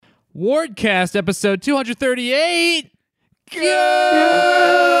Wardcast episode 238. Go.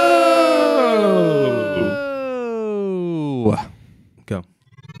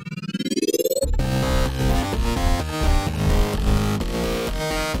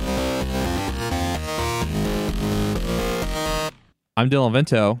 I'm Dylan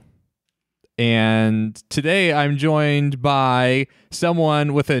Vento, and today I'm joined by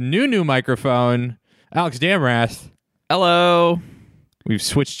someone with a new microphone, Alex Damrath. Hello. We've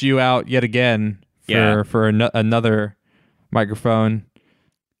switched you out yet again for another microphone.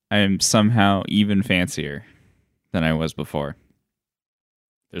 I am somehow even fancier than I was before.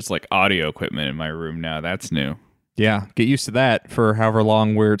 There's like audio equipment in my room now. That's new. Yeah, get used to that for however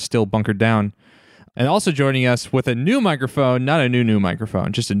long we're still bunkered down. And also joining us with a new microphone, not a new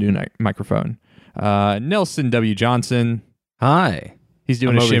microphone, just a new microphone, Nelson W. Johnson. Hi. He's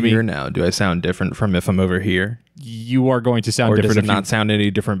doing I'm a over shimmy. here now. Do I sound different from if I'm over here? You are going to sound Or different. does it not sound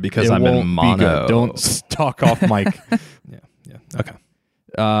any different because I'm won't in mono? Be good. Don't talk off mic. Yeah. Okay.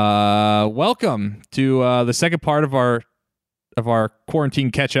 Welcome to the second part of our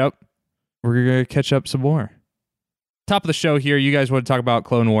quarantine catch up. We're gonna catch up some more. Top of the show here. You guys want to talk about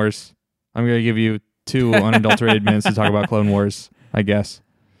Clone Wars? I'm gonna give you 2 unadulterated minutes to talk about Clone Wars, I guess.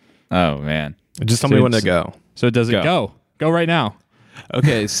 Oh, man. Just tell me when to go. So it doesn't go right now.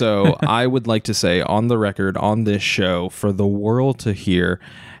 Okay, so I would like to say on the record on this show for the world to hear,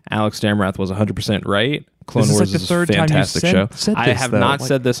 Alex Damrath was 100% right. Clone This is Wars like the is third a time you fantastic said show. this, I have though. not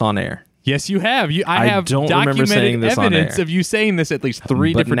said this on air. Yes, you have. I have don't remember saying documented this on evidence air. of you saying this at least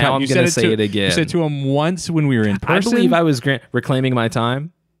 3 But different now times. I'm You gonna said say it again. You said to him once when we were in I person. believe I was reclaiming my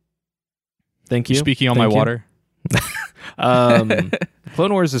time. Thank you. You're speaking on Thank my you. water.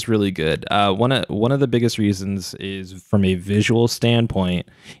 Clone Wars is really good. One of the biggest reasons is from a visual standpoint.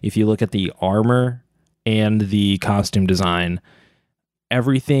 If you look at the armor and the costume design,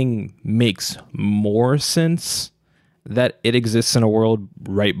 everything makes more sense that it exists in a world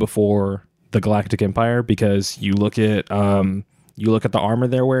right before the Galactic Empire, because you look at the armor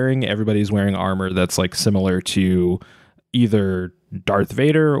they're wearing. Everybody's wearing armor that's like similar to either Darth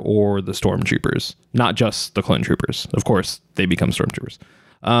Vader or the Stormtroopers, not just the Clone Troopers. Of course, they become Stormtroopers.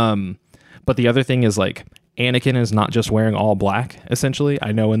 But the other thing is like Anakin is not just wearing all black, essentially.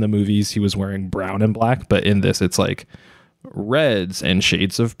 I know in the movies he was wearing brown and black, but in this it's like reds and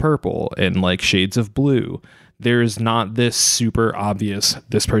shades of purple and like shades of blue. There's not this super obvious,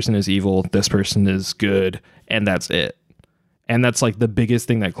 this person is evil, this person is good, and that's it. And that's like the biggest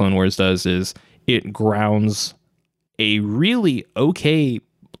thing that Clone Wars does is it grounds a really okay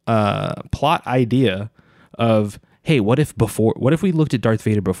plot idea of, hey, what if we looked at Darth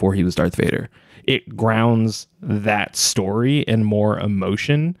Vader before he was Darth Vader? It grounds that story in more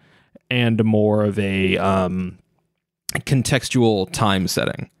emotion and more of a contextual time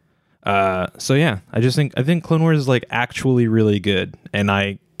setting. So yeah, I think Clone Wars is like actually really good, and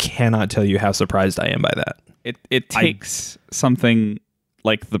I cannot tell you how surprised I am by that. It takes something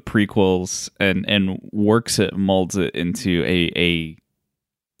like the prequels and molds it into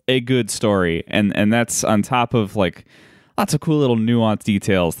a good story, and that's on top of like lots of cool little nuanced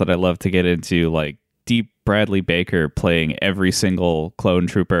details that I love to get into, like Deep Bradley Baker playing every single clone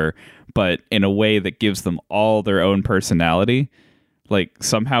trooper, but in a way that gives them all their own personality. Like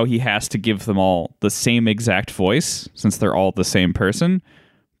somehow he has to give them all the same exact voice since they're all the same person,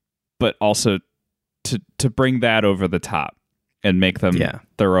 but also to bring that over the top and make them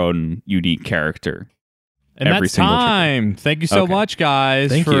their own unique character. And every that's single time. Thank you so much,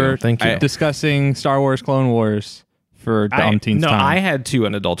 guys, Thank for you. discussing Star Wars Clone Wars for the umpteenth time. I had 2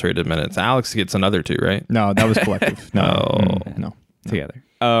 unadulterated minutes. Alex gets another 2, right? No, that was collective. No. Together.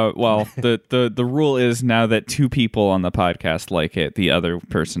 Well, the rule is now that 2 people on the podcast like it, the other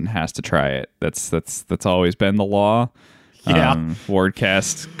person has to try it. That's always been the law. Yeah.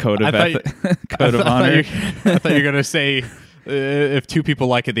 Wardcast code of honor. I thought you were gonna say if 2 people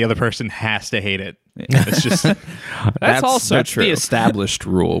like it, the other person has to hate it. It's just that's also that's true. the established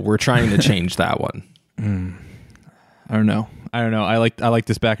rule. We're trying to change that one. I don't know. I like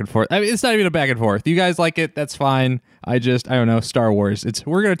this back and forth. I mean, it's not even a back and forth. You guys like it, that's fine. I don't know. Star Wars.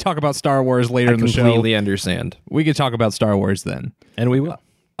 We're gonna talk about Star Wars later in the show. I completely understand, We could talk about Star Wars then. and we will.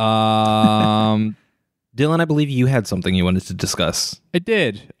 Dylan, I believe you had something you wanted to discuss. I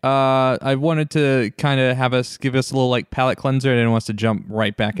did. I wanted to kind of give us a little like palate cleanser, and then wants to jump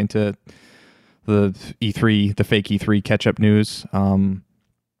right back into the E3, the fake E3 catch-up news.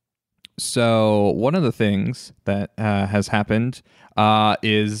 So one of the things that has happened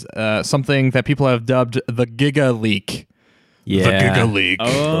is something that people have dubbed the Giga Leak. Yeah. The Giga Leak.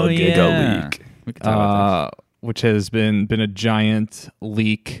 Oh, The Giga yeah. Leak. We could talk about which has been a giant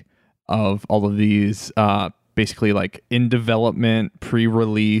leak of all of these basically like in development,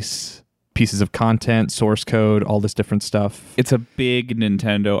 pre-release pieces of content, source code, all this different stuff. It's a big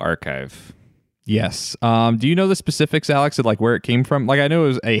Nintendo archive. Yes. Do you know the specifics, Alex, of like where it came from? Like I know it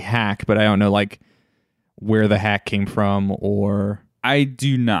was a hack, but I don't know like where the hack came from or... I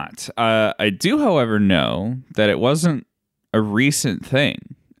do not. I do, however, know that it wasn't a recent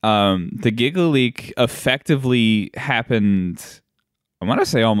thing. The Giga Leak effectively happened, I want to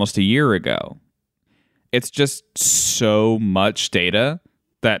say almost a year ago. It's just so much data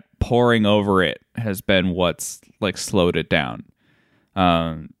that pouring over it has been what's like slowed it down.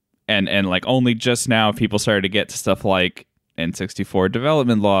 And like only just now people started to get to stuff like N64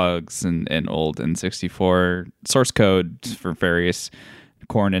 development logs and old N64 source code for various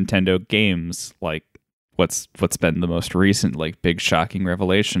core Nintendo games. Like what's been the most recent like big shocking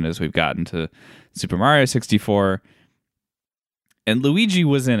revelation as we've gotten to Super Mario 64, and Luigi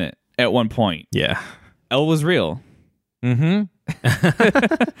was in it at one point. Yeah. L was real. Mm-hmm.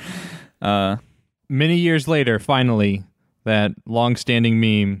 Many years later, finally, that long-standing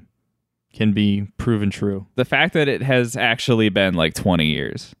meme can be proven true. The fact that it has actually been like 20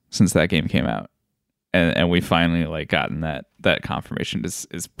 years since that game came out, and we finally like gotten that confirmation is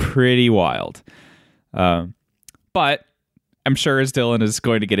pretty wild. But I'm sure, as Dylan is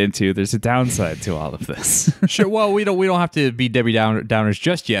going to get into, there's a downside to all of this. Sure. Well, we don't have to be Debbie Downers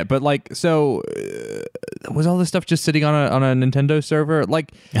just yet, but like, so was all this stuff just sitting on a Nintendo server?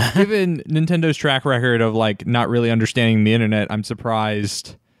 Like, given Nintendo's track record of like not really understanding the internet, I'm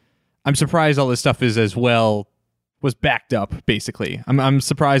surprised all this stuff is as well was backed up. Basically, I'm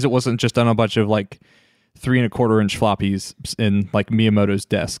surprised it wasn't just on a bunch of like 3 1/4 inch floppies in like Miyamoto's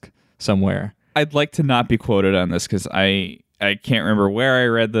desk somewhere. I'd like to not be quoted on this because I can't remember where I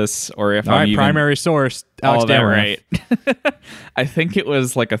read this or if I'm even primary source. Alex Dammer, right? I think it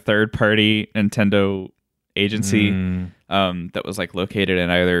was like a third-party Nintendo agency that was like located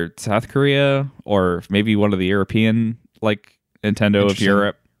in either South Korea or maybe one of the European like Nintendo of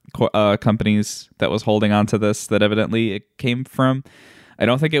Europe companies that was holding on to this. That evidently it came from. I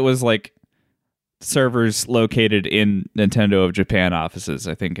don't think it was like servers located in Nintendo of Japan offices.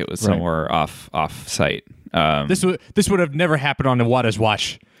 I think it was somewhere off site. This would have never happened on Iwata's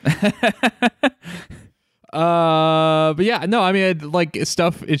watch. But yeah, no, I mean, like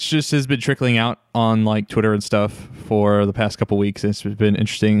stuff. It just has been trickling out on like Twitter and stuff for the past couple weeks. It's been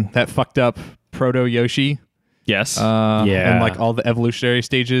interesting. That fucked up Proto Yoshi. Yes. And like all the evolutionary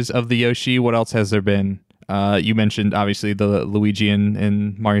stages of the Yoshi. What else has there been? You mentioned obviously the Luigi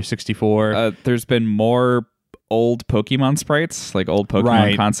in Mario 64. There's been more old Pokemon sprites, like old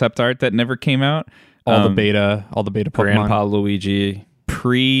Pokemon concept art that never came out. All the beta Pokemon. Grandpa Luigi.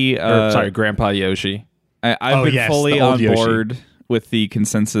 Grandpa Yoshi. I've been fully on board with the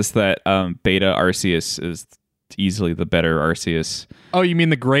consensus that beta Arceus is easily the better Arceus. Oh, you mean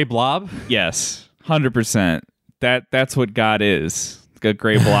the gray blob? Yes, 100%. That's what God is. A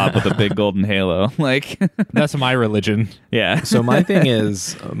gray blob with a big golden halo. Like that's my religion. Yeah. So my thing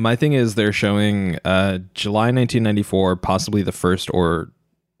is they're showing July 1994, possibly the first or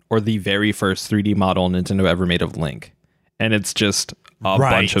the very first 3D model Nintendo ever made of Link, and it's just a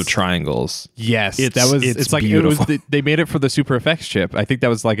bunch of triangles. Yes, it's like beautiful. They made it for the Super FX chip. I think that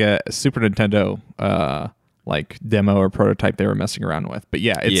was like a Super Nintendo like demo or prototype they were messing around with. But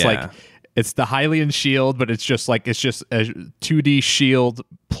yeah, it's like. It's the Hylian shield, but it's just a 2D shield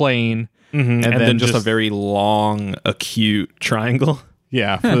plane. Mm-hmm. And then just a very long, acute triangle.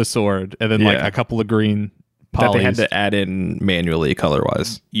 Yeah, for the sword. And then like a couple of green polys. That they had to add in manually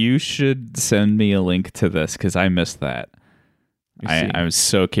color-wise. You should send me a link to this because I missed that. I'm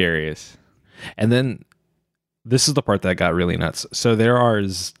so curious. And then this is the part that got really nuts. So there are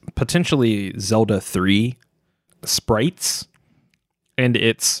potentially Zelda 3 sprites, and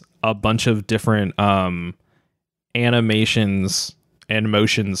it's a bunch of different animations and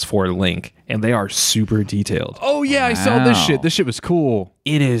motions for Link, and they are super detailed. Oh yeah, I saw this shit. This shit was cool.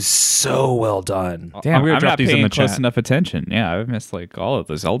 It is so well done. Damn, I'm not paying close enough attention. Yeah, I've missed like all of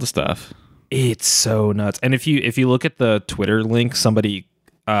the Zelda stuff. It's so nuts. And if you look at the Twitter link, somebody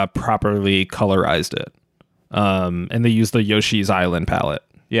properly colorized it, and they used the Yoshi's Island palette.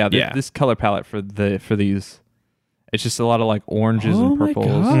 Yeah, this color palette for these. It's just a lot of like oranges and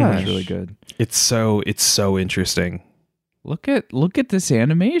purples. It's really good. It's so interesting. Look at this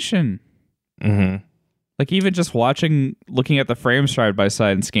animation. Mm-hmm. Like even just looking at the frames side by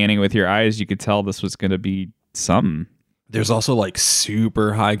side and scanning with your eyes, you could tell this was going to be something. There's also like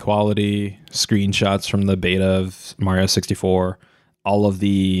super high quality screenshots from the beta of Mario 64. All of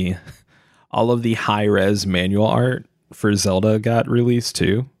the high res manual art for Zelda got released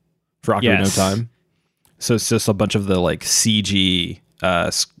too. for Ocarina Yes. of Time. So it's just a bunch of the like CG,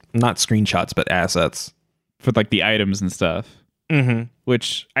 not screenshots, but assets. for like the items and stuff. Mm-hmm.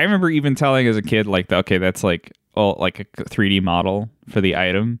 Which I remember even telling as a kid, like, okay, that's like like a 3D model for the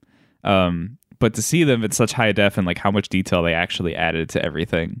item. But to see them at such high def and like how much detail they actually added to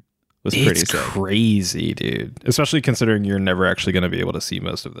everything was pretty It's sick. crazy, dude. Especially considering you're never actually going to be able to see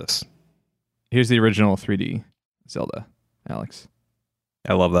most of this. Here's the original 3D Zelda, Alex.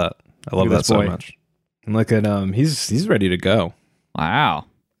 I love that. I love Look at that this so boy. much. And look at he's ready to go. Wow.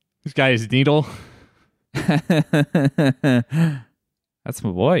 This guy is Needle. That's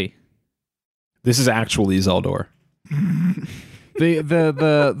my boy. This is actually Zeldor. The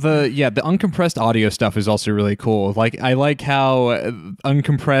uncompressed audio stuff is also really cool. Like I like how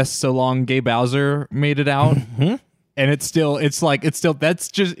uncompressed So Long Gay Bowser made it out. Mm-hmm. And it still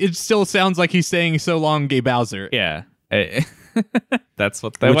sounds like he's saying "So long, Gay Bowser." Yeah. That's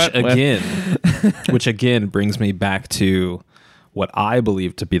what they went with. Which again brings me back to what I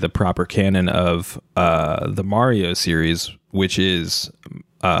believe to be the proper canon of the Mario series, which is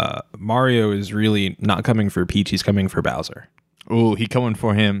Mario is really not coming for Peach; he's coming for Bowser. Ooh, he coming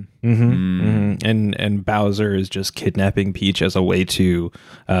for him. And Bowser is just kidnapping Peach as a way to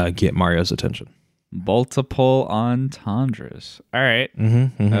get Mario's attention. Multiple entendres. All right.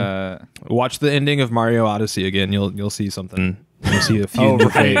 Watch the ending of Mario Odyssey again. You'll see something. You'll see a few Oh, new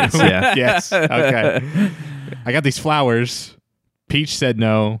right. things. Yeah. Yes. Okay. I got these flowers. Peach said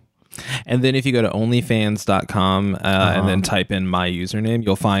no. And then if you go to onlyfans.com and then type in my username,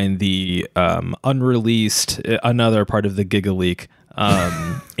 you'll find the unreleased, another part of the Giga Leak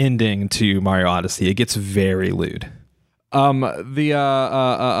ending to Mario Odyssey. It gets very lewd. But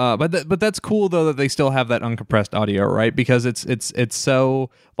that's cool though that they still have that uncompressed audio, right? Because it's so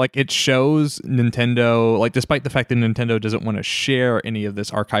like it shows Nintendo, like despite the fact that Nintendo doesn't want to share any of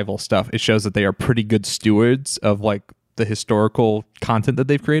this archival stuff, it shows that they are pretty good stewards of like the historical content that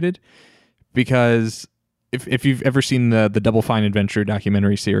they've created. Because if you've ever seen the Double Fine Adventure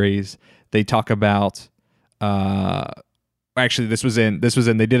documentary series, they talk about actually this was in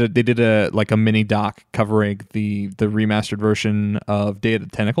they did a like a mini doc covering the remastered version of Day of the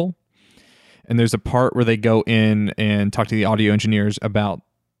Tentacle, and there's a part where they go in and talk to the audio engineers about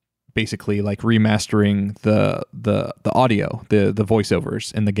basically like remastering the audio, the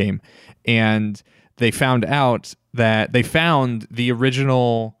voiceovers in the game, and they found out that they found the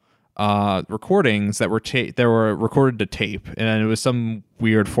original recordings that were recorded to tape, and it was some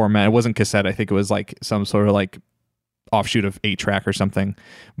weird format. It wasn't cassette. I think it was like some sort of like offshoot of 8-track or something.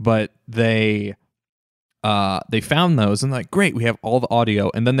 But they found those and like, great, we have all the audio.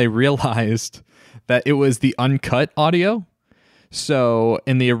 And then they realized that it was the uncut audio. So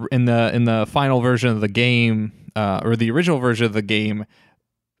in the final version of the game, or the original version of the game,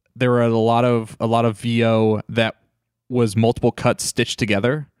 there were a lot of VO that was multiple cuts stitched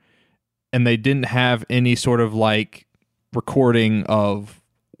together, and they didn't have any sort of like recording of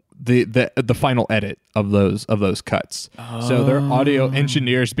the final edit of those cuts. So their audio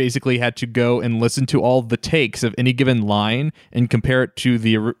engineers basically had to go and listen to all the takes of any given line and compare it to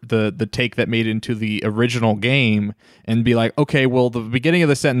the take that made it into the original game, and be like, okay, well, the beginning of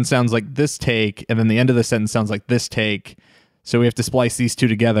the sentence sounds like this take, and then the end of the sentence sounds like this take. So we have to splice these two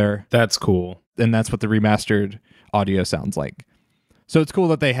together. That's cool. And that's what the remastered audio sounds like. So it's cool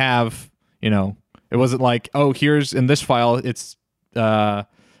that they have, it wasn't like, oh, here's in this file, it's Charles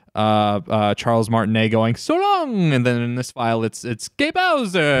Martinet going so long, and then in this file it's Gay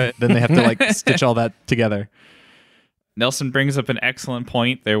Bowser. Then they have to like stitch all that together. Nelson brings up an excellent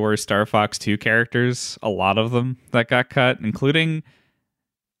point. There were Star Fox 2 characters, a lot of them that got cut, including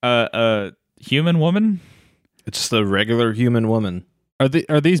a human woman. It's just a regular human woman. Are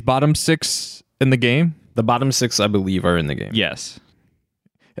these bottom 6 in the game? The bottom 6, I believe, are in the game. Yes.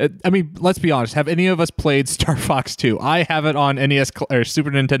 I mean, let's be honest. Have any of us played Star Fox 2? I have it on NES or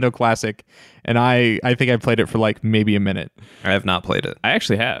Super Nintendo Classic, and I think I played it for like maybe a minute. I have not played it. I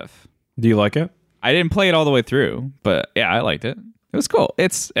actually have. Do you like it? I didn't play it all the way through, but yeah, I liked it. It was cool.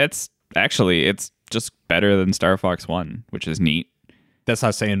 It's just better than Star Fox 1, which is neat. That's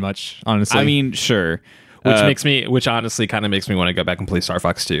not saying much, honestly. I mean, sure. Which honestly kind of makes me want to go back and play Star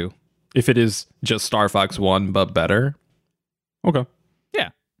Fox 2. If it is just Star Fox 1 but better. Okay. Yeah.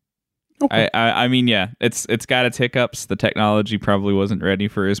 Okay. I mean, yeah, it's got its hiccups. The technology probably wasn't ready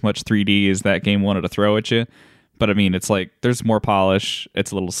for as much 3D as that game wanted to throw at you. But I mean, it's like there's more polish. It's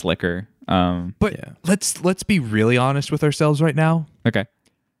a little slicker. But yeah. let's be really honest with ourselves right now. Okay.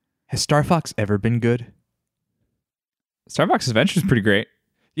 Has Star Fox ever been good? Star Fox Adventure is pretty great.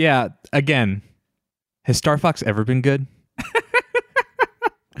 Yeah. Again, has Star Fox ever been good?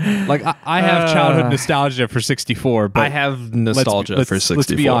 Like I have childhood nostalgia for 64, but I have nostalgia for 64.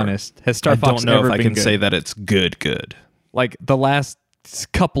 Let's be honest. Has Star I Fox don't know ever if I been can good? say that it's good. Like the last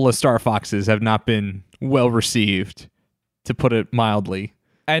couple of Star Foxes have not been well received, to put it mildly.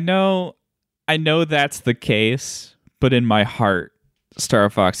 I know that's the case, but in my heart, Star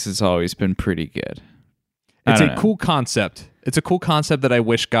Fox has always been pretty good. It's a cool concept. It's a cool concept that I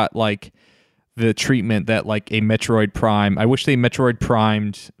wish got like the treatment that like a Metroid Prime. I wish they Metroid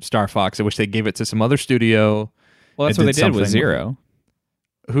Primed Star Fox. I wish they gave it to some other studio. Well, that's and what they did with something Zero.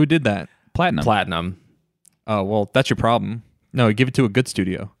 Who did that? Platinum. Oh, well, that's your problem. No, give it to a good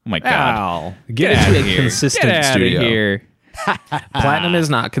studio. Oh my god. Ow. Get it to a consistent Get outta studio. here. Platinum is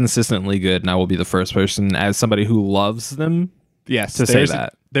not consistently good, and I will be the first person, as somebody who loves them, Yes, to say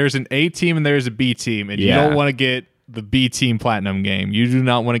that. There's an A team and there's a B team, and you Yeah. don't want to get the B team Platinum game. You do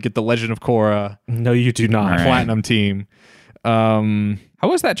not want to get the Legend of Korra No, you do not. All right. Platinum team. How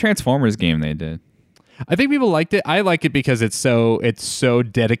was that Transformers game they did? I think people liked it. I like it because it's so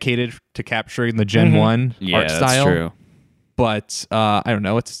dedicated to capturing the Gen 1 art style. That's true. But I don't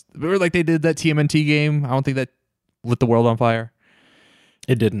know. It's like they did that TMNT game. I don't think that lit the world on fire.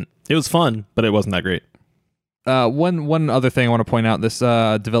 It didn't. It was fun, but it wasn't that great. One other thing I want to point out: this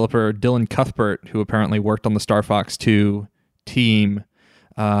developer Dylan Cuthbert, who apparently worked on the Star Fox 2 team,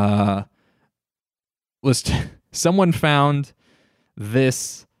 someone found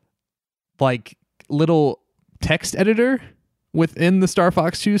this like little text editor within the Star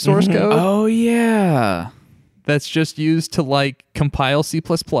Fox 2 source code Oh yeah. that's just used to like compile C++.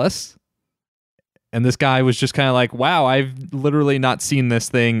 And this guy was just kind of like, "Wow, I've literally not seen this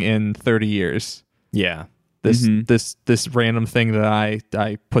thing in 30 years." Yeah. This random thing that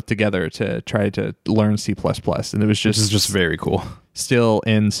I put together to try to learn C++, and it was This is just just very cool. still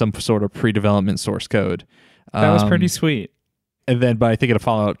in some sort of pre-development source code. That was pretty sweet. And then, but I think in a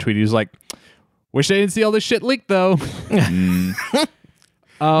follow-up tweet, he was like, "Wish I didn't see all this shit leaked though."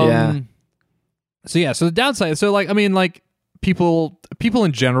 Yeah. So the downside. So like, I mean, like people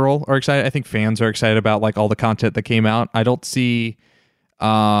in general are excited. I think fans are excited about like all the content that came out. I don't see.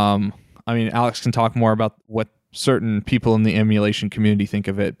 I mean, Alex can talk more about what certain people in the emulation community think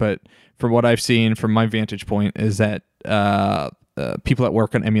of it, but from what I've seen from my vantage point is that people that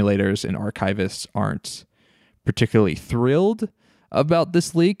work on emulators and archivists aren't particularly thrilled about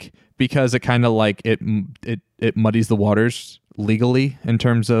this leak because it kind of like it muddies the waters legally in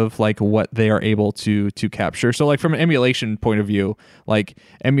terms of like what they are able to capture. So like from an emulation point of view, like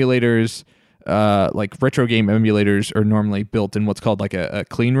emulators, like retro game emulators are normally built in what's called like a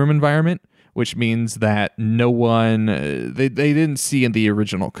clean room environment, which means that no one they didn't see in the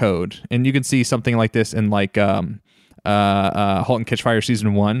original code. And you can see something like this in like Halt and Catch Fire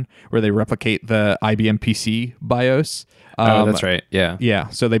Season 1, where they replicate the IBM PC BIOS. Oh, that's right. Yeah. Yeah.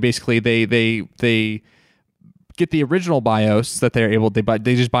 So they basically they get the original BIOS that they're able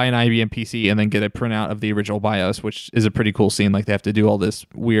they just buy an IBM PC and then get a printout of the original BIOS, which is a pretty cool scene. Like they have to do all this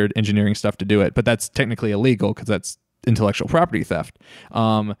weird engineering stuff to do it, but that's technically illegal because that's intellectual property theft.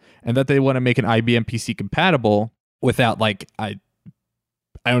 And that they want to make an IBM PC compatible without like I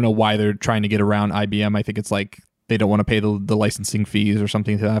don't know why they're trying to get around IBM. I think it's like they don't want to pay the licensing fees or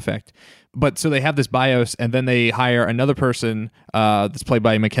something to that effect. But so they have this BIOS, and then they hire another person that's played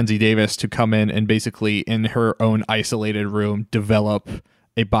by Mackenzie Davis to come in and basically in her own isolated room develop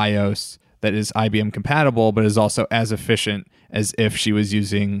a BIOS that is IBM compatible, but is also as efficient as if she was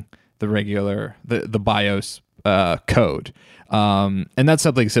using the regular the BIOS code. And that's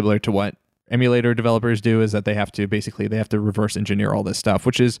something similar to what emulator developers do, is that they have to reverse engineer all this stuff,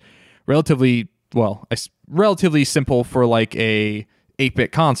 which is relatively simple for like a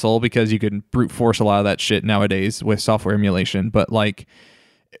 8-bit console because you can brute force a lot of that shit nowadays with software emulation. But like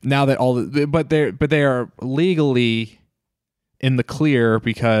now that they are legally in the clear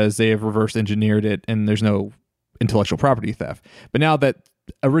because they have reverse engineered it and there's no intellectual property theft. But now that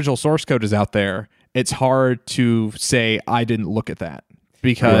original source code is out there, it's hard to say I didn't look at that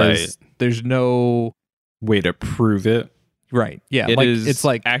because there's no way to prove it. Right. Yeah. It's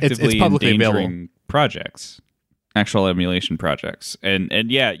actively publicly endangering available projects, actual emulation projects, and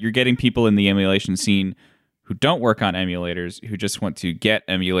yeah, you're getting people in the emulation scene who don't work on emulators, who just want to get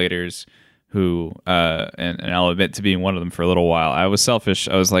emulators. Who and I'll admit to being one of them for a little while. I was selfish.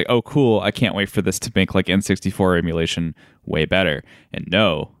 I was like, oh, cool. I can't wait for this to make like N64 emulation way better. And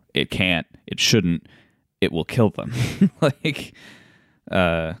no, it can't. It shouldn't. It will kill them. Like,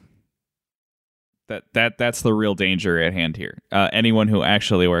 that's the real danger at hand here. Anyone who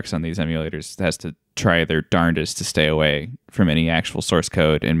actually works on these emulators has to try their darndest to stay away from any actual source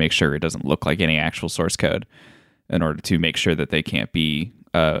code and make sure it doesn't look like any actual source code in order to make sure that they can't be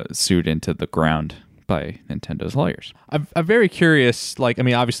sued into the ground by Nintendo's lawyers. I'm very curious. Like, I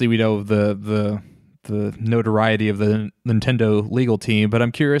mean, obviously we know the notoriety of the Nintendo legal team, but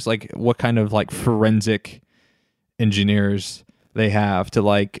I'm curious, like, what kind of like forensic engineers they have to,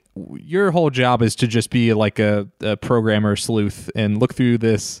 like, your whole job is to just be like a programmer sleuth and look through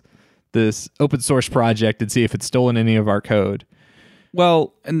this open source project and see if it's stolen any of our code.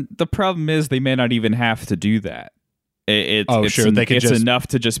 Well, and the problem is they may not even have to do that. It's enough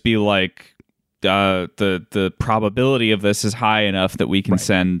to just be like, the probability of this is high enough that we can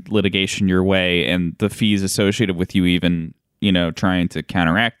send litigation your way, and the fees associated with you even, trying to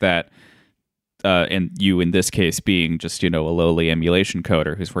counteract that, and you in this case being just, a lowly emulation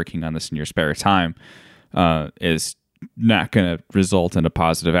coder who's working on this in your spare time, is not going to result in a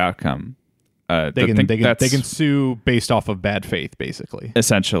positive outcome. They can sue based off of bad faith, basically.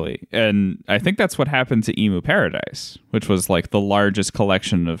 Essentially. And I think that's what happened to Emu Paradise, which was like the largest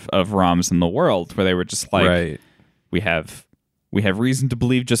collection of ROMs in the world, where they were just like, we have reason to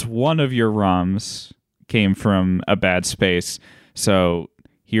believe just one of your ROMs came from a bad space. So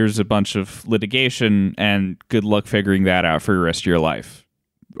here's a bunch of litigation and good luck figuring that out for the rest of your life.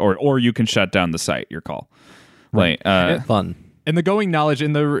 Or you can shut down the site, your call. Right. Fun. And the going knowledge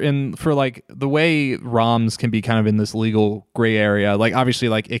for like the way ROMs can be kind of in this legal gray area, like obviously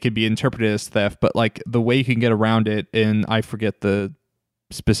like it could be interpreted as theft, but like the way you can get around it, and I forget the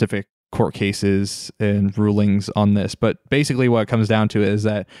specific court cases and rulings on this, but basically what it comes down to is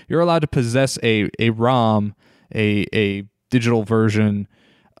that you're allowed to possess a ROM, a digital version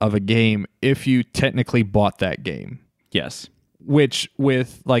of a game, if you technically bought that game. Yes. Which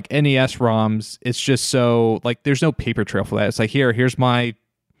with like NES ROMs, it's just so like there's no paper trail for that. It's like here's my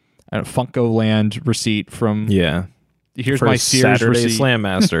Funko Land receipt from Here's for my Sears Saturday receipt. Slam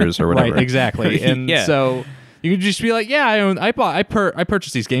Masters or whatever. Right, exactly. And so you can just be like, I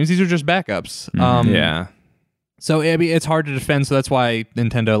purchased these games. These are just backups. So I mean, it's hard to defend. So that's why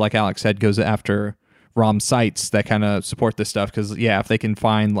Nintendo, like Alex said, goes after ROM sites that kind of support this stuff. Because if they can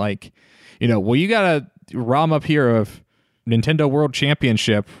find like, you got a ROM up here of Nintendo World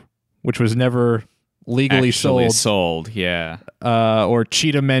Championship, which was never legally sold, or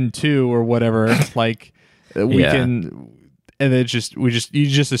Cheetah Men 2 or whatever. Like we can, and you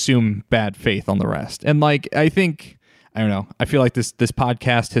just assume bad faith on the rest. And like I don't know. I feel like this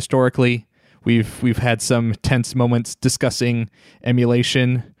podcast historically, we've had some tense moments discussing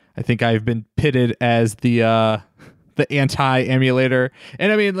emulation. I think I've been pitted as the anti-emulator,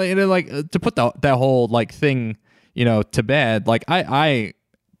 and I mean, like to put that whole like thing, to bed. Like I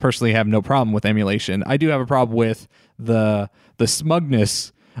personally have no problem with emulation. I do have a problem with the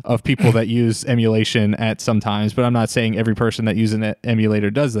smugness of people that use emulation at some times, but I'm not saying every person that uses an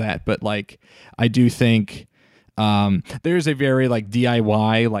emulator does that. But like, I do think there's a very like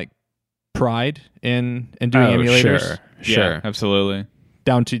DIY like pride in doing emulators. Sure, absolutely.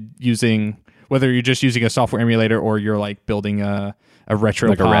 Down to using, whether you're just using a software emulator or you're like building a retro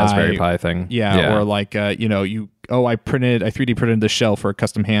like Pi, a Raspberry Pi thing. Or like I 3D printed the shell for a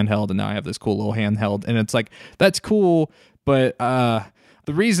custom handheld, and now I have this cool little handheld, and it's like that's cool, but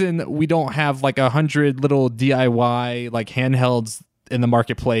the reason we don't have like 100 little DIY like handhelds in the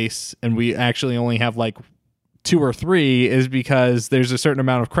marketplace, and we actually only have like 2 or 3, is because there's a certain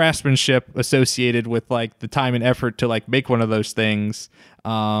amount of craftsmanship associated with like the time and effort to like make one of those things.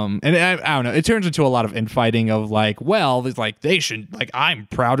 And I don't know, it turns into a lot of infighting of like, well, it's like they should, like, I'm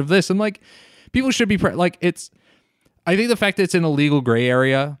proud of this, and like people should be like, I think the fact that it's in a legal gray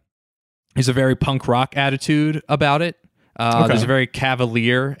area is a very punk rock attitude about it. There's a very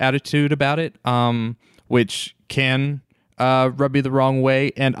cavalier attitude about it, which can rub you the wrong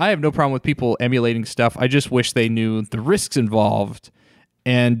way. And I have no problem with people emulating stuff. I just wish they knew the risks involved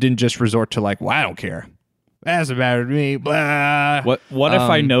and didn't just resort to like, well, I don't care. That doesn't matter to me. Blah. What if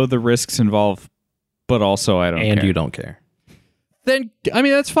I know the risks involved, but also I don't care? And you don't care. Then, I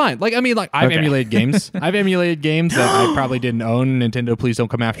mean, that's fine. Like, I've emulated games. I've emulated games that I probably didn't own. Nintendo, please don't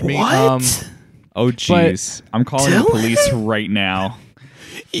come after me. What? Oh, jeez. I'm calling the police right now.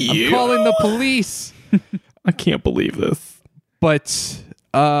 I'm calling the police. I can't believe this. But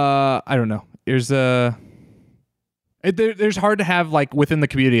I don't know. There's hard to have like within the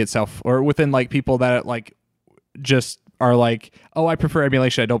community itself, or within like people that like just are like, oh, I prefer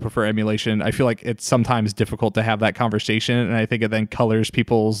emulation, I don't prefer emulation. I feel like it's sometimes difficult to have that conversation, and I think it then colors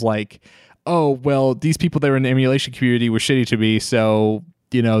people's like, oh, well, these people that are in the emulation community were shitty to me, so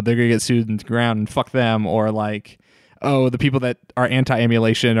they're gonna get sued into the ground and fuck them. Or like, oh, the people that are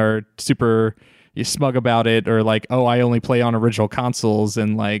anti-emulation are super smug about it, or like, oh, I only play on original consoles,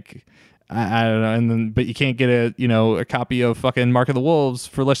 and like, I don't know, and then but you can't get a copy of fucking Mark of the Wolves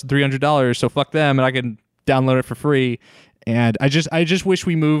for less than $300, so fuck them, and I can download it for free. And I just wish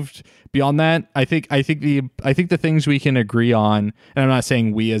we moved beyond that. I think the things we can agree on, and I'm not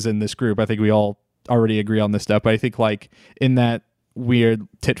saying we as in this group, I think we all already agree on this stuff, but I think like in that weird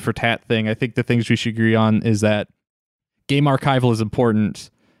tit for tat thing, I think the things we should agree on is that game archival is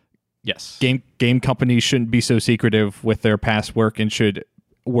important. Yes. Game companies shouldn't be so secretive with their past work and should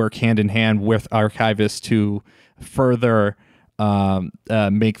work hand in hand with archivists to further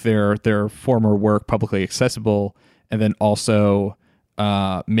make their former work publicly accessible. And then also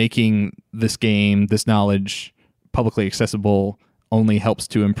making this knowledge publicly accessible only helps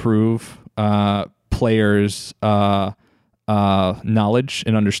to improve players' knowledge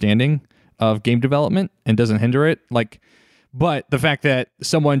and understanding of game development and doesn't hinder it. But the fact that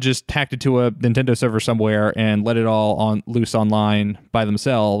someone just tacked it to a Nintendo server somewhere and let it all on loose online by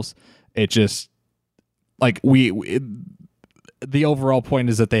themselves, it just the overall point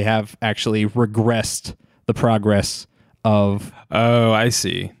is that they have actually regressed the progress of I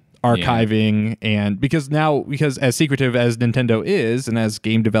see. archiving. And because as secretive as Nintendo is and as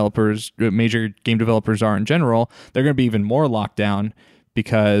major game developers are in general, they're going to be even more locked down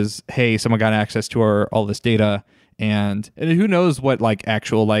because, hey, someone got access to all this data, and who knows what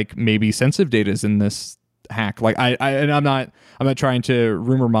actual maybe sensitive data is in this hack. I'm not trying to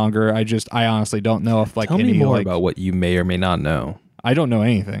rumor monger. I honestly don't know if Tell me more about what you may or may not know. I don't know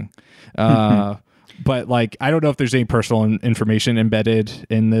anything. But I don't know if there's any personal information embedded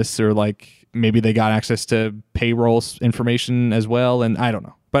in this, or maybe they got access to payroll information as well, and I don't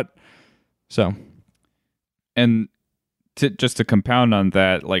know. But so, and just to compound on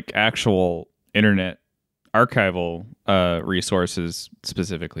that, actual internet archival resources,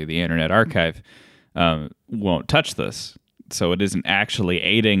 specifically the Internet Archive, won't touch this, so it isn't actually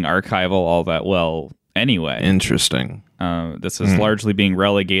aiding archival all that well anyway. Interesting. This is largely being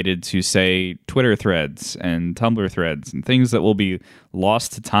relegated to, say, Twitter threads and Tumblr threads and things that will be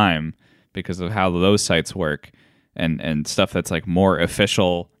lost to time because of how those sites work, and stuff that's more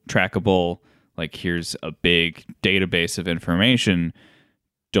official, trackable, here's a big database of information.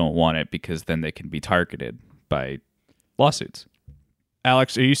 Don't want it because then they can be targeted by lawsuits.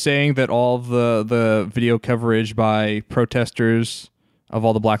 Alex, are you saying that all the video coverage by protesters of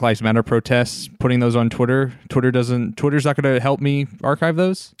all the Black Lives Matter protests, putting those on Twitter's not going to help me archive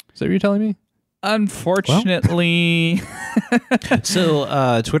those? Is that what you're telling me? Unfortunately.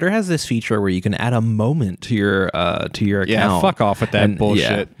 So Twitter has this feature where you can add a moment to your account. Yeah, fuck off with that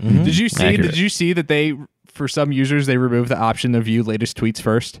bullshit. Yeah. Mm-hmm. Did you see that they, for some users, they removed the option to view latest tweets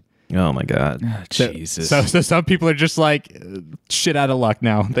first? Oh my God. Jesus. So some people are just shit out of luck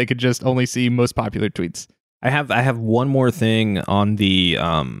now. They could just only see most popular tweets. I have one more thing on the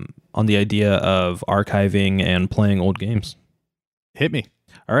idea of archiving and playing old games. Hit me.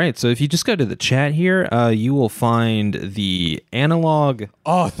 All right, so if you just go to the chat here, you will find the Analog.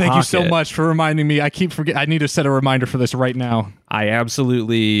 Oh, thank you so much for reminding me. I keep forgetting. I need to set a reminder for this right now. I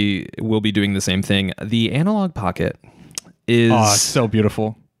absolutely will be doing the same thing. The Analog Pocket is it's so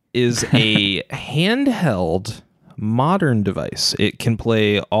beautiful. Is a handheld modern device. It can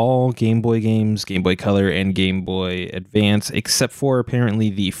play all Game Boy games, Game Boy Color, and Game Boy Advance, except for apparently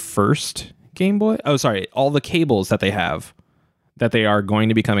the first Game Boy. Oh, sorry, all the cables that they have, that they are going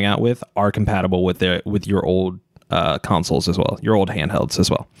to be coming out with, are compatible with your old consoles as well, your old handhelds as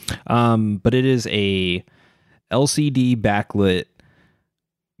well. But it is a LCD backlit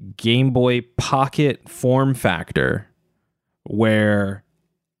Game Boy Pocket form factor where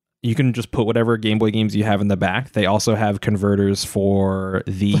you can just put whatever Game Boy games you have in the back. They also have converters for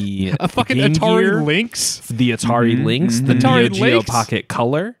the a fucking Game Atari Gear, Lynx, the Atari Lynx, the Atari Neo Geo Lynx. Pocket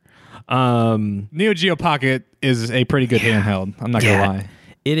Color. Neo Geo Pocket is a pretty good handheld. I'm not gonna lie.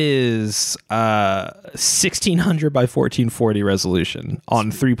 It is 1600 by 1440 resolution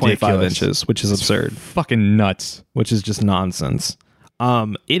on 3.5 ridiculous. inches, which is absurd. Fucking nuts. Which is just nonsense.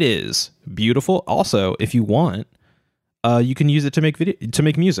 It is beautiful. Also, if you want, you can use it to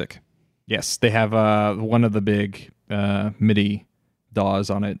make music. Yes, they have one of the big MIDI DAWs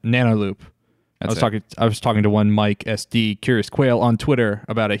on it, Nanoloop. I was talking to one Mike SD Curious Quail on Twitter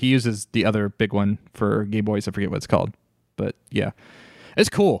about it. He uses the other big one for Game Boys. I forget what it's called, but yeah, it's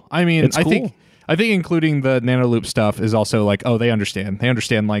cool. I mean, I think including the Nanoloop stuff is also they understand. They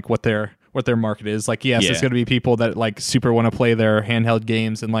understand what their market is. Yes, it's going to be people that super want to play their handheld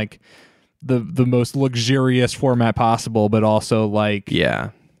games and the most luxurious format possible, but also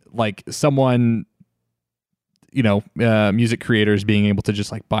someone, music creators being able to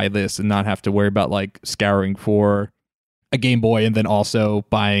just buy this and not have to worry about scouring for a Game Boy and then also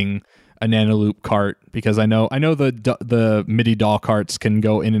buying a Nanoloop cart, because I know the MIDI DAW carts can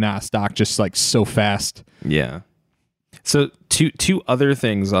go in and out of stock just like so fast. Yeah. So two other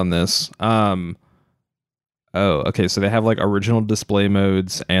things on this. Oh, okay. So they have like original display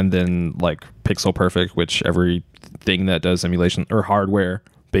modes and then like Pixel Perfect, which everything that does emulation or hardware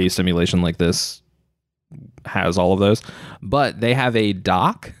based emulation like this has all of those. But they have a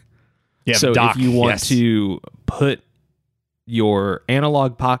dock. Yeah, so dock, if you want yes. to put your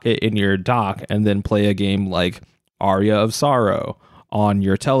analog pocket in your dock and then play a game like Aria of Sorrow on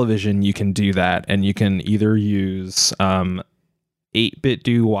your television, you can do that. And you can either use 8-bit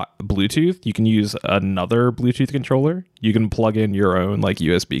do Bluetooth. You can use another Bluetooth controller. You can plug in your own like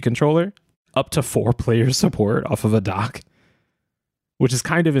USB controller. Up to 4 player support off of a dock, which is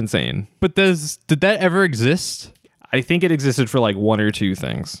kind of insane. But did that ever exist? I think it existed for like 1 or 2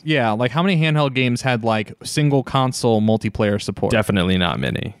 things. Yeah, like how many handheld games had like single console multiplayer support? Definitely not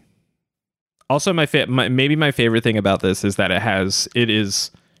many. Also, maybe my favorite thing about this is that it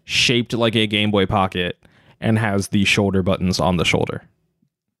is shaped like a Game Boy Pocket and has the shoulder buttons on the shoulder.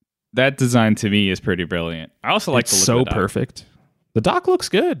 That design to me is pretty brilliant. I also like It's the look so of the dock. perfect. The dock looks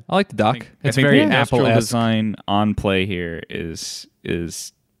good. I like the dock. It's I think very the industrial Apple-esque. design on play here is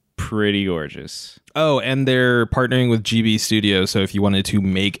pretty gorgeous. Oh, and they're partnering with GB Studio, so if you wanted to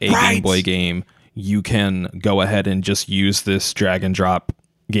make a Game Boy game, you can go ahead and just use this drag and drop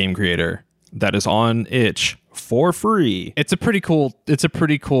game creator that is on itch for free. It's a pretty cool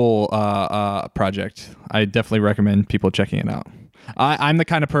project. I definitely recommend people checking it out. I'm the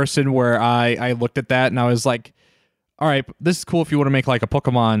kind of person where I looked at that and I was like, all right, this is cool if you want to make like a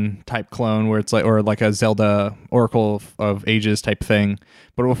Pokemon type clone where it's like, or like a Zelda Oracle of Ages type thing.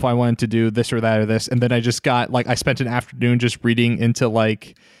 But if I wanted to do this or that or this, and then I just got like, I spent an afternoon just reading into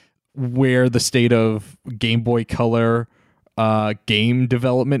like where the state of Game Boy Color game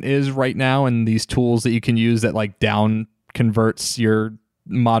development is right now, and these tools that you can use that like down converts your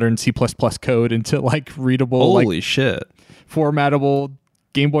modern C++ code into like readable, Holy like shit. formatable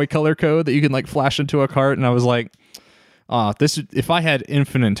Game Boy Color code that you can like flash into a cart. And I was like, this, if I had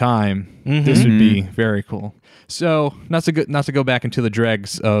infinite time, this would be very cool. So not to go back into the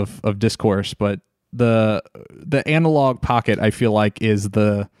dregs of discourse, but the analog pocket, I feel like, is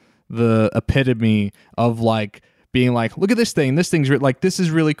the epitome of like being like, look at this thing. This thing's like, this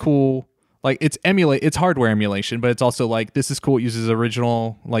is really cool. Like it's hardware emulation, but it's also like, this is cool. It uses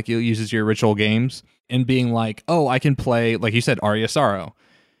your original games, and being like, oh, I can play, like you said, Aria Sorrow.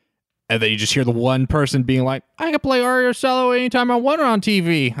 And then you just hear the one person being like, I can play Aria Sorrow anytime I want it on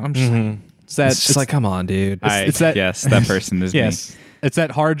TV. And I'm just like, It's just like, come on, dude. it's that, yes, that person is yes, it's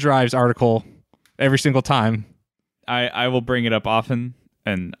that hard drives article every single time. I will bring it up often,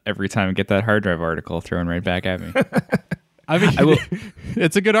 and every time I get that hard drive article thrown right back at me. I mean,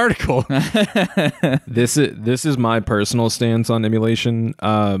 it's a good article. This is my personal stance on emulation.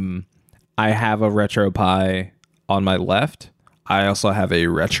 I have a RetroPie on my left. I also have a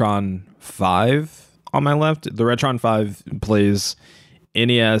Retron 5 on my left. The Retron 5 plays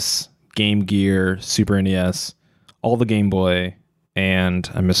NES, Game Gear, Super NES, all the Game Boy, and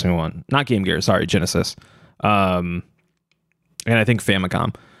I'm missing one. Not Game Gear, sorry, Genesis. And I think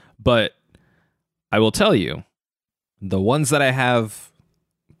Famicom. But I will tell you, the ones that I have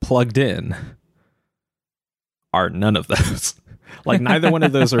plugged in are none of those. Like, neither one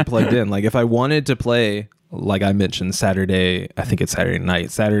of those are plugged in. Like, if I wanted to play, like I mentioned, Saturday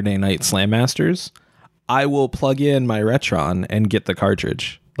Night Slam Masters, I will plug in my Retron and get the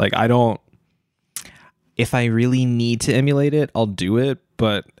cartridge. Like, if I really need to emulate it, I'll do it,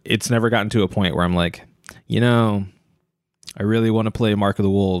 but it's never gotten to a point where I'm like, I really want to play Mark of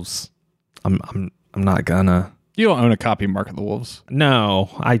the Wolves. I'm not gonna. You don't own a copy of Mark of the Wolves. No,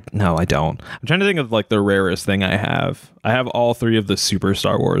 I don't. I'm trying to think of like the rarest thing I have. I have all 3 of the Super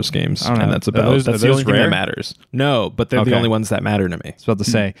Star Wars games, and that's about that's the only thing that matters. No, but they're the only ones that matter to me. I was about to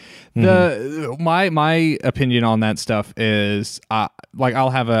say, my opinion on that stuff is like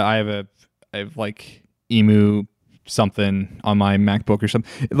I have like Emu something on my MacBook or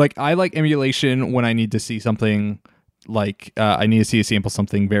something. Like I like emulation when I need to see something. Like I need to see a sample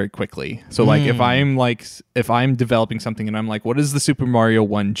something very quickly. So like if I'm developing something and I'm like, what does the Super Mario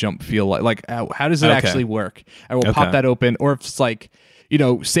 1 jump feel like? Like how does it actually work? I will pop that open. Or if it's like,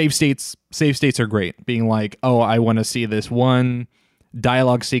 save states are great. Being like, oh, I want to see this one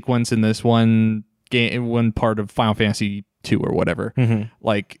dialogue sequence in this one game, one part of Final Fantasy 2 or whatever.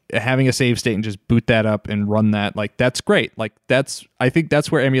 Like having a save state and just boot that up and run that, like that's great. Like I think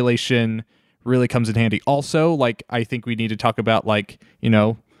that's where emulation really comes in handy. Also, like I think we need to talk about like,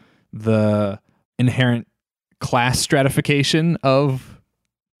 the inherent class stratification of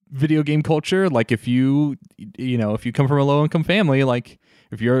video game culture. Like if you come from a low income family, like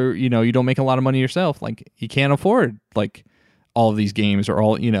if you're, you don't make a lot of money yourself, like you can't afford like all of these games, or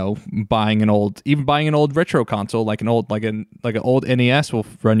all, buying an old retro console, like an old NES will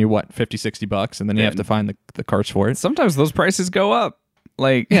run you what, $50-$60, and then you have to find the carts for it. Sometimes those prices go up.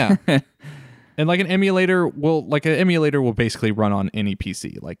 Like yeah. And like an emulator will basically run on any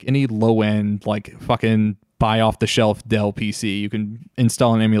PC, like any low end, like fucking buy off the shelf Dell PC. You can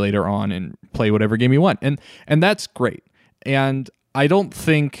install an emulator on and play whatever game you want, and that's great. And I don't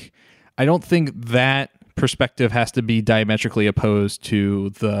think that perspective has to be diametrically opposed to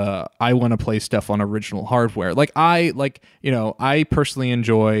the I want to play stuff on original hardware. Like I personally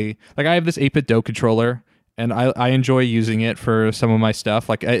enjoy, like I have this 8-bit Do controller. And I enjoy using it for some of my stuff.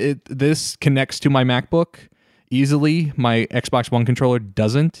 Like this connects to my MacBook easily. My Xbox One controller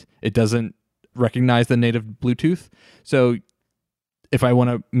doesn't. It doesn't recognize the native Bluetooth. So if I want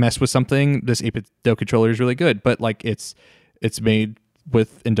to mess with something, this 8-bit Do controller is really good. But like it's made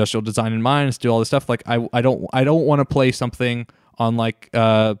with industrial design in mind. It's do all this stuff. Like I don't want to play something on like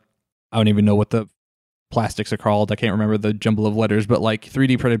I don't even know what the plastics are called. I can't remember the jumble of letters, but like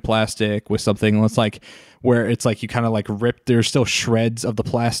 3D printed plastic with something that's like where it's like you kind of like rip, there's still shreds of the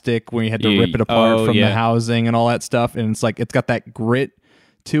plastic when you had to rip it apart from the housing and all that stuff, and it's like it's got that grit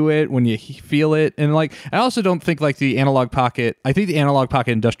to it when you feel it. And like I also don't think like the Analog Pocket, I think the Analog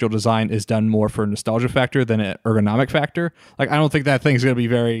Pocket industrial design is done more for a nostalgia factor than an ergonomic factor. Like I don't think that thing's going to be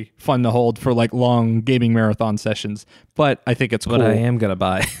very fun to hold for like long gaming marathon sessions, but I think it's cool. But I am going to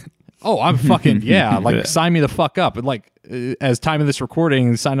buy. Oh, I'm fucking, yeah. Like, sign me the fuck up. And like, as time of this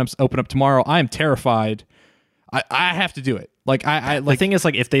recording, sign-ups open up tomorrow, I am terrified. I have to do it. Like, I like. The thing is,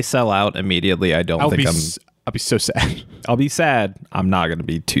 like, if they sell out immediately, I'll be so sad. I'll be sad. I'm not going to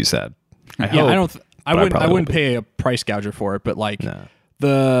be too sad. I wouldn't pay a price gouger for it, but like,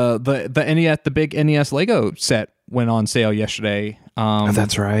 the NES, the big NES Lego set went on sale yesterday.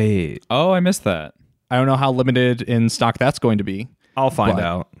 That's right. Oh, I missed that. I don't know how limited in stock that's going to be. I'll find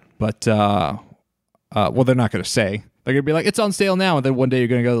out. But, well, they're not going to say. They're going to be like, it's on sale now. And then one day you're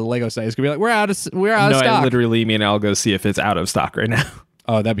going to go to the Lego site. It's going to be like, we're out of stock. No, I literally mean I'll go see if it's out of stock right now.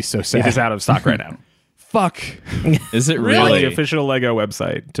 Oh, that'd be so sad. If it's out of stock right now. Fuck. Is it really? On the official Lego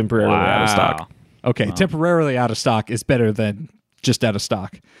website, temporarily out of stock. Okay, temporarily out of stock is better than just out of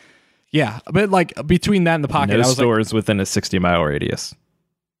stock. Yeah, but like between that and the Pocket, No I was stores within a 60-mile radius.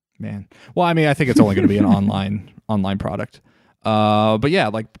 Man. Well, I mean, I think it's only going to be an online product. But yeah,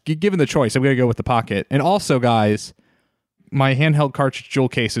 like given the choice, I'm going to go with the Pocket. And also, guys, my handheld cartridge jewel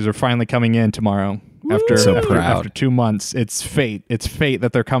cases are finally coming in tomorrow. After 2 months. It's fate. It's fate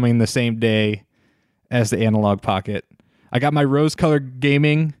that they're coming the same day as the Analog Pocket. I got my rose-colored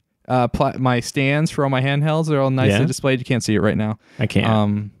gaming, my stands for all my handhelds. They're all nicely displayed. You can't see it right now. I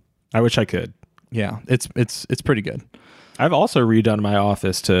can't. I wish I could. Yeah, it's pretty good. I've also redone my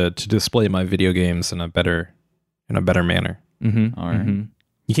office to display my video games in a better manner. Mm-hmm. All right. Mm-hmm.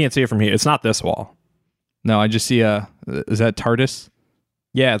 You can't see it from here. It's not this wall. No, I just see is that TARDIS?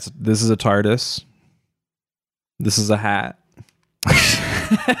 Yeah, this is a TARDIS. This is a hat.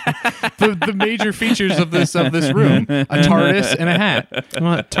 the major features of this room: a TARDIS and a hat.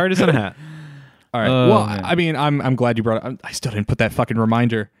 TARDIS and a hat. All right. Well, man. I mean, I'm glad you brought it. I still didn't put that fucking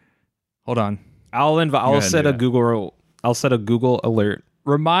reminder. Hold on. I'll set a Google alert.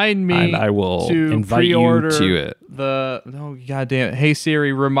 Remind me, and I will to invite you to it. Goddamn. Hey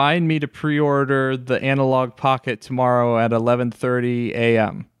Siri, remind me to pre-order the Analog Pocket tomorrow at 11:30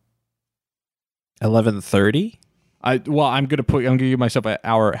 a.m. 11:30. I'm gonna give myself a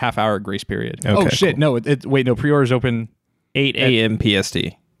half hour grace period. Okay, oh shit! cool. No, pre-orders open 8 a.m. PST.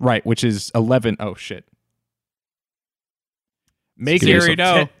 Right, which is 11. Oh shit! Make Siri, it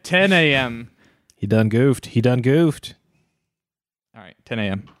no. 10 a.m. He done goofed. All right, 10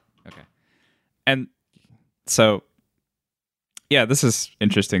 a.m. Okay. And so, yeah, this is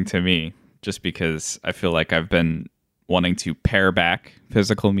interesting to me just because I feel like I've been wanting to pare back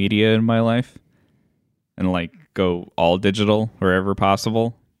physical media in my life and like go all digital wherever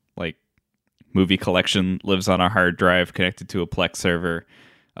possible. Like movie collection lives on a hard drive connected to a Plex server.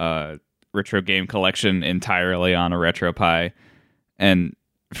 Retro game collection entirely on a RetroPie. And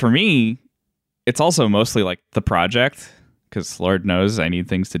for me, it's also mostly like the project, because Lord knows I need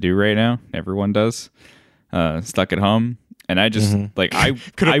things to do right now. Everyone does. Stuck at home. And I just, like,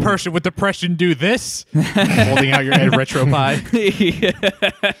 Could a person with depression do this? Holding out your RetroPie.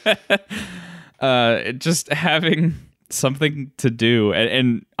 Just having something to do.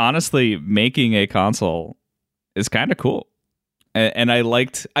 And honestly, making a console is kind of cool. And I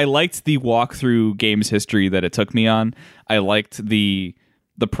liked the walkthrough games history that it took me on. I liked the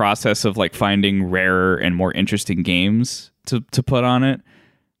the process of like finding rarer and more interesting games to put on it.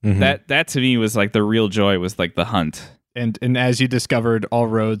 That to me was like the real joy, was like the hunt. And as you discovered, all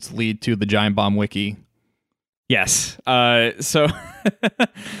roads lead to the Giant Bomb Wiki. Yes. So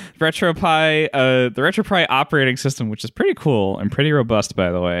RetroPie, the RetroPie operating system, which is pretty cool and pretty robust,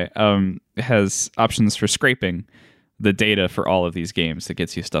 by the way, has options for scraping the data for all of these games. That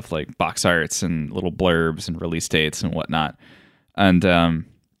gets you stuff like box arts and little blurbs and release dates and whatnot. And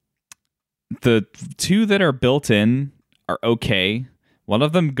the two that are built in are okay. One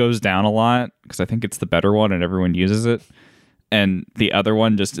of them goes down a lot because I think it's the better one and everyone uses it. And the other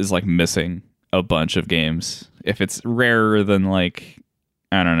one just is like missing a bunch of games. If it's rarer than like,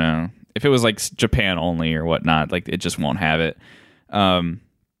 I don't know, if it was like Japan only or whatnot, like it just won't have it.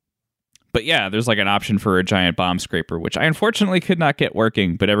 But yeah, there's like an option for a giant bomb scraper, which I unfortunately could not get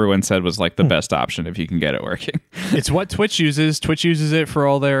working, but everyone said was like the best option if you can get it working. It's what Twitch uses. Twitch uses it for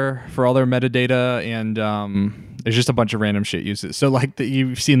all their metadata, and there's just a bunch of random shit uses. So like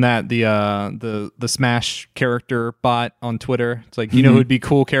you've seen that the Smash character bot on Twitter. It's like, you know who'd be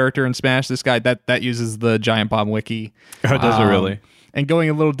cool character in Smash? This guy that uses the Giant Bomb Wiki. Oh, does it really? And going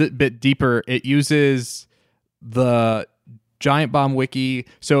a little bit deeper, it uses the Giant Bomb Wiki,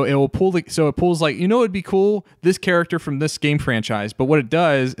 so it will pull it pulls like, you know, it'd be cool, this character from this game franchise, but what it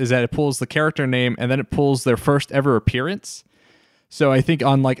does is that it pulls the character name and then it pulls their first ever appearance. So I think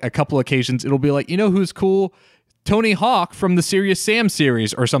on like a couple occasions it'll be like, you know who's cool? Tony Hawk from the Serious Sam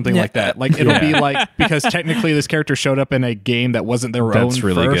series or something like that. Like it'll be like, because technically this character showed up in a game that wasn't their own. That's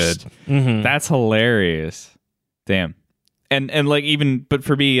really first. good. That's hilarious. Damn. And like, even, but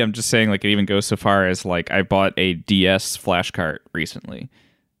for me, I'm just saying, like, it even goes so far as like I bought a DS flash cart recently,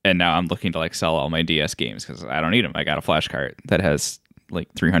 and now I'm looking to like sell all my DS games because I don't need them. I got a flash cart that has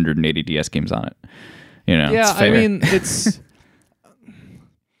like 380 DS games on it. You know, Yeah, it's fair. I mean, it's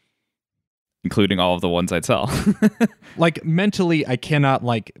including all of the ones I'd sell. like mentally, I cannot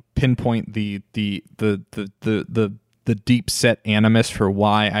like pinpoint the deep set animus for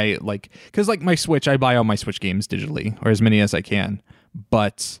why I like, because like my Switch, I buy all my Switch games digitally, or as many as I can,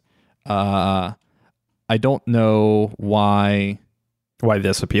 but I don't know why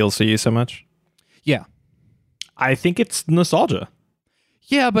this appeals to you so much? Yeah, I think it's nostalgia.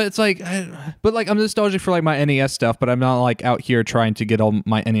 yeah, but it's like, but like I'm nostalgic for like my NES stuff, but I'm not like out here trying to get all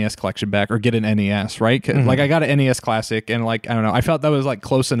my NES collection back or get an NES, right? 'Cause, like I got an NES Classic, and like I don't know, I felt that was like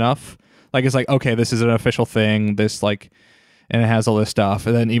close enough. Like, it's like, okay, this is an official thing, this, like, and it has all this stuff.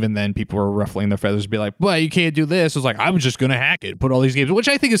 And then even then, people were ruffling their feathers, be like, well, you can't do this. It was like, I'm just going to hack it, put all these games, which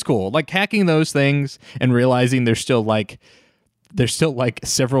I think is cool. Like, hacking those things and realizing there's still, like,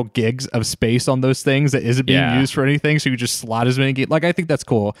 several gigs of space on those things that isn't being used for anything, so you just slot as many games. Like, I think that's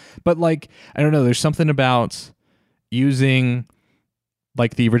cool. But, like, I don't know, there's something about using,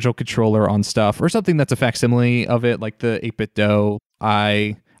 like, the original controller on stuff, or something that's a facsimile of it, like the 8-bit DOE.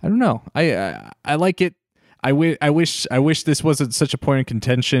 I don't know. I like it. I wish this wasn't such a point of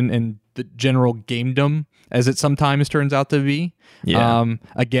contention in the general gamedom as it sometimes turns out to be. Yeah.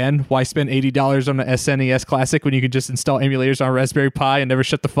 Again, why spend $80 on an SNES Classic when you can just install emulators on a Raspberry Pi and never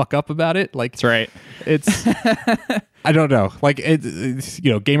shut the fuck up about it? Like, That's right. It's I don't know. Like it's,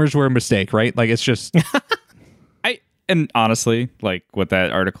 you know, gamers were a mistake, right? Like it's just And honestly, like what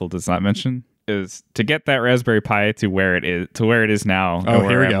that article does not mention is to get that Raspberry Pi to where it is now. Oh,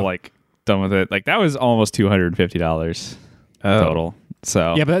 here we I'm go. like done with it. Like that was almost $250 total.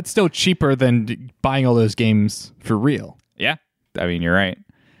 So yeah, but that's still cheaper than buying all those games for real. yeah, I mean you're right.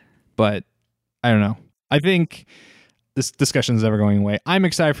 But I don't know. I think this discussion is never going away. I'm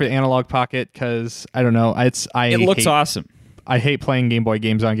excited for the Analog Pocket because I don't know. It looks awesome. I hate playing Game Boy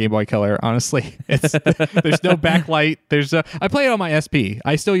games on Game Boy Color. Honestly, there's no backlight. I play it on my SP.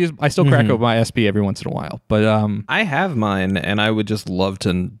 I still crack open my SP every once in a while. But I have mine, and I would just love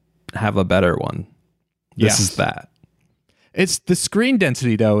to have a better one. This is that. It's the screen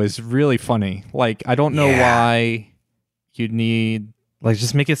density though is really funny. Like I don't know why you'd need, like,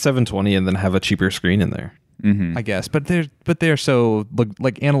 just make it 720 and then have a cheaper screen in there. Mm-hmm. I guess. But they're so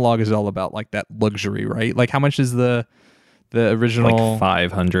like Analog is all about like that luxury, right? Like how much is the original, like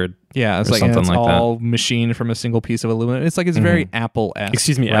 500. Yeah, it's or like something it's like all machined from a single piece of aluminum. It's like it's very Apple-esque.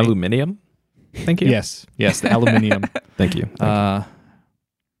 Excuse me, right? aluminium? Thank you. Yes, the aluminium. Thank you. But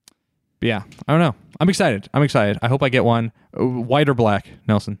yeah, I don't know. I'm excited. I hope I get one. White or black,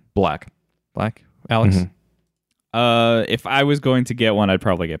 Nelson? Black. Black. Alex? If I was going to get one, I'd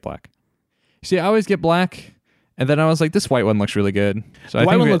probably get black. See, I always get black, and then I was like, this white one looks really good. So The I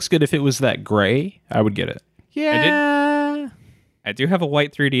white think one looks good. If it was that gray, I would get it. Yeah. I do have a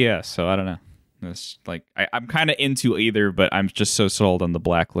white 3DS, so I don't know. It's like I'm kind of into either, but I'm just so sold on the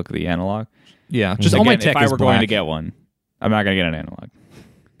black look of the analog. Yeah, just all my Again, tech if I is were black. going to get one, I'm not going to get an analog.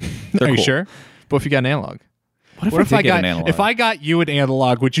 Are you cool. sure? But if you got an analog, What if I I did got get an analog? if I got you an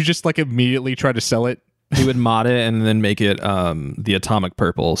analog, would you just like immediately try to sell it? He would mod it and then make it the atomic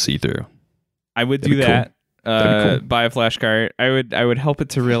purple see-through. I would That'd do be cool. that. That'd be cool. Buy a flash card. I would help it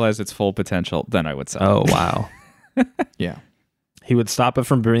to realize its full potential. Then I would sell. Oh wow. Yeah. He would stop it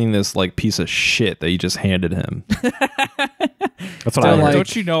from bringing this like piece of shit that you just handed him. That's what I like- like.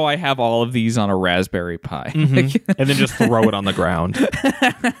 Don't you know I have all of these on a Raspberry Pi? Mm-hmm. And then just throw it on the ground.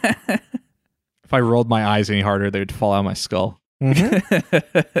 If I rolled my eyes any harder, they would fall out of my skull. All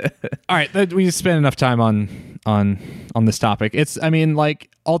right, we spent enough time on this topic. I mean,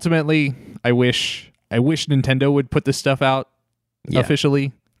 like ultimately, I wish Nintendo would put this stuff out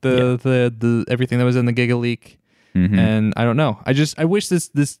officially. The everything that was in the Giga Leak, and I don't know. I wish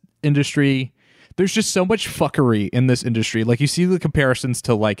this industry. There's just so much fuckery in this industry. Like you see the comparisons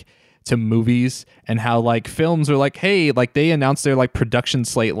to movies and how like films are like, hey, like they announce their like production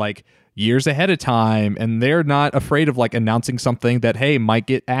slate like years ahead of time, and they're not afraid of like announcing something that hey might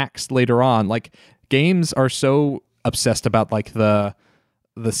get axed later on. Like games are so obsessed about like the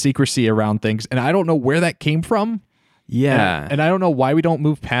secrecy around things, and I don't know where that came from. Yeah. And I don't know why we don't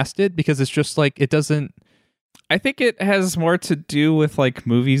move past it, because it's just like it doesn't. I think it has more to do with like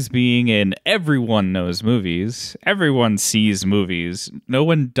movies being in. Everyone knows movies. Everyone sees movies. No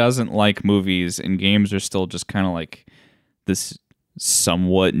one doesn't like movies, and games are still just kind of like this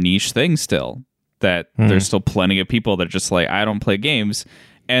somewhat niche thing still. That there's still plenty of people that are just like, I don't play games.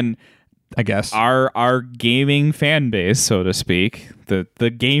 And I guess our gaming fan base, so to speak, the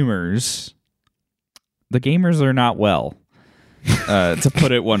gamers are not well. To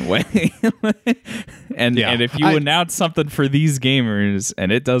put it one way. and Yeah. if you announce something for these gamers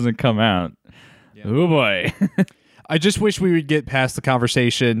and it doesn't come out, oh boy. I just wish we would get past the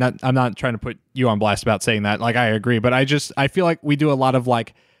conversation. I'm not trying to put you on blast about saying that. Like I agree, but I feel like we do a lot of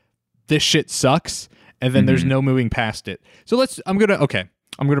like this shit sucks, and then there's no moving past it. So I'm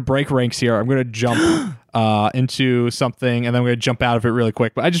gonna break ranks here. I'm gonna jump into something, and then I'm gonna jump out of it really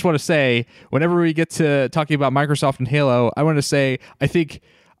quick. But I just want to say, whenever we get to talking about Microsoft and Halo, I want to say I think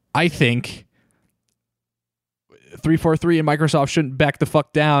 343 and Microsoft shouldn't back the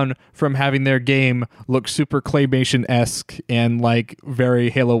fuck down from having their game look super claymation-esque and like very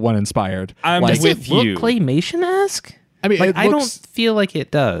Halo 1 inspired. I'm like, Does with it look you. claymation-esque? I mean, Like, it I don't looks, feel like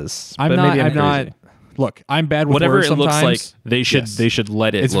it does. I'm but not. maybe I'm not. crazy. Look, I'm bad with Whatever words it looks like, sometimes. they should Yes. they should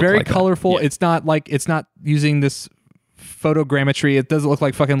let it. It's look very like that. colorful. Yeah. It's not using this photogrammetry. It doesn't look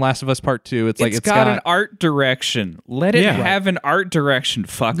like fucking Last of Us Part 2. It's like it's got an art direction. Let it Yeah. have an art direction,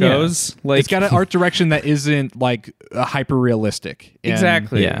 fuckos. Like it's got an art direction that isn't like hyper realistic.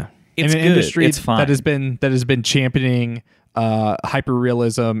 exactly. Yeah. It's in an good. industry It's fine. that has been championing hyper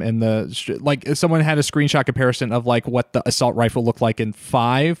realism, and like someone had a screenshot comparison of like what the assault rifle looked like in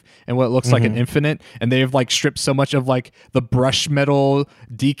 5 and what it looks like in Infinite, and they have like stripped so much of like the brush metal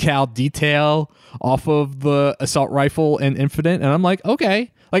decal detail off of the assault rifle in Infinite, and I'm like,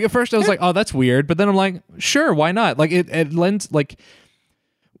 okay. Like at first I was like, oh, that's weird, but then I'm like, sure, why not? Like it lends like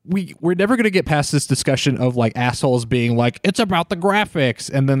we're never going to get past this discussion of like assholes being like, it's about the graphics,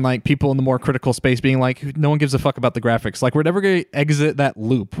 and then like people in the more critical space being like, no one gives a fuck about the graphics. Like we're never going to exit that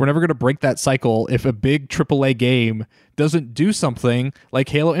loop. We're never going to break that cycle if a big AAA game doesn't do something like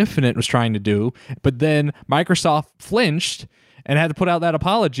Halo Infinite was trying to do, but then Microsoft flinched and had to put out that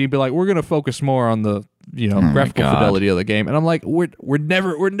apology and be like, we're going to focus more on the graphical fidelity of the game. And I'm like, we're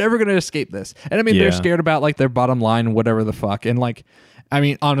never going to escape this. And I mean, they're Yeah. scared about like their bottom line, whatever the fuck. And like, I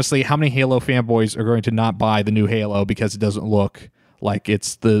mean, honestly, how many Halo fanboys are going to not buy the new Halo because it doesn't look like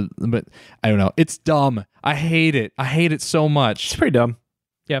it's but I don't know. It's dumb. I hate it. I hate it so much. It's pretty dumb.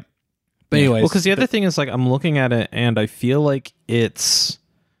 Yep. But anyways, Well, because the other thing is like I'm looking at it and I feel like it's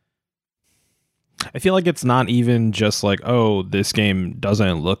not even just like, oh, this game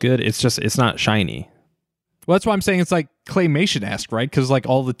doesn't look good. It's not shiny. well, that's why I'm saying it's like claymation-esque, right? Because like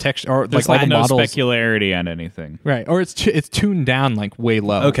all the text or There's like all the no models, specularity on anything. right? Or it's tuned down like way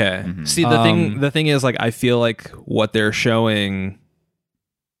low. Okay. See, the thing is like I feel like what they're showing,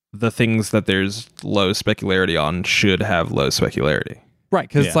 the things that there's low specularity on should have low specularity. Right?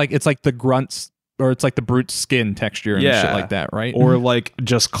 Because Yeah. it's like the grunts or it's like the brute skin texture and Yeah. shit like that, right? Or like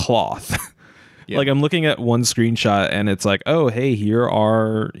just cloth. Yeah. Like I'm looking at one screenshot and it's like, oh hey, here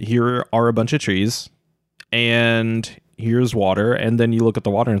are a bunch of trees and here's water, and then you look at the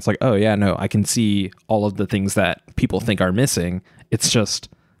water and it's like, oh yeah, no, I can see all of the things that people think are missing. It's just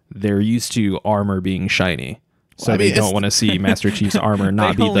they're used to armor being shiny. So I mean, they don't want to see Master Chief's armor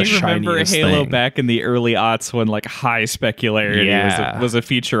not They be the only remember shiniest Halo thing. back in the early aughts when like high specularity Yeah. was a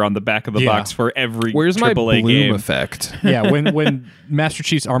feature on the back of the Yeah. box for every Where's my AAA bloom game. effect? Yeah, when Master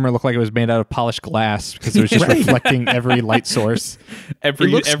Chief's armor looked like it was made out of polished glass because it was just reflecting every light source.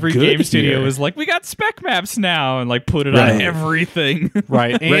 Every looks every good game studio here. was like, we got spec maps now, and like put it Right. on everything.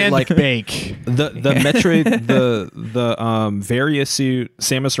 Right, and like- bake. The Metroid the Varia suit,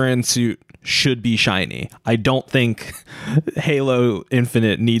 Samus Aran suit should be shiny. I don't think Halo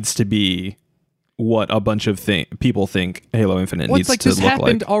Infinite needs to be what a bunch of people think Halo Infinite Well, needs it's like to this look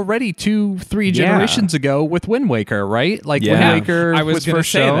happened like. already 2-3 Yeah. generations ago with Wind Waker, right? Like Yeah. Wind Waker I was was gonna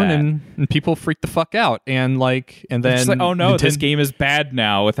first say shown, that. and people freaked the fuck out, and then It's like, oh no, this Ninten- game is bad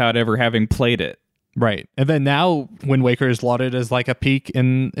now without ever having played it. right, and then now Wind Waker is lauded as like a peak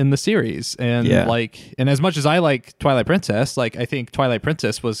in the series, and Yeah. and as much as I like Twilight Princess, like I think Twilight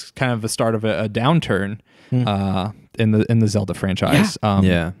Princess was kind of the start of a downturn in the Zelda franchise.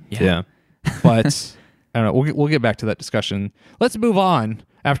 Yeah. But I don't know. We'll get back to that discussion. Let's move on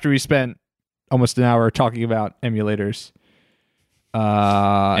after we spent almost an hour talking about emulators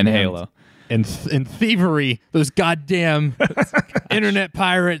And Halo. and thievery. Those goddamn internet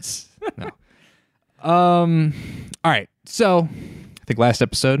pirates. No. All right. So I think last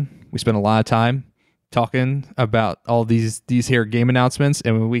episode we spent a lot of time talking about all these here game announcements,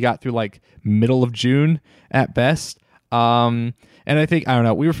 and when we got through like middle of June at best. And I think, I don't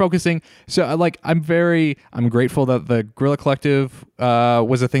know, we were focusing. So I'm grateful that the Guerrilla Collective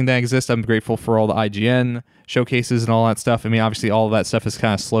was a thing that exists. I'm grateful for all the IGN showcases and all that stuff. I mean, obviously all of that stuff has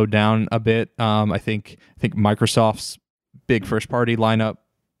kind of slowed down a bit. I think Microsoft's big first party lineup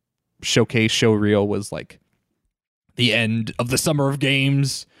showcase show reel was like the end of the summer of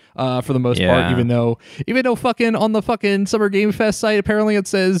games for the most part, even though fucking on the fucking Summer Game Fest site apparently it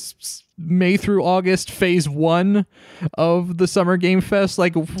says May through August phase 1 of the Summer Game Fest.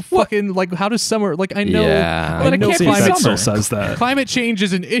 Like fucking like, how does summer, like I know, Yeah. I But it know can't be climate, summer. still says that. climate change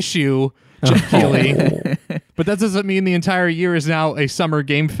is an issue, Jeff Keighley, but that doesn't mean the entire year is now a Summer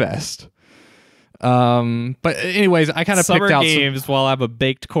Game Fest. But anyways, I kind of Summer picked out games while I have a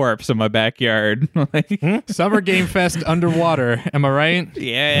baked corpse in my backyard. Like, Summer Game Fest underwater. Am I right?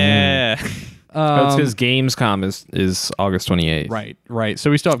 yeah. That's because Gamescom is August 28th. Right.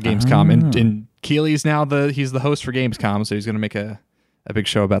 So we still have Gamescom, and Keely's now he's the host for Gamescom, so he's going to make a big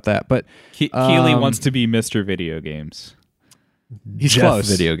show about that. But Keeley wants to be Mr. Video Games. he's Jeff close.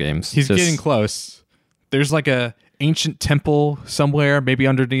 Video games. He's Just- getting close. There's like a ancient temple somewhere, maybe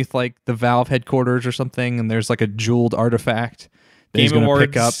underneath like the Valve headquarters or something, and there's like a jeweled artifact that he's Game going to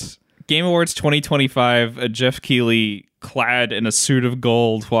pick up. Awards. Game Awards 2025. Jeff Keighley, clad in a suit of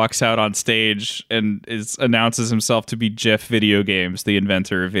gold, walks out on stage and announces himself to be Jeff Video Games, the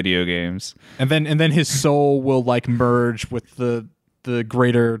inventor of video games. And then his soul will like merge with the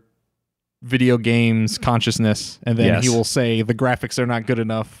greater video games consciousness, and then Yes. he will say the graphics are not good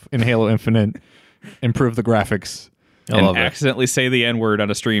enough in Halo Infinite. Improve the graphics. I and love it. accidentally say the N-word on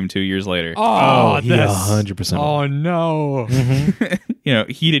a stream 2 years later. Oh, he that's- 100%. Oh no!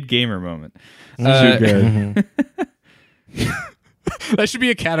 Heated gamer moment. Too good. That should be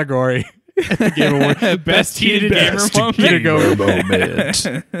a category. At the Game Award. Best heated gamer moment.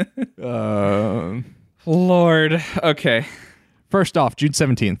 Lord. Okay. First off, June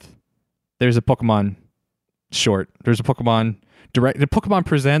 17th, there's a Pokemon short. There's a Pokemon Direct. The Pokemon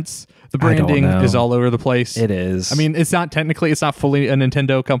Presents. The I don't branding know. is all over the place. It is. I mean, it's not fully a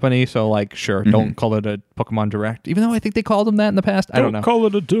Nintendo company, so like, sure, don't call it a Pokemon Direct. Even though I think they called them that in the past. I don't know. call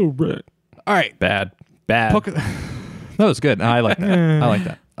it a direct. All right, Bad. that was good. I like that. I like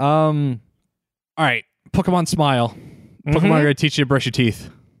that. All right, Pokemon Smile. Pokemon are gonna teach you to brush your teeth.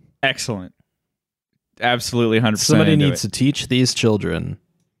 Excellent. Absolutely 100%. Somebody into needs it. to teach these children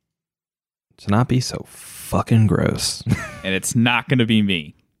to not be so fucking gross. And it's not going to be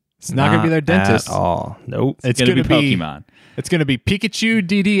me. It's not gonna be their dentist. At all. Nope. It's going to be Pokemon. It's gonna be Pikachu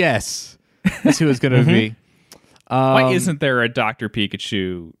DDS. That's who it's gonna be. Why isn't there a Dr.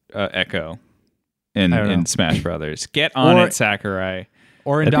 Pikachu Echo I don't know. in Smash Brothers? Get on Or- it, Sakurai.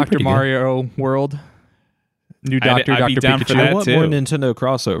 or in That'd be Dr. pretty good. Mario World? New I'd Doctor, be Dr. down for Pikachu. that. I want too. more Nintendo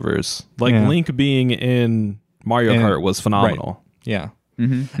crossovers. Like Yeah. Link being in Mario Yeah. Kart was phenomenal. Yeah.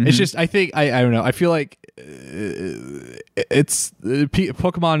 Mm-hmm. It's just, I think, I don't know. I feel like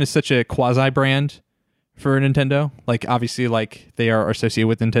Pokemon is such a quasi brand for Nintendo. Like, obviously, like they are associated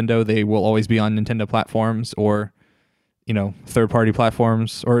with Nintendo. They will always be on Nintendo platforms or, third party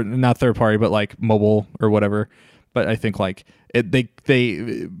platforms, or not third party, but like mobile or whatever. But I think like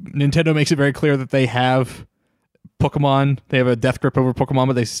Nintendo makes it very clear that they have Pokemon. They have a death grip over Pokemon,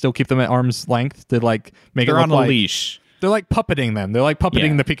 but they still keep them at arm's length to like make They're it look on a like leash. they're like puppeting them. They're like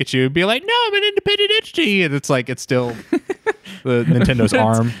puppeting Yeah. the Pikachu. Be like, no, I'm an independent entity, and it's like it's still the Nintendo's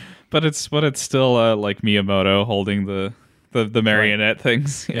arm. But it's still like Miyamoto holding the marionette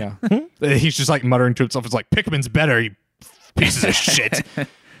things. Yeah, he's just like muttering to himself. It's like Pikmin's better, you pieces of shit.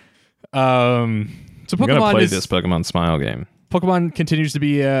 So I'm gonna Pokemon play is this Pokemon Smile game. Pokemon continues to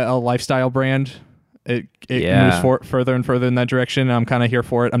be a lifestyle brand. It Yeah. moves further and further in that direction. I'm kind of here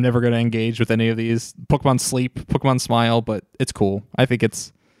for it. I'm never going to engage with any of these. Pokemon Sleep, Pokemon Smile, but it's cool. I think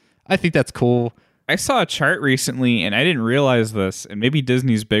that's cool. I saw a chart recently, and I didn't realize this. And maybe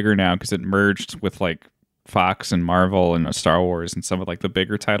Disney's bigger now because it merged with like Fox and Marvel and Star Wars and some of like the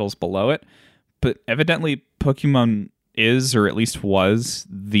bigger titles below it. But evidently, Pokemon is, or at least was,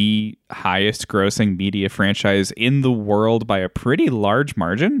 the highest grossing media franchise in the world by a pretty large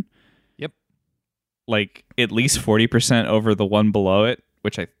margin. Yep. Like at least 40% over the one below it,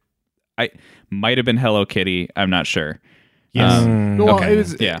 which I might have been Hello Kitty. I'm not sure. Yes. Well, okay. it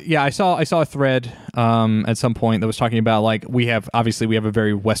was, Yeah. I saw a thread at some point that was talking about like we have a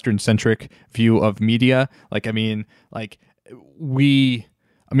very Western centric view of media. Like obviously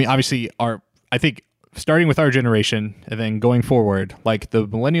I think starting with our generation and then going forward, like the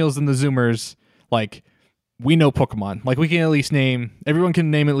millennials and the Zoomers, like we know Pokemon. Like we can at least everyone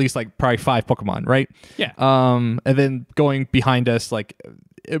can name at least like probably 5 Pokemon, right? Yeah. And then going behind us, like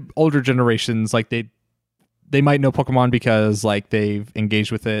older generations, like they might know Pokemon because like they've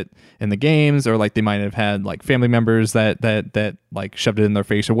engaged with it in the games, or like they might have had like family members that like shoved it in their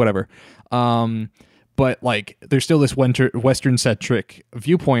face or whatever. But like there's still this Western centric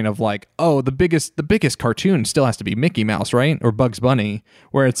viewpoint of like, oh, the biggest cartoon still has to be Mickey Mouse, right? Or Bugs Bunny,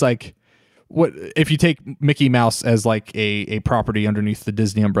 where it's like, what if you take Mickey Mouse as like a property underneath the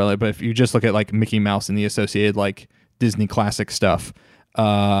Disney umbrella, but if you just look at like Mickey Mouse and the associated like Disney classic stuff,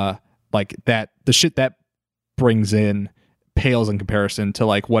 like that, the shit that brings in pales in comparison to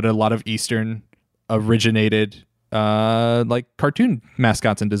like what a lot of Eastern originated like cartoon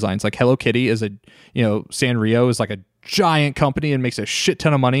mascots and designs. Like Hello Kitty is Sanrio is like a giant company and makes a shit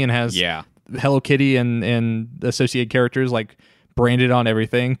ton of money and has Hello Kitty and associated characters like branded on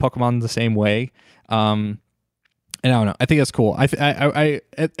everything. Pokemon the same way. And I don't know. I think that's cool. I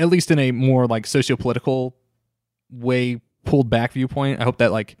at least in a more like socio-political way, pulled back viewpoint, I hope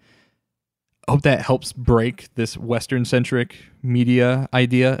that helps break this Western centric media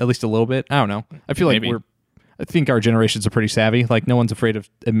idea at least a little bit. I don't know. I feel like I think our generations are pretty savvy. Like no one's afraid of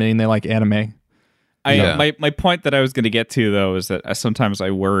admitting they like anime. My point that I was going to get to though is that sometimes I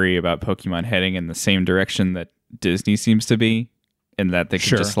worry about Pokemon heading in the same direction that Disney seems to be, and that they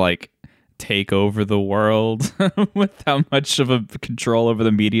could just like take over the world with how much of a control over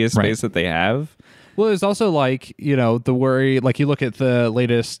the media space that they have. Well, there's also like, the worry, like you look at the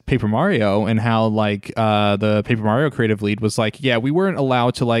latest Paper Mario and how like the Paper Mario creative lead was like, yeah, we weren't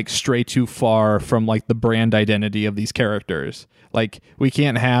allowed to like stray too far from like the brand identity of these characters. Like we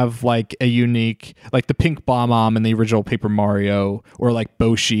can't have like a unique, like the pink Bomb-Omb in the original Paper Mario, or like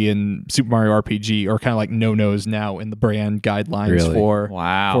Boshi in Super Mario RPG, or kind of like no-nos now in the brand guidelines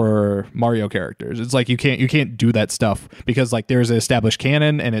for Mario characters. It's like you can't do that stuff because like there's an established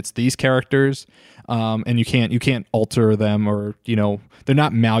canon and it's these characters. And you can't alter them, or they're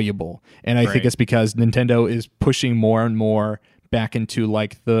not malleable. And I think it's because Nintendo is pushing more and more back into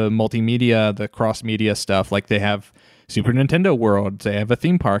like the multimedia, the cross media stuff. Like they have Super Nintendo World, they have a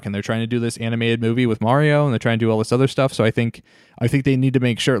theme park, and they're trying to do this animated movie with Mario, and they're trying to do all this other stuff. So I think they need to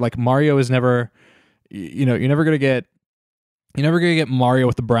make sure like Mario is never, you're never gonna get Mario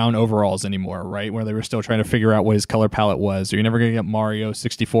with the brown overalls anymore, right? Where they were still trying to figure out what his color palette was. Or you're never going to get Mario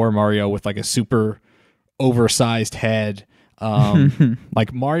 64 Mario with like a super oversized head.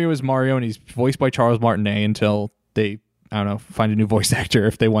 Like Mario is Mario, and he's voiced by Charles Martinet until they, I don't know, find a new voice actor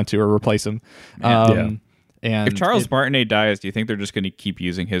if they want to, or replace him. And if Charles Martinet dies, do you think they're just going to keep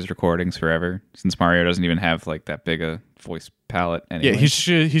using his recordings forever? Since Mario doesn't even have like that big a voice palette anyway. Yeah, he's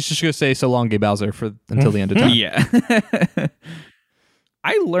just going to say "So long, Gay Bowser" until the end of time. Yeah.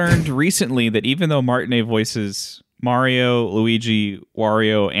 I learned recently that even though Martinet voices Mario, Luigi,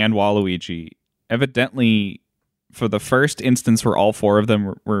 Wario, and Waluigi, evidently for the first instance where all 4 of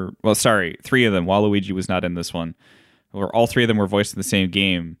them were 3 of them, Waluigi was not in this one, where all 3 of them were voiced in the same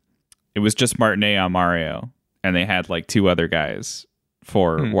game, it was just Martinet on Mario, and they had like 2 other guys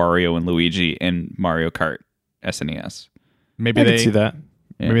for Wario and Luigi in Mario Kart SNES. Maybe I could see that.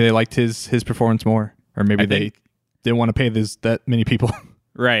 Yeah. Maybe they liked his performance more, or maybe they didn't want to pay that many people.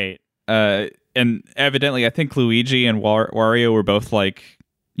 Right. And evidently, I think Luigi and Wario were both like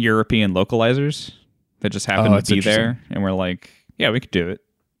European localizers. that just happened that's to be interesting. there, and we're like, yeah, we could do it.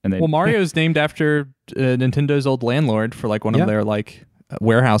 And Well, Mario's named after Nintendo's old landlord for like one of their like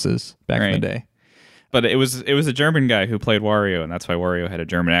warehouses back in the day. But it was a German guy who played Wario, and that's why Wario had a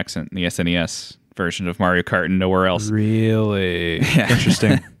German accent in the SNES version of Mario Kart and nowhere else. Really?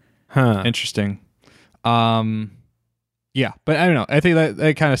 Interesting. Huh. Interesting. Yeah, but I don't know. I think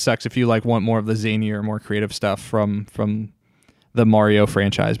that kind of sucks if you like want more of the zanier, more creative stuff from the Mario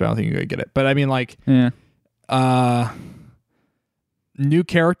franchise, but I don't think you're gonna get it. But I mean, like, new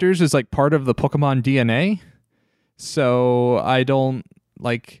characters is like part of the Pokemon DNA. So I don't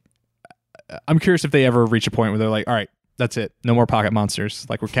like. I'm curious if they ever reach a point where they're like, all right, that's it, no more pocket monsters.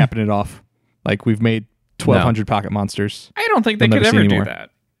 Like we're capping it off. Like we've made 1,200 pocket monsters. I don't think they We'll could never see ever do anymore. that.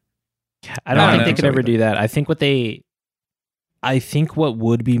 I don't think know. they could ever do that. I think what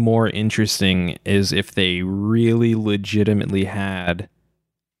would be more interesting is if they really legitimately had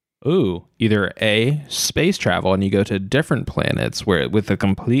either A, space travel and you go to different planets where with a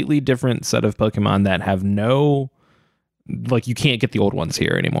completely different set of Pokemon that have no, like, you can't get the old ones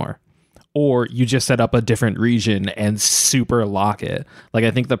here anymore. Or you just set up a different region and super lock it. Like, I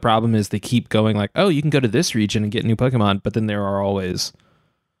think the problem is they keep going like, oh, you can go to this region and get new Pokemon, but then there are always,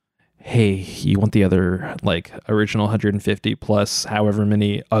 hey, you want the other, like, original 150 plus however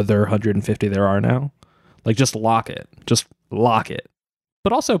many other 150 there are now? Like, just lock it. Just lock it.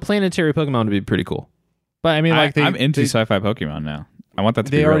 But also, planetary Pokemon would be pretty cool. But I mean, like, I'm into sci-fi Pokemon now. I want that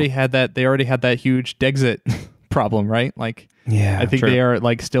to be they real. already had that. They already had that huge Dexit problem, right? Like, Yeah, I think true. they are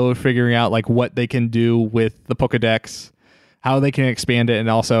like still figuring out like what they can do with the Pokedex, how they can expand it, and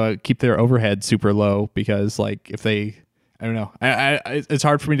also keep their overhead super low. Because like if they, I don't know, it's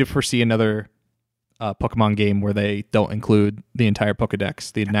hard for me to foresee another Pokemon game where they don't include the entire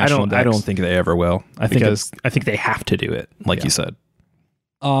Pokedex, the national dex. I don't think they ever will. I Because- think they have to do it, like you said.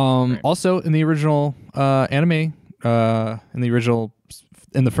 Also, in the original anime,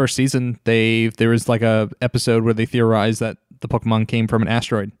 in the first season, there was like a episode where they theorized that the Pokemon came from an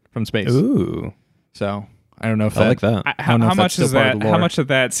asteroid from space. Ooh, So I don't know if I like that. How know if much that's is still part of that? the How lore. much of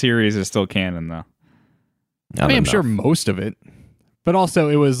that series is still canon, though? I mean, I'm Not sure enough. most of it, but also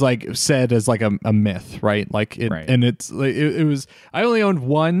it was like said as like a myth, right? Like it, Right. and it's like it was. I only owned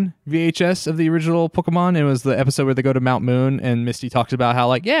one VHS of the original Pokemon. It was the episode where they go to Mount Moon, and Misty talks about how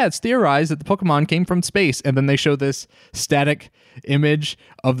like it's theorized that the Pokemon came from space, and then they show this static image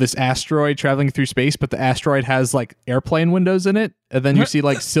of this asteroid traveling through space, but the asteroid has like airplane windows in it, and then you see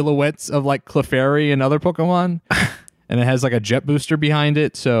like silhouettes of like Clefairy and other Pokemon, and it has like a jet booster behind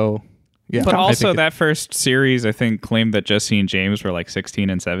it. So. Yeah, But I also, think that first series, I think, claimed that Jesse and James were like 16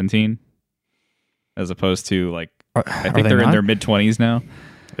 and 17, as opposed to like I think they're in their mid-20s now.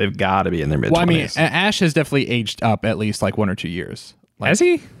 They've got to be in their mid-20s. Well, I mean, Ash has definitely aged up at least like 1 or 2 years. Like, Has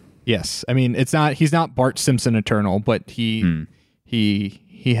he? yes, I mean he's not Bart Simpson eternal, but he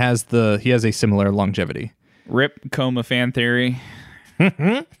has a similar longevity. Rip Coma fan theory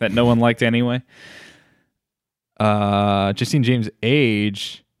that no one liked anyway. Jesse and James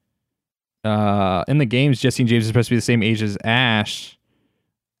age. In the games, Jesse and James is supposed to be the same age as Ash.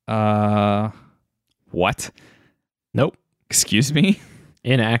 What? nope, Excuse me?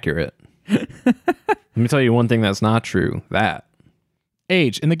 inaccurate. Let me tell you one thing that's not true. That.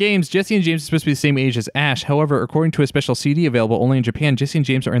 Age. In the games, Jesse and James are supposed to be the same age as Ash. However, according to a special CD available only in Japan, Jesse and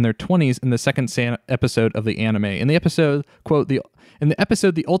James are in their 20s in the second episode of the anime. In the episode, quote, The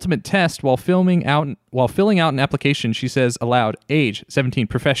Ultimate Test, while filling out an application, she says aloud, age, 17,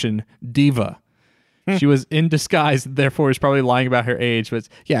 profession, diva. She was in disguise, therefore is probably lying about her age. But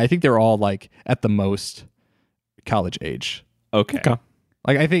yeah, I think they're all like at the most college age. Okay.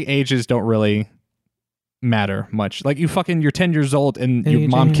 Like I think ages don't really matter much. Like you're 10 years old and your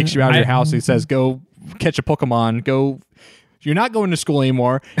mom kicks you out of your house and says, go catch a Pokemon, go. You're not going to school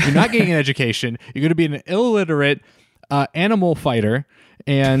anymore. You're not getting an education. You're going to be an illiterate animal fighter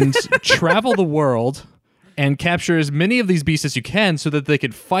and travel the world and capture as many of these beasts as you can so that they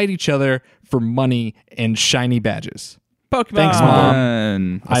can fight each other for money and shiny badges. Pokemon. Thanks,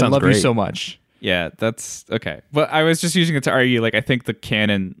 Mom. I sounds love you great. so much. Yeah, that's okay. But I was just using it to argue, like, I think the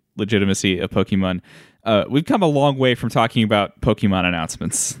canon legitimacy of Pokemon. We've come a long way from talking about Pokemon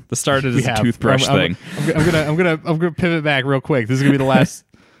announcements. The started as a toothbrush thing. I'm gonna pivot back real quick. This is gonna be the last.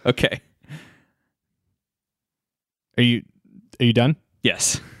 Okay. Are you done?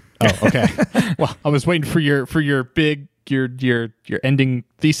 Yes. Oh, okay. Well, I was waiting for your big your ending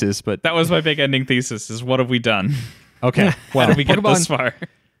thesis, but That was my big ending thesis. Is what have we done? okay. Well, How did we get this far?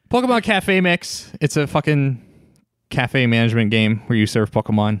 Pokemon Cafe Mix. It's a fucking cafe management game where you serve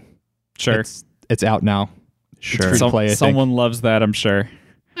Pokemon. Sure. It's out now. Sure. free to play, I think. Someone loves that, I'm sure.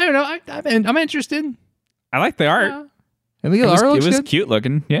 I don't know. I'm interested. I like the art. And the It art looks was good. cute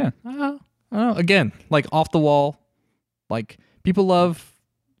looking. Yeah. I don't know. Again, like off the wall, like people love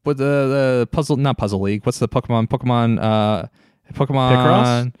what the puzzle, not Puzzle League. What's the Pokemon? Pokemon.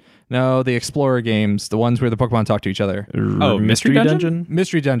 Picross? No, the Explorer games, the ones where the Pokemon talk to each other. Oh, Mystery Dungeon?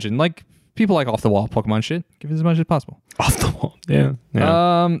 Mystery Dungeon, like people like off the wall Pokemon shit. Give it as much as possible. Off the wall. Yeah.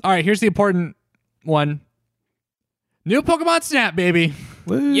 All right, here's the important one. New Pokemon Snap, baby.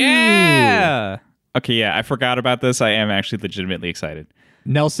 Woo. Yeah. Okay, yeah, I forgot about this. I am actually legitimately excited.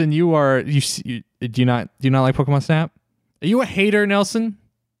 Nelson, do you not like Pokemon Snap? Are you a hater, Nelson?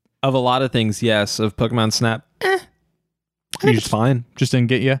 Of a lot of things, yes. Of Pokemon Snap, it's fine. Just didn't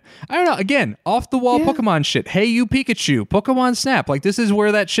get you. I don't know. Again, off the wall Pokemon shit. Hey, you Pikachu, Pokemon Snap. Like this is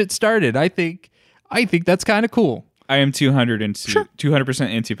where that shit started. I think that's kind of cool. I am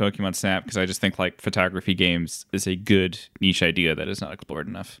 200% into Pokemon Snap because I just think like photography games is a good niche idea that is not explored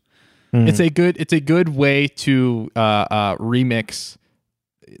enough. It's a good way to remix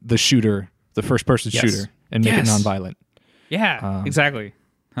the shooter, the first person shooter, and make it nonviolent. Yeah, exactly.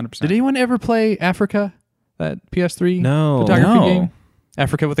 100%. Did anyone ever play Africa? That PS3 No. photography No. game?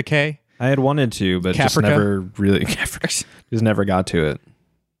 Africa with a K? I had wanted to, but just Caprica? never really just never got to it.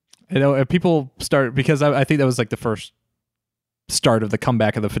 You know, people start because I think that was like the first start of the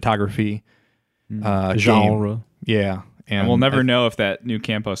comeback of the photography game. Genre. Yeah, And we'll never know if that new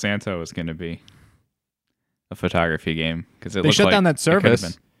Campo Santo is going to be a photography game because They shut down that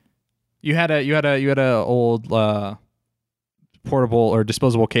service. You had a old portable or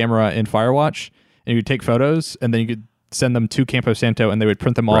disposable camera in Firewatch, and you could take photos, and then you could send them to Campo Santo, and they would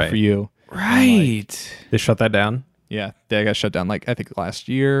print them off for you. Right. They shut that down. Yeah, they got shut down like I think last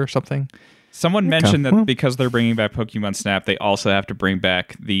year or something. Someone mentioned that because they're bringing back Pokemon Snap, they also have to bring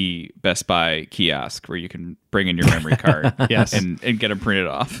back the Best Buy kiosk where you can bring in your memory card Yes. and get them printed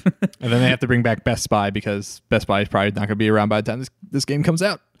off. And then they have to bring back Best Buy because Best Buy is probably not going to be around by the time this game comes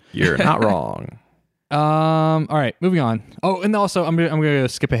out. You're not wrong. All right, moving on. Oh, and also I'm gonna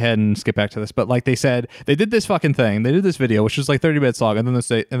skip ahead and skip back to this, but like they said, they did this fucking thing. They did this video, which was like 30 minutes long, and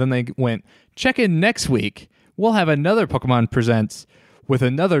then they went, check in next week. We'll have another Pokemon Presents with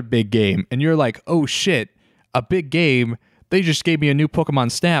another big game, and you're like, oh shit, a big game. They just gave me a new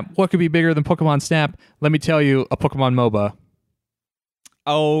Pokemon Snap. What could be bigger than Pokemon Snap? Let me tell you, a Pokemon MOBA.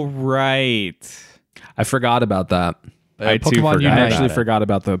 Oh, right. I forgot about that. I too Pokemon forgot Unite. I about actually it. forgot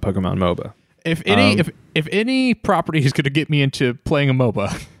about the Pokemon MOBA. If any property is going to get me into playing a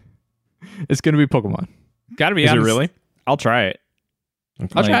MOBA, it's going to be Pokemon. Gotta be Is it honest. really? I'll try it.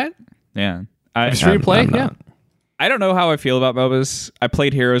 I'll try it. Yeah. If it's free to play, I'm yeah. not. I don't know how I feel about MOBAs. I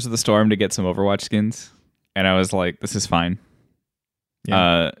played Heroes of the Storm to get some Overwatch skins, and I was like, this is fine.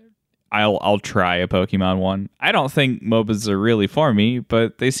 Yeah. I'll try a Pokemon one. I don't think MOBAs are really for me,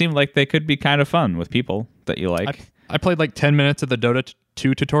 but they seem like they could be kind of fun with people that you like. I played like 10 minutes of the Dota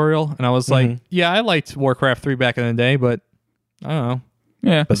 2 tutorial, and I was like, yeah, I liked Warcraft 3 back in the day, but I don't know.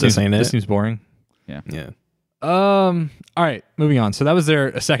 Yeah. But this ain't This it. seems boring. Yeah. All right, moving on. So that was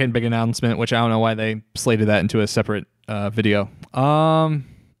their second big announcement, which I don't know why they slated that into a separate video.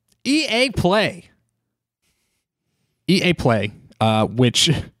 EA Play, which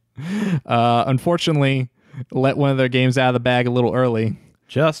unfortunately let one of their games out of the bag a little early.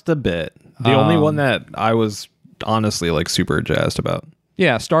 Just a bit. The only one that I was honestly like super jazzed about.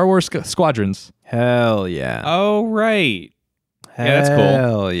 Yeah, Star Wars Squadrons. Hell yeah. Oh, right. Yeah, that's cool.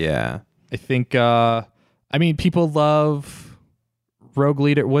 Hell yeah. I think. I mean, people love Rogue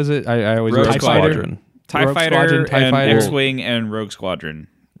Leader. Was it? I always Rogue TIE Fighter. Squadron. TIE Rogue Fighter Squadron, TIE and Fighter. X-Wing and Rogue Squadron.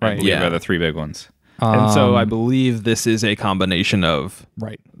 I Right. believe Yeah. are the three big ones. And so I Um, believe this is a combination of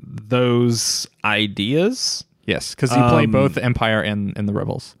right. those ideas. Yes, because you play both the Empire and the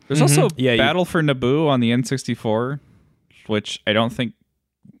Rebels. There's also Yeah, you- Battle for Naboo on the N64, which I don't think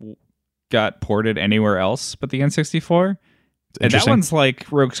got ported anywhere else but the N64. And that Interesting. one's like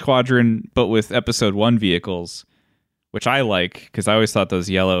Rogue Squadron, but with Episode 1 vehicles, which I like because I always thought those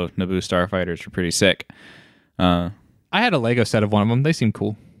yellow Naboo starfighters were pretty sick. I had a Lego set of one of them. They seem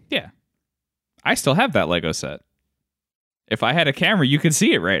cool. Yeah. I still have that Lego set. If I had a camera, you could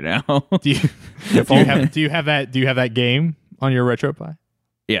see it right now. Do you have that game on your RetroPie?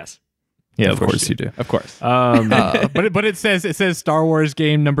 Yes. Yeah, of course you do. Of course. But it says Star Wars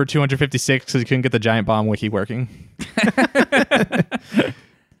game number 256 because you couldn't get the Giant Bomb wiki working.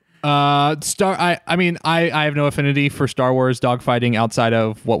 I have no affinity for Star Wars dogfighting outside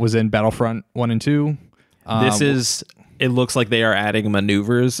of what was in Battlefront 1 and 2. It looks like they are adding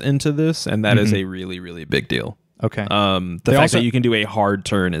maneuvers into this, and that is a really, really big deal. Okay. The They fact also- that you can do a hard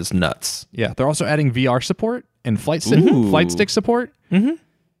turn is nuts. Yeah, they're also adding VR support and flight Ooh. stick support, Mhm.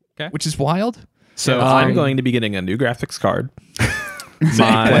 Okay. which is wild. So Yeah, I'm going to be getting a new graphics card.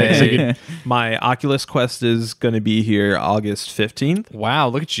 My Oculus Quest is going to be here August 15th. Wow,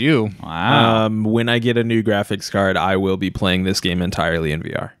 look at you. Wow. When I get a new graphics card, I will be playing this game entirely in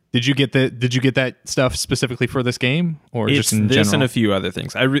VR. Did you get that stuff specifically for this game, or It's just in this general? and a few other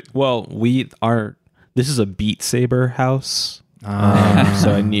things. This is a Beat Saber house, so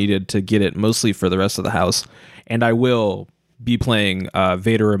I needed to get it mostly for the rest of the house, and I will be playing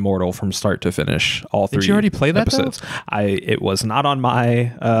Vader Immortal from start to finish. All three. Did you already play that, episodes? It was not on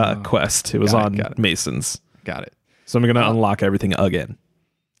my Quest. It was Got on it. Mason's. Got it. So I'm gonna unlock everything again.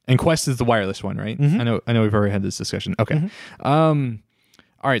 And Quest is the wireless one, right? Mm-hmm. I know we've already had this discussion. Okay.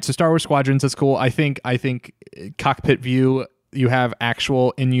 All right, so Star Wars Squadrons, that's cool. I think cockpit view, you have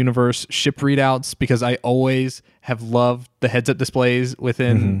actual in-universe ship readouts, because I always have loved the heads-up displays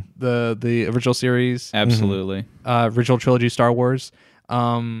within the original series, Absolutely. original trilogy Star Wars.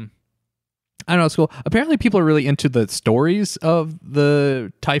 I don't know, it's cool. Apparently people are really into the stories of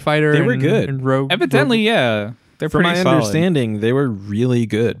the TIE Fighter. They were good. And Rogue. Evidently, yeah. They're From pretty my solid. understanding, they were really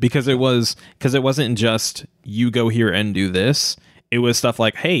good because it wasn't just you go here and do this. It was stuff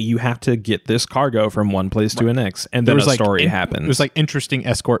like, hey, you have to get this cargo from one place to the next, and then a story happens. It was like interesting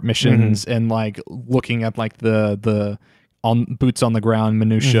escort missions and like looking at like the on boots on the ground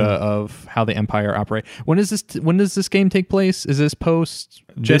minutia of how the Empire operate. When does this game take place? Is this post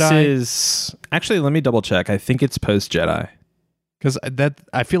Jedi? This is actually, let me double check. I think it's post Jedi. Because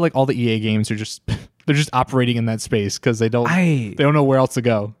I feel like all the EA games are just they're just operating in that space because they don't know where else to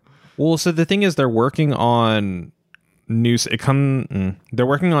go. Well, so the thing is, they're working on they're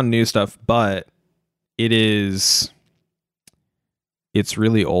working on new stuff, but it's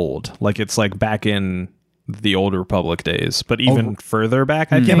really old. Like it's like back in the old Republic days, but even further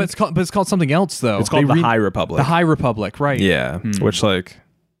back. I think. Yeah, but it's called something else though. It's called the High Republic. The High Republic, right? Yeah, which like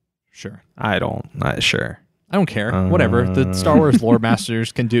sure. Not sure. I don't care. Whatever. The Star Wars lore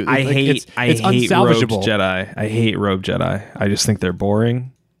masters can do. I hate unsalvageable. Rogue Jedi. I hate Rogue Jedi. I just think they're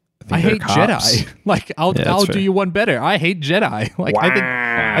boring. I hate cops. Jedi. Like I'll do you one better. I hate Jedi. Like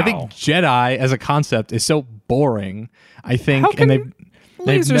I think Jedi as a concept is so boring. I think How can they've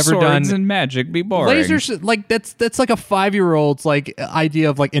laser never swords done and magic be boring? lasers. Like that's like a 5-year-old's like idea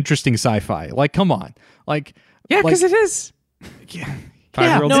of like interesting sci-fi. Like come on. Like Yeah, because it is. yeah.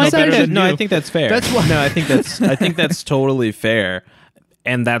 5-year-olds no, know it's better actually- than I you. think that's fair. That's why- No, I think that's totally fair.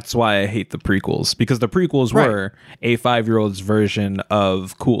 And that's why I hate the prequels, because the prequels were a 5-year-old's version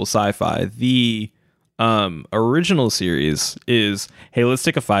of cool sci-fi. The original series is, hey, let's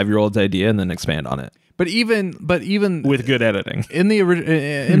take a 5-year-old's idea and then expand on it But even with good editing. in the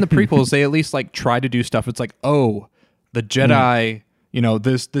prequels, they at least like try to do stuff. It's like, oh, the Jedi,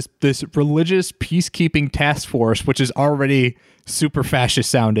 this religious peacekeeping task force, which is already super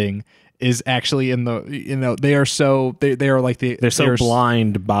fascist sounding, is actually in the they are so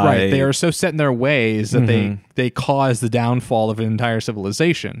blind by right. They are so set in their ways that they cause the downfall of an entire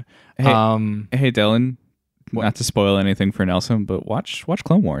civilization. Hey, hey Dylan, not to spoil anything for Nelson, but watch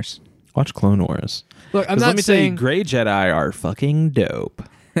Clone Wars. Watch Clone Wars. Look, I'm 'Cause not let me tell you, saying Grey Jedi are fucking dope.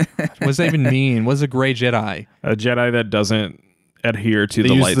 what does that even mean? What is a gray Jedi? A Jedi that doesn't adhere to They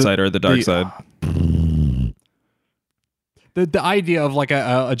the use light the- side or the dark the- side. The idea of like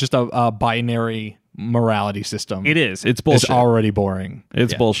just a binary morality system. It is. It's is bullshit. already boring.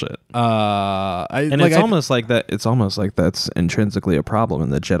 It's bullshit. And it's almost like that. It's almost like that's intrinsically a problem in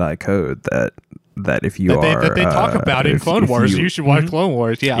the Jedi code that if you that they talk about in Clone Wars. You should watch Clone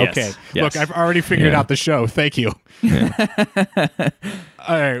Wars. Yeah, Yes. okay. Yes. Look, I've already figured out the show. Thank you. All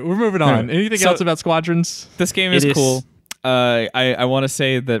right, we're moving on. Anything So- else about Squadrons? This game It is is- cool. I want to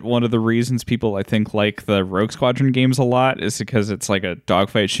say that one of the reasons people I think like the Rogue Squadron games a lot is because it's like a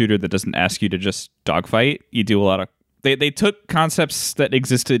dogfight shooter that doesn't ask you to just dogfight. You do a lot of they took concepts that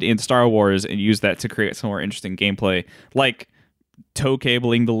existed in Star Wars and used that to create some more interesting gameplay, like tow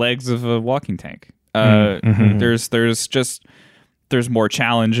cabling the legs of a walking tank. There's more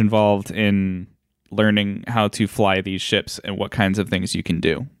challenge involved in learning how to fly these ships and what kinds of things you can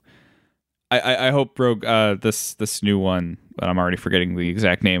do. I hope Rogue this new one that I'm already forgetting the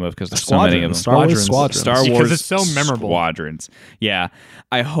exact name of because there's so many of them. Star Wars Squadrons. Star Wars Because it's so memorable. Squadrons. Yeah,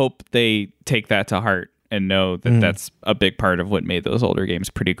 I hope they take that to heart and know that that's a big part of what made those older games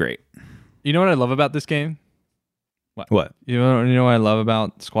pretty great. You know what I love about this game? What? You know what I love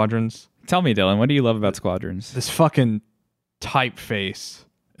about Squadrons? Tell me, Dylan, what do you love about Squadrons? This fucking typeface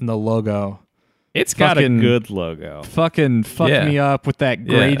in the logo. It's got fucking- a good logo. Fucking fuck Yeah. me up with that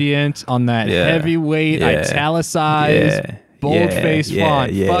gradient on that Yeah. heavyweight Yeah. italicized Yeah. boldface Yeah.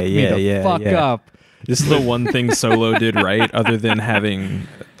 font. Yeah. Fuck me Yeah. the Yeah. fuck Yeah. up. This is the one thing Solo did right, other than having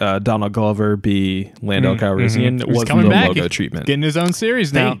Donald Glover be Lando Calrissian, was coming the back. logo treatment. Getting his own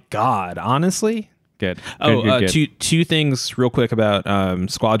series now. Thank God, honestly. Good. Oh, two things real quick about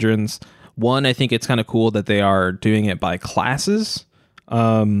squadrons. One, I think it's kind of cool that they are doing it by classes.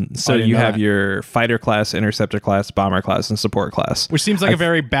 So didn't you know have that. your fighter class, interceptor class, bomber class, and support class. Which seems like a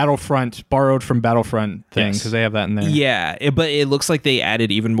very Battlefront, borrowed from Battlefront thing, Yes. because they have that in there. Yeah, but it looks like they added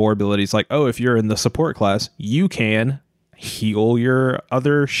even more abilities. Like, oh, if you're in the support class, you can heal your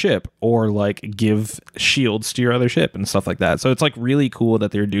other ship or like give shields to your other ship and stuff like that. So it's like really cool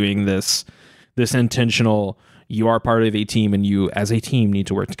that they're doing this intentional. You are part of a team, and you as a team need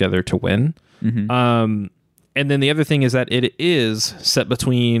to work together to win. And then the other thing is that it is set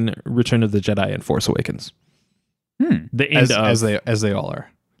between Return of the Jedi and Force Awakens. The end As of as they all are.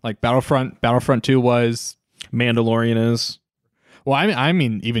 Like Battlefront 2 was. Mandalorian is. Well, I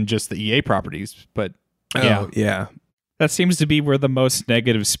mean, even just the EA properties, but Yeah. That seems to be where the most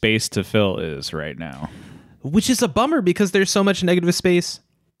negative space to fill is right now. Which is a bummer because there's so much negative space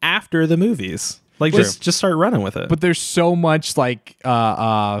after the movies. Like, just start running with it. But there's so much like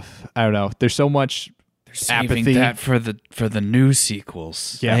I don't know. There's so much apathy. for the new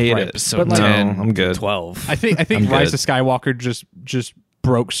sequels. Yeah, I hate right. it. Episode But, like, 10, No, I'm good. 12. I think I'm Rise good. of Skywalker just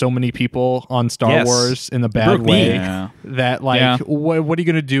broke so many people on Star Yes. Wars in the bad Broke me. way Yeah. that like Yeah. what are you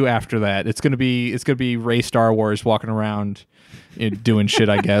gonna do after that? It's gonna be Rey Star Wars walking around. Doing shit,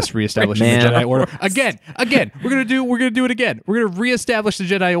 I guess, reestablishing the Man. Jedi Order again. We're gonna do it again. We're gonna reestablish the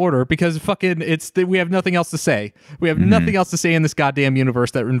Jedi Order because fucking we have nothing else to say. We have nothing else to say in this goddamn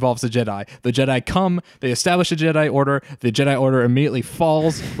universe that involves the Jedi. The Jedi come, they establish the Jedi Order. The Jedi Order immediately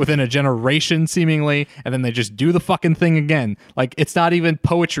falls within a generation, seemingly, and then they just do the fucking thing again. Like it's not even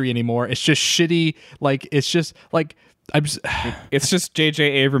poetry anymore. It's just shitty. Like it's just like. It's just J.J.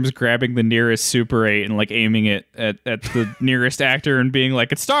 Abrams grabbing the nearest Super 8 and like aiming it at the nearest actor and being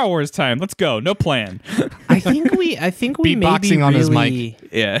like, "It's Star Wars time. Let's go. No plan." I think we Beatboxing maybe on his really-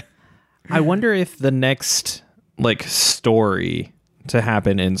 Yeah. I wonder if the next like story to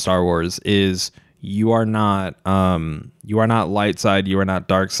happen in Star Wars is you are not light side, you are not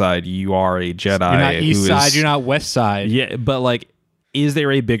dark side, you are a Jedi. You're not east who side. is- You're not west side. Yeah, but like, is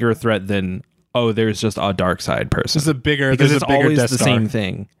there a bigger threat than there's just a dark side person? There's a bigger. Because There's it's a bigger always Death the Star. same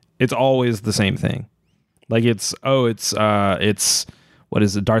thing. It's always the same thing. Like it's what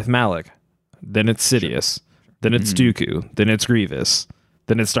is it? Darth Malak. Then it's Sidious. Then it's Dooku. Then it's Grievous.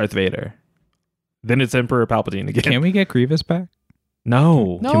 Then it's Darth Vader. Then it's Emperor Palpatine again. Can we get Grievous back?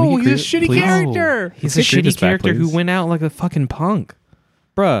 No. Can No, we get he's a shitty please? character. He's Let's a get Grievous shitty back, character who please. went out like a fucking punk.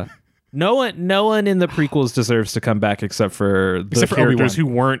 Bruh. No one in the prequels deserves to come back except for the for characters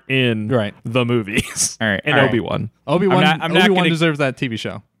Obi-Wan. who weren't in Right. the movies. All right. And all right. Obi-Wan. Obi-Wan, I'm not Obi-Wan gonna- deserves that TV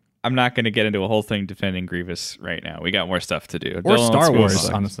show. I'm not going to get into a whole thing defending Grievous right now. We got more stuff to do. Or Dylan, Star let's move Wars,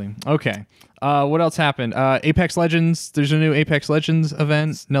 on. honestly. Okay. What else happened? Apex Legends. There's a new Apex Legends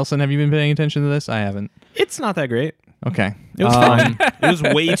event. Nelson, have you been paying attention to this? I haven't. It's not that great. Okay. It was fun. It was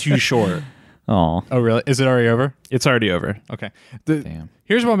way too short. Oh, Oh, really? Is it already over? It's already over. Okay. damn.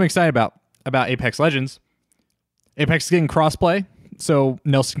 Here's what I'm excited about Apex Legends. Apex is getting crossplay, so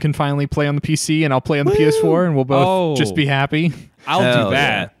Nelson can finally play on the PC and I'll play on the PS4, and we'll both Oh. just be happy. I'll Hell do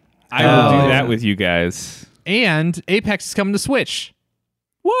that. I Hell will do yeah. that with you guys. And Apex is coming to Switch.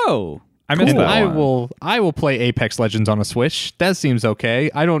 Whoa. I missed And that I one. will play Apex Legends on a Switch. That seems okay.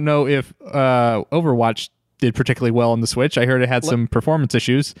 I don't know if Overwatch did particularly well on the Switch. I heard it had some performance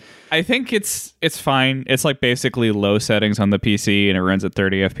issues. I think it's fine. It's like basically low settings on the PC and it runs at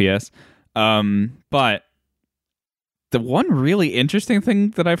 30 FPS. But the one really interesting thing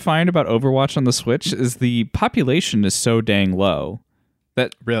that I find about Overwatch on the Switch is the population is so dang low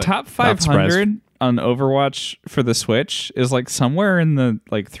that Really? top surprised. 500 on Overwatch for the Switch is like somewhere in the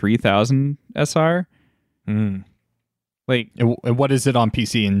like 3,000 SR. Like And what is it on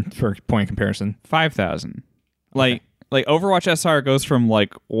PC in for point of comparison? 5,000. Like Overwatch SR goes from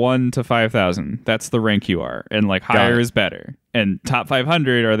like 1 to 5,000. That's the rank you are, and like higher it. is better. And top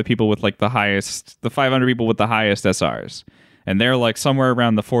 500 are the people with like the 500 people with the highest SRs, and they're like somewhere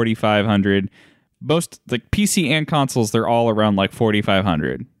around the 4,500. Most like PC and consoles, they're all around like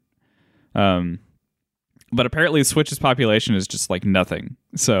 4,500. But apparently Switch's population is just like nothing.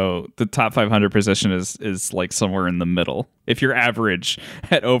 So the top 500 position is like somewhere in the middle. If you're average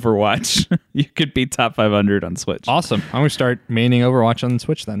at Overwatch, you could be top 500 on Switch. Awesome. I'm going to start maining Overwatch on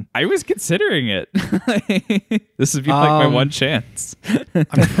Switch then. I was considering it. This would be like my one chance.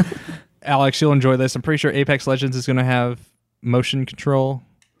 Alex, you'll enjoy this. I'm pretty sure Apex Legends is going to have motion control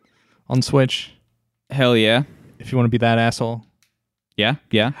on Switch Hell yeah. if you want to be that asshole. Yeah,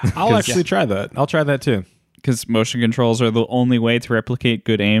 yeah. I'll actually try that. I'll try that too. Because motion controls are the only way to replicate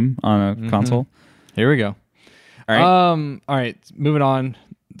good aim on a console. Here we go. All right. All right. Moving on.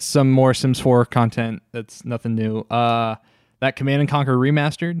 Some more Sims 4 content. That's nothing new. That Command and Conquer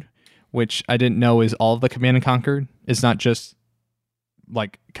Remastered, which I didn't know is all of the Command and Conquer. It's not just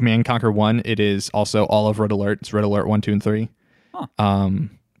like Command and Conquer 1. It is also all of Red Alert. It's Red Alert 1, 2, and 3. Huh.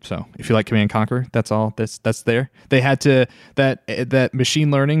 So if you like Command and Conquer, that's all. That's there. They had to that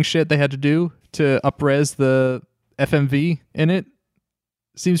machine learning shit they had to do to up-res the FMV in it.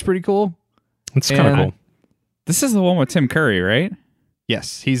 Seems pretty cool. It's kind of And- cool. This is the one with Tim Curry, right?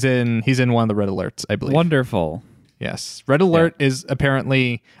 Yes, he's in one of the Red Alerts, I believe. Wonderful. Yes. Red Alert is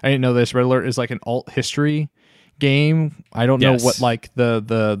apparently, I didn't know this, Red Alert is like an alt history game. I don't know Yes. what like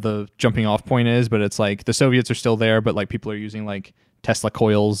the jumping off point is, but it's like the Soviets are still there, but like people are using like Tesla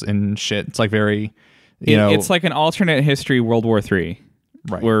coils and shit. It's like very, you know, It's like an alternate history World War III.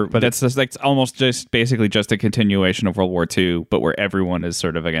 right. Where but that's just, like almost just basically just a continuation of World War II, but where everyone is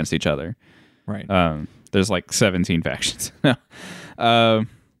sort of against each other. right. There's like 17 factions. No.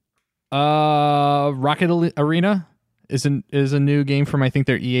 Rocket Arena is a new game from I think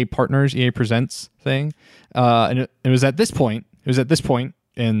their EA partners, EA Presents thing. And it was at this point. It was at this point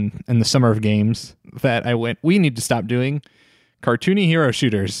in the summer of games that I went, we need to stop doing cartoony hero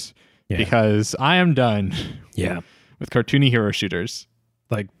shooters because I am done Yeah. with cartoony hero shooters.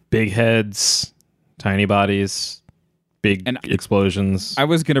 Like big heads, tiny bodies, big And explosions. I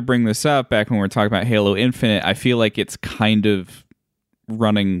was going to bring this up back when we were talking about Halo Infinite. I feel like it's kind of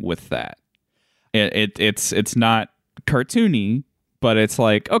running with that. It's not cartoony, but it's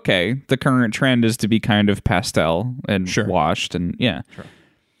like, okay, the current trend is to be kind of pastel and Sure. washed, and yeah. Sure.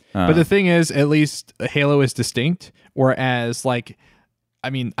 But the thing is, at least Halo is distinct, whereas like, I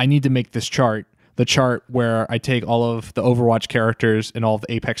mean, I need to make this chart. The chart where I take all of the Overwatch characters and all of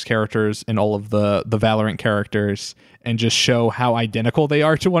the Apex characters and all of the Valorant characters and just show how identical they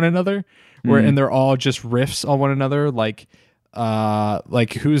are to one another. And they're all just riffs on one another. Like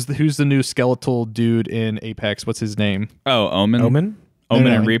who's the new skeletal dude in Apex? What's his name? Oh, Omen, Omen?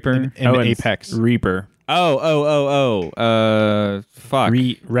 Omen No, and Reaper. in Apex. Reaper. Fuck,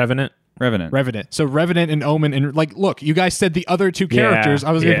 Revenant. Revenant. Revenant. So Revenant and Omen, and like, look, you guys said the other two characters. I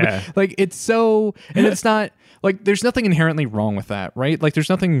was gonna, like, it's so, and it's not like there's nothing inherently wrong with that, right? Like, there's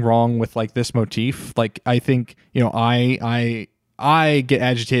nothing wrong with like this motif. Like, I think I get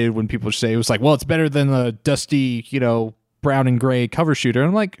agitated when people say it was like, well, it's better than the dusty, brown and gray cover shooter. And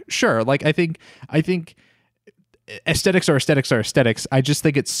I'm like, sure. Like, I think aesthetics are aesthetics. I just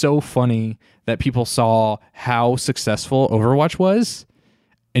think it's so funny that people saw how successful Overwatch was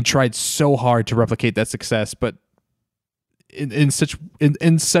and tried so hard to replicate that success, but in such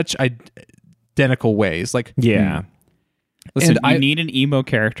identical ways. Like, Yeah. Listen, And you need an emo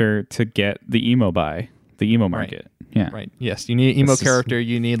character to get the emo market. Yeah. right. Yes, you need an emo This is- character.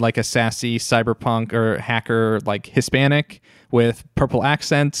 You need like a sassy cyberpunk or hacker, like Hispanic with purple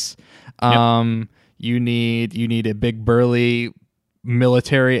accents. You need a big burly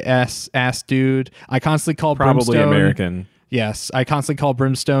military ass dude. I constantly call Probably Brimstone, American. Yes, I constantly call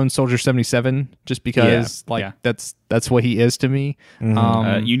Brimstone Soldier 77 just because Yeah. that's what he is to me.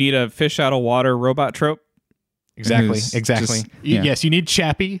 You need a fish out of water robot trope. Exactly. who's Exactly. just- yeah. Yes, you need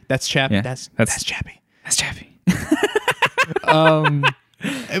Chappie. That's Chappie. Yeah. That's Chappie. That's Chappie.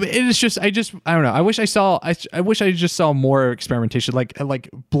 It is just I don't know. I wish I just saw more experimentation. Like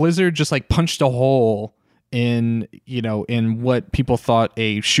Blizzard just like punched a hole in what people thought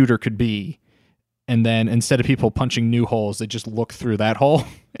a shooter could be. And then instead of people punching new holes, they just looked through that hole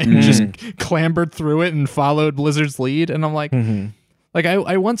and just clambered through it and followed Blizzard's lead. And I'm like, like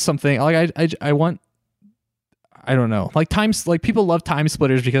I want something. Like I want, I don't know. Like like people love Time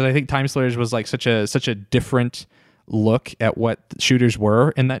Splitters because I think Time Splitters was like such a different look at what shooters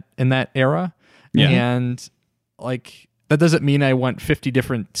were in that era. Yeah. And like that doesn't mean I want 50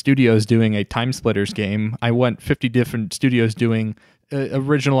 different studios doing a Time Splitters game. I want 50 different studios doing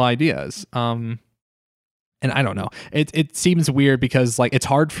original ideas. And I don't know. It seems weird because like it's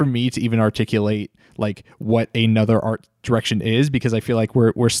hard for me to even articulate like what another art direction is because I feel like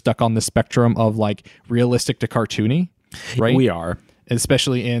we're stuck on the spectrum of like realistic to cartoony, right? We are.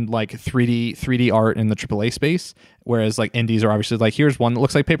 Especially in like 3D art in the AAA space, whereas like indies are obviously like here's one that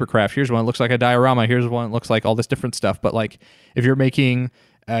looks like Papercraft, here's one that looks like a diorama, here's one that looks like all this different stuff. But like if you're making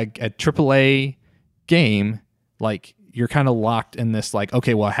a AAA game, like you're kind of locked in this like,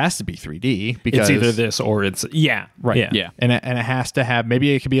 okay, well, it has to be 3D because It's either this or it's right. Yeah. And it has to have,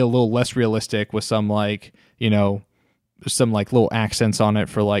 maybe it could be a little less realistic with some like, some like little accents on it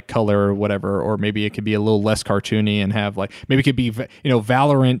for like color or whatever, or maybe it could be a little less cartoony and have like maybe it could be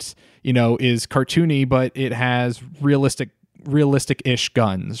Valorant is cartoony but it has realistic-ish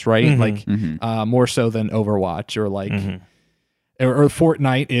guns, right? Like more so than Overwatch or like or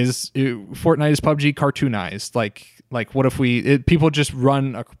Fortnite is PUBG cartoonized. Like what if people just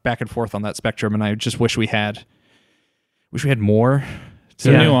run back and forth on that spectrum, and I just wish we had more.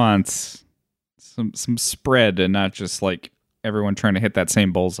 Some nuance, some spread, and not just like everyone trying to hit that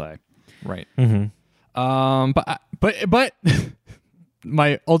same bullseye. Right. But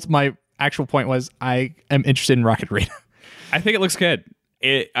my actual point was I am interested in Rocket Arena. I think it looks good.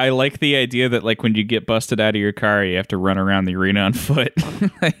 I like the idea that like when you get busted out of your car, you have to run around the arena on foot.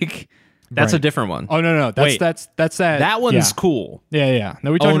 Like that's a different one. Oh no, that's that. That one's cool. Yeah.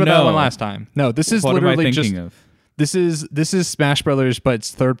 No, we talked about that one last time. No, this is literally just this is Smash Brothers, but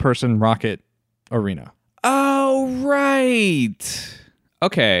it's third person Rocket Arena. Oh right.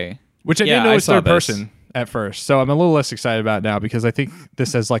 Okay. Which I didn't know was third person at first, so I'm a little less excited about it now because I think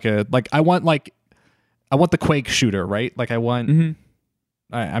this has I want the Quake shooter, right? Like I want.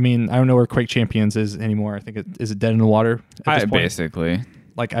 I mean, I don't know where Quake Champions is anymore. I think is it dead in the water? At this point? Basically,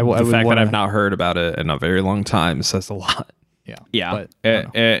 like the fact that I've not heard about it in a very long time says a lot. Yeah.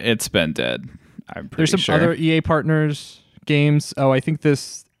 It's been dead. I'm pretty There's some other EA partners games. Oh, I think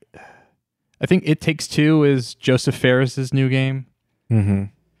It Takes Two is Joseph Ferris's new game.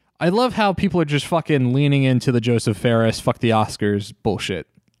 I love how people are just fucking leaning into the Joseph Ferris fuck the Oscars bullshit.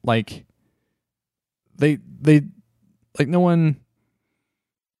 Like they like no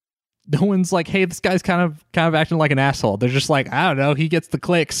one's like, hey, this guy's kind of acting like an asshole. They're just like, I don't know, he gets the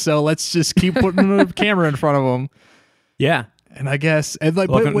clicks, so let's just keep putting a camera in front of him. Yeah. And I guess and like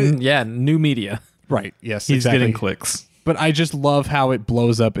new media. Right. Yes. He's exactly. getting clicks. But I just love how it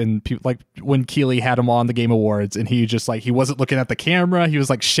blows up in people, like when Keeley had him on the Game Awards and he just like, he wasn't looking at the camera. He was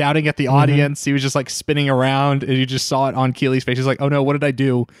like shouting at the audience. He was just like spinning around and you just saw it on Keeley's face. He's like, oh no, what did I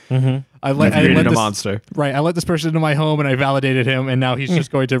do? I let a monster. Right. I let this person into my home and I validated him and now he's just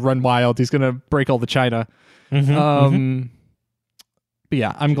going to run wild. He's going to break all the china. But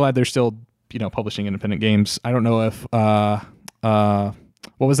yeah, I'm glad they're still, publishing independent games. I don't know if, what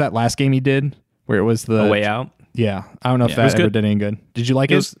was that last game he did where it was the A Way Out? Yeah, I don't know if that ever did any good. Did you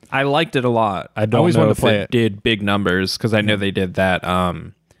like it? I liked it a lot. I always wanted to play it. Did big numbers because I know they did that.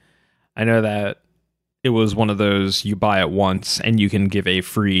 I know that it was one of those you buy it once and you can give a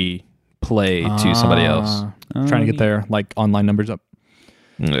free play to somebody else. Trying to get their like online numbers up.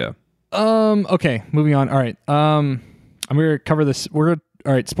 Yeah. Okay, moving on. All right. I'm gonna cover this. All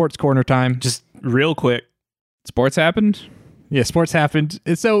right. Sports corner time. Just real quick. Sports happened. Yeah, sports happened.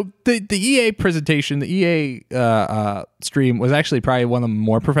 And so the EA presentation, the EA stream was actually probably one of the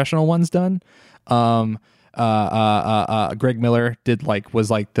more professional ones done. Greg Miller was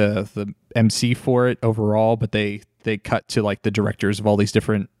the MC for it overall, but they cut to like the directors of all these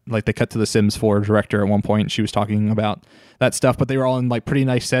different, like they cut to the Sims 4 director at one point. And she was talking about that stuff, but they were all in like pretty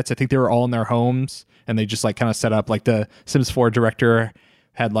nice sets. I think they were all in their homes and they just like kind of set up like the Sims 4 director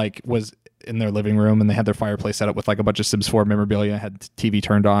was in their living room and they had their fireplace set up with like a bunch of Sims 4 memorabilia, had TV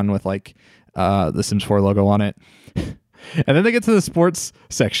turned on with like the Sims 4 logo on it. And then they get to the sports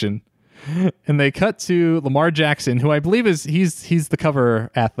section and they cut to Lamar Jackson, who I believe he's the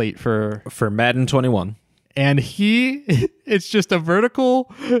cover athlete for Madden 21. And it's just a vertical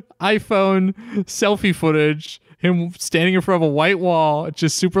iPhone selfie footage, him standing in front of a white wall,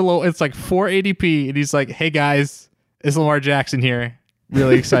 just super low. It's like 480p. And he's like, hey guys, it's Lamar Jackson here.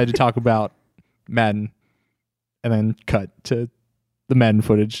 Really excited to talk about Madden. And then cut to the Madden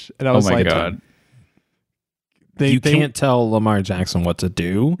footage. And I was like, God. You can't tell Lamar Jackson what to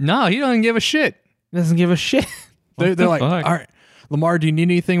do. No, he doesn't give a shit. He doesn't give a shit. They're like, all right, Lamar, do you need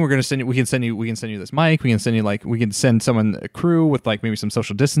anything? We can send you this mic. We can send someone, a crew with like maybe some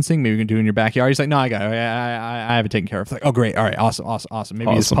social distancing. Maybe we can do it in your backyard. He's like, no, I got it. I have it taken care of. It's like, oh great. All right. Awesome.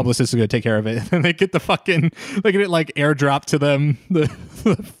 Maybe his publicist is going to take care of it. And they get they get it like airdrop to them, the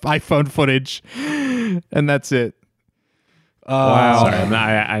iPhone footage. And that's it. Wow. Sorry,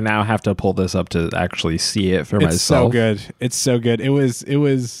 I now have to pull this up to actually see it for myself. It's so good. It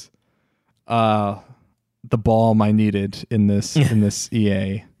was the balm I needed in this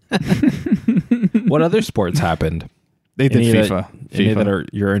EA. What other sports happened? They did FIFA. Any that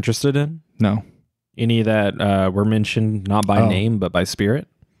you're interested in? No. Any that were mentioned not by name but by spirit?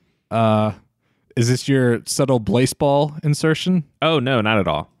 Is this your subtle baseball insertion? Oh no, not at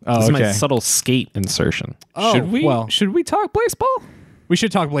all. Oh, this is okay. my subtle skate insertion. Should we talk baseball? we should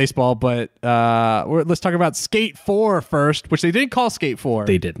talk baseball, but let's talk about Skate 4 first, which they didn't call Skate 4.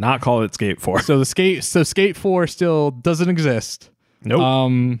 They did not call it Skate 4. So Skate 4 still doesn't exist.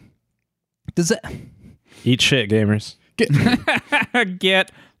 Nope. Does it Eat shit, gamers.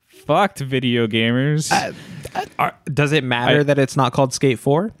 Get fucked, video gamers. Does it matter that it's not called Skate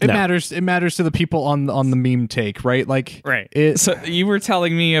 4? It matters. It matters to the people on the meme take, right? Like, Right. So you were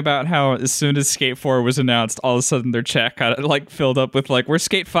telling me about how as soon as Skate 4 was announced, all of a sudden their chat got like filled up with like, "We're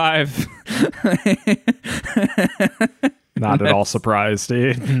Skate 5." Not at all surprised,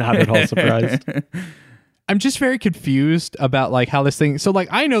 dude. Not at all surprised. I'm just very confused about like how this thing. So like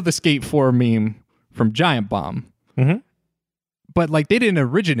I know the Skate 4 meme from Giant Bomb, but like they didn't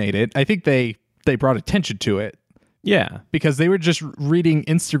originate it. I think they brought attention to it. Yeah. Because they were just reading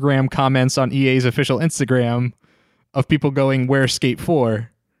Instagram comments on EA's official Instagram of people going, "Where's Skate 4?"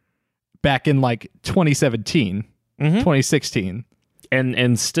 back in like 2017, 2016.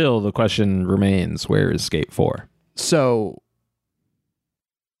 And still the question remains, where is Skate 4? So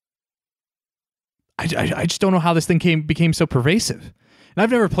I just don't know how this thing became so pervasive. And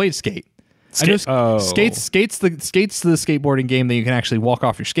I've never played Skate. I know Skate's the skateboarding game that you can actually walk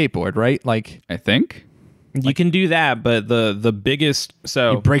off your skateboard, right? Like I think you can do that, but the biggest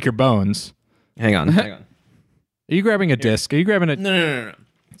you break your bones. hang on. Are you grabbing a disc? Are you grabbing a No.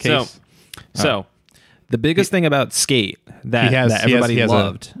 case? So the biggest thing about Skate that everybody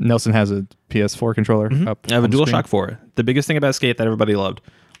loved. Nelson has a PS4 controller up. I have a on the screen. DualShock 4. The biggest thing about Skate that everybody loved.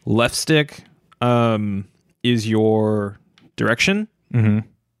 Left stick is your direction.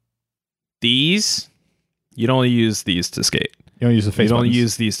 These, you don't use these to skate. You don't use the face You don't buttons.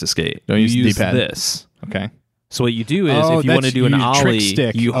 use these to skate. Don't you use the use D-pad. this. Okay. So what you do is Oh, if you want to that's- do an you use trick ollie,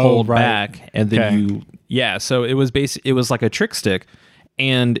 stick. you Oh, hold right. back and then Okay. yeah. So it was it was like a trick stick,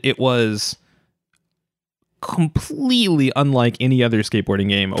 and it was completely unlike any other skateboarding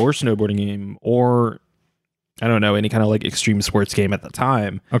game or snowboarding game or I don't know, any kind of like extreme sports game at the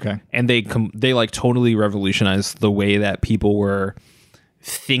time. Okay. And they like totally revolutionized the way that people were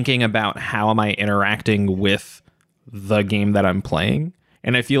thinking about how am I interacting with the game that I'm playing.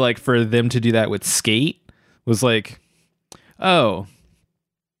 And I feel like for them to do that with Skate was like, oh,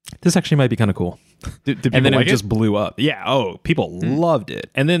 this actually might be kind of cool. Did people And then like it just blew up. Yeah. Oh, people loved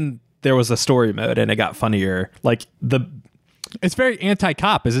it. And then there was a story mode and it got funnier. Like It's very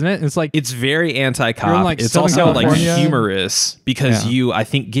anti-cop, isn't it? It's like it's very anti-cop. You're in, like, It's Southern also like California. humorous because Yeah. I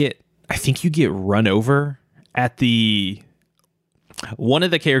think you get run over at one of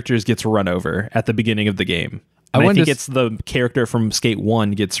the characters gets run over at the beginning of the game. And I wanted think to it's the character from Skate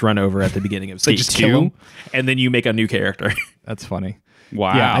 1 gets run over at the beginning of Skate just kill 2, him? and then you make a new character. that's funny.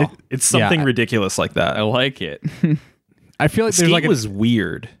 wow. Yeah, It's something Yeah. ridiculous like that. I like it. I feel like Skate was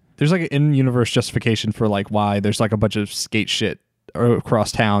weird. there's like an in-universe justification for like why there's like a bunch of skate shit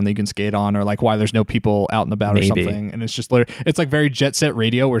across town that you can skate on, or like why there's no people out and about or Maybe. something. And it's just it's like very Jet Set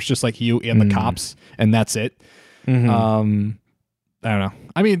Radio where it's just like you and the cops and that's it. I don't know.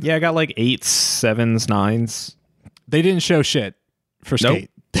 I mean, Yeah, I got like 8s, 7s, 9s. they didn't show shit for Nope.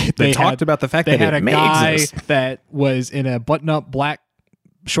 Skate. They talked about the fact they that had it a may guy exist. that was in a button-up black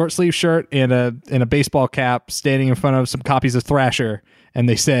short sleeve shirt and a baseball cap standing in front of some copies of Thrasher, and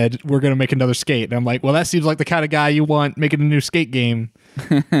they said, "We're going to make another Skate." And I'm like, well, that seems like the kind of guy you want making a new Skate game.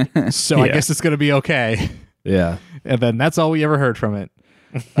 So I Yeah. guess it's going to be okay. Yeah. And then that's all we ever heard from it.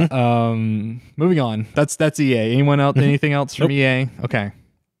 Moving on. That's EA. Anyone else? Anything else from EA? Okay.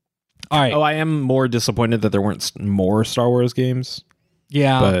 All right. Oh, I am more disappointed that there weren't more Star Wars games,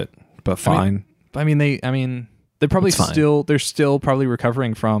 Yeah. but fine. they're probably It's fine. they're still probably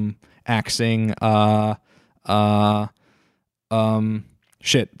recovering from axing the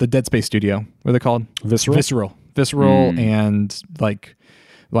Dead Space studio. What are they called? Visceral? Visceral and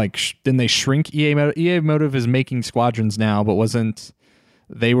then they shrink EA Motive. EA Motive is making Squadrons now, but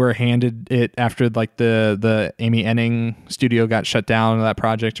they were handed it after like the Amy Enning studio got shut down, that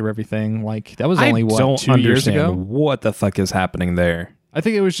project or everything. Like that was only I don't 2 years understand ago. what the fuck is happening there. I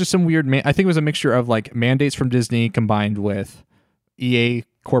think it was just some weird. I think it was a mixture of like mandates from Disney combined with EA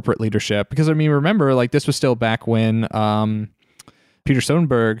corporate leadership. Because I mean, remember, like this was still back when Peter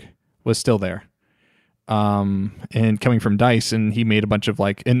Soderbergh was still there, and coming from DICE, and he made a bunch of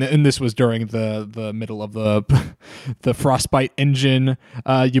like, and this was during the middle of the Frostbite engine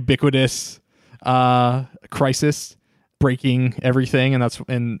ubiquitous crisis, breaking everything,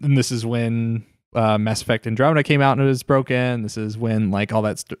 and this is when Mass Effect Andromeda came out and it was broken. This is when like all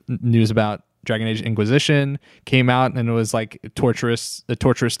that news about Dragon Age Inquisition came out, and it was like the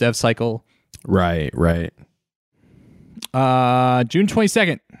torturous dev cycle. Right. June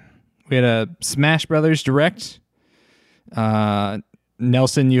 22nd, we had a Smash Brothers Direct.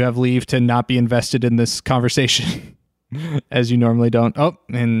 Nelson, you have leave to not be invested in this conversation as you normally don't. Oh,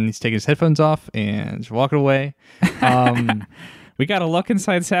 and he's taking his headphones off and he's walking away. We got to look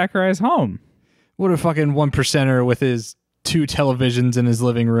inside Sakurai's home. What a fucking 1%er with his 2 televisions in his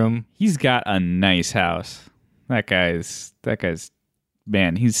living room. He's got a nice house. That guy's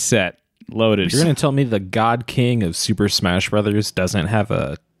man, he's set, loaded. You're going to tell me the God King of Super Smash Brothers doesn't have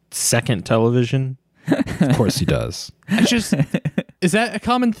a second television? Of course he does. Is that a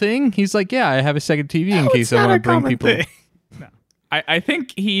common thing? He's like, yeah, I have a second TV in case I want to bring people. No. I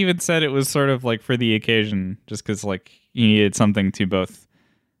think he even said it was sort of like for the occasion, just because like he needed something to both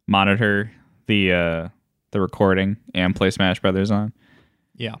monitor the recording and play Smash Brothers on.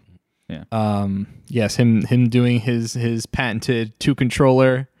 Yeah. Yeah. Yes, him doing his patented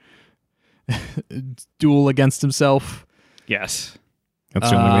 2-controller duel against himself. Yes. That's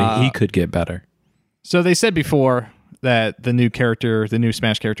the only way he could get better. So they said before that the new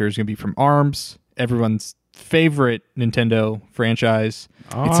Smash character is going to be from ARMS, everyone's favorite Nintendo franchise.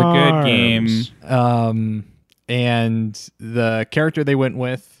 It's a good game. And the character they went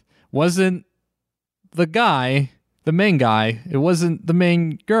with wasn't the main guy. It wasn't the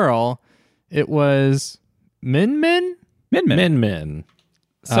main girl. It was Min Min. Min.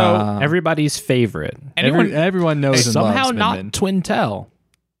 So everybody's favorite. Everyone knows and somehow loves not Min Min. Twintel.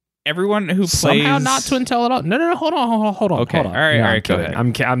 Everyone who plays Somehow not Twintel at all. No. Hold on. Okay. Hold on. All right. No, All I'm right. Go kidding.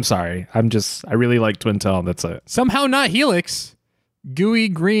 ahead. I'm sorry. I really like Twintel. That's it. Somehow not Helix. Gooey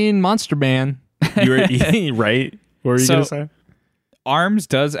green monster man. You were right. What were you gonna say? ARMS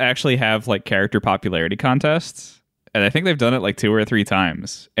does actually have like character popularity contests, and I think they've done it like 2 or 3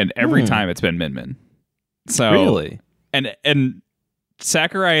 times, and every time it's been Min Min. So Really? And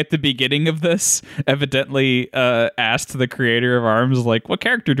Sakurai at the beginning of this evidently asked the creator of ARMS like, what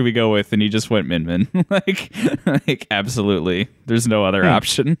character do we go with? And he just went Min Min. like absolutely. There's no other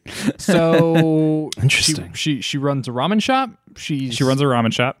option. So Interesting. She runs a ramen shop. She runs a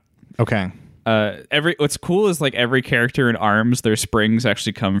ramen shop. Okay. What's cool is like every character in ARMS, their springs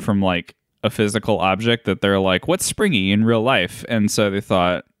actually come from like a physical object that they're like, what's springy in real life? And so they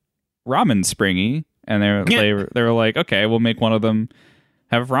thought ramen springy, and they were like, okay, we'll make one of them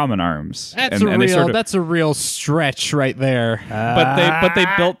have ramen arms. That's and that's a real stretch right there. But they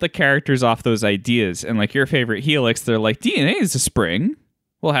built the characters off those ideas. And like your favorite Helix, they're like, DNA is a spring.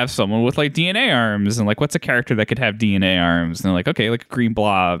 We'll have someone with like DNA arms, and like what's a character that could have DNA arms? And they're like, okay, like a green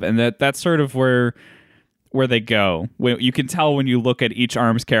blob. And that's sort of where they go. You can tell when you look at each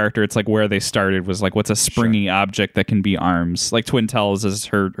ARMS character, it's like where they started was like, what's a springy object that can be arms? Like Twintel's is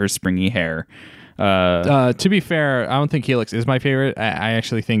her springy hair. To be fair, I don't think Helix is my favorite. I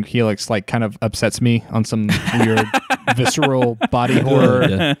actually think Helix like kind of upsets me on some weird visceral body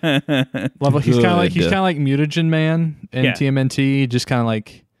horror level. He's kind of like Mutagen Man in TMNT. Just kind of like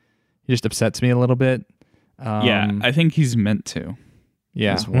he just upsets me a little bit. I think he's meant to.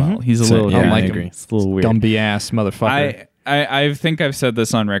 Yeah, as well. He's a little. I I agree. It's a little weird. Dumpy ass motherfucker. I think I've said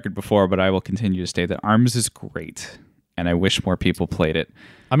this on record before, but I will continue to state that ARMS is great, and I wish more people played it.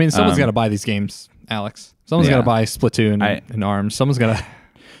 I mean, someone's got to buy these games, Alex. Someone's got to buy Splatoon and ARMS. Someone's got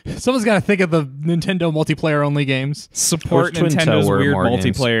to think of the Nintendo multiplayer only games. Support Nintendo's weird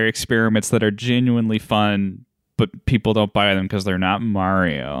multiplayer experiments that are genuinely fun, but people don't buy them because they're not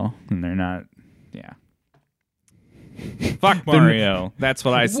Mario and they're not. Yeah. Fuck Mario. That's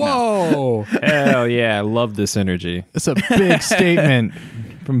what I said. Whoa! Hell yeah! I love this energy. That's a big statement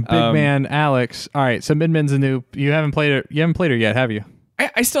from big man Alex. All right, so Min Min's a new. You haven't played it. You haven't played her yet, have you?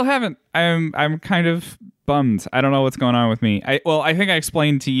 I still haven't. I'm kind of bummed. I don't know what's going on with me. I think I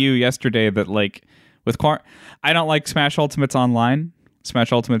explained to you yesterday that like with I don't like Smash Ultimates Online.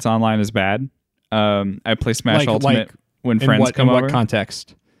 Smash Ultimates Online is bad. I play Smash Ultimate when friends come over. In what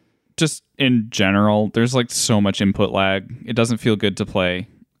context? Just in general, there's like so much input lag. It doesn't feel good to play.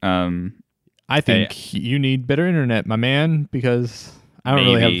 I think you need better internet, my man, because I don't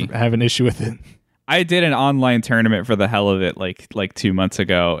really have an issue with it. I did an online tournament for the hell of it like 2 months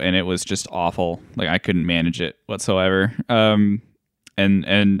ago, and it was just awful. Like I couldn't manage it whatsoever. And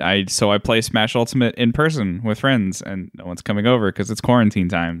I play Smash Ultimate in person with friends, and no one's coming over because it's quarantine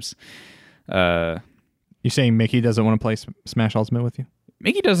times. You saying Mickey doesn't want to play Smash Ultimate with you?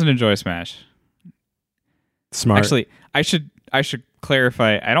 Mickey doesn't enjoy Smash. Smart. Actually, I should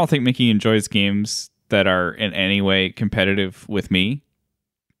clarify. I don't think Mickey enjoys games that are in any way competitive with me.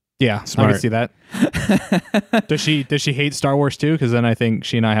 Yeah, smart. I can see that. Does she hate Star Wars too? Because then I think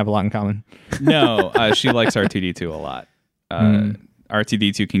she and I have a lot in common. No, she likes R2-D2 a lot.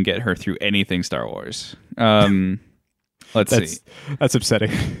 R2-D2 can get her through anything Star Wars. Let's see. That's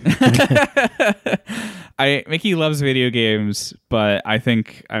upsetting. Mickey loves video games, but I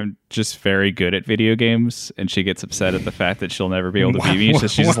think I'm just very good at video games, and she gets upset at the fact that she'll never be able to beat me. So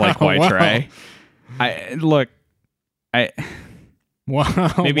she's like, "Why try?"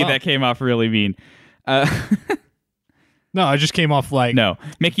 Wow. Maybe that came off really mean. No, I just came off like No,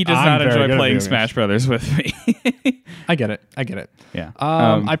 Mickey does I'm not very enjoy good at playing video Smash Brothers with me. I get it. Yeah.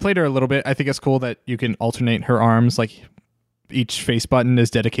 I played her a little bit. I think it's cool that you can alternate her arms. Like each face button is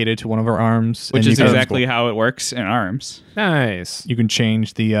dedicated to one of her arms, Which and is you can- exactly how it works in ARMS. Nice. You can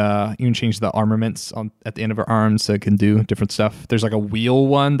change the armaments at the end of her arms so it can do different stuff. There's like a wheel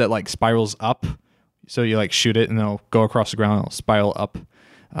one that like spirals up, so you like shoot it and it'll go across the ground. It'll spiral up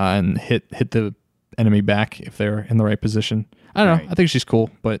and hit the enemy back if they're in the right position. I don't know. I think she's cool,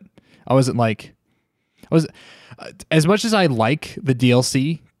 but I was as much as I like the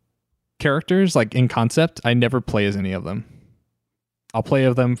DLC characters, like in concept, I never play as any of them. I'll play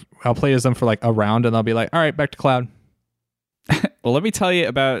as them for like a round, and I'll be like, all right, back to Cloud. Well, let me tell you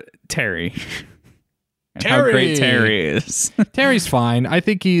about Terry. And how great Terry is. Terry's fine. I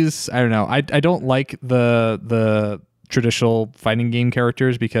think I don't know. I don't like the traditional fighting game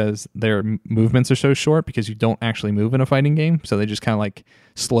characters because their movements are so short because you don't actually move in a fighting game. So they just kind of like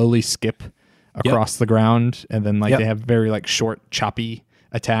slowly skip across the ground, and then like they have very like short, choppy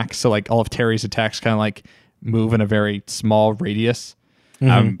attacks. So like all of Terry's attacks kind of like move in a very small radius.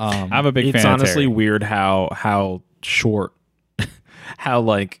 I'm a big fan. It's honestly of Terry. weird how short, how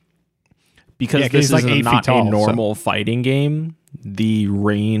like because this he's like is 8 feet not tall, a normal fighting game. The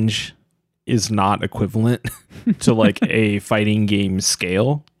range is not equivalent to like a fighting game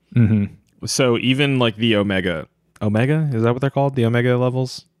scale. Mm-hmm. So even like the Omega, is that what they're called? The Omega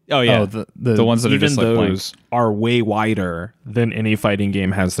levels. Oh yeah, the ones that are Even just like those are way wider than any fighting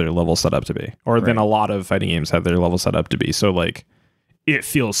game has their level set up to be, or than a lot of fighting games have their level set up to be. So like, it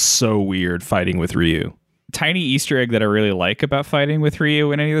feels so weird fighting with Ryu. tiny Easter egg that I really like about fighting with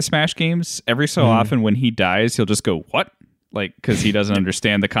Ryu in any of the Smash games. Every so often when he dies, he'll just go, "What?" Like, because he doesn't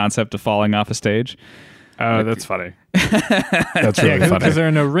understand the concept of falling off a stage. Oh, that's funny. That's really funny. because there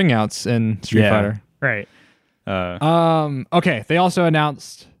are no ring outs in Street Fighter. Right. Okay, they also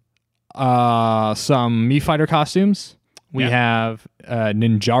announced some Mii Fighter costumes. We have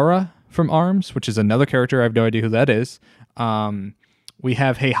Ninjara from ARMS, which is another character. I have no idea who that is. We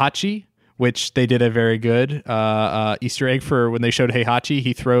have Heihachi, which they did a very good Easter egg for when they showed Heihachi.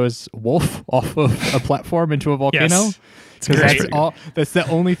 He throws Wolf off of a platform into a volcano. Yes. Because that's the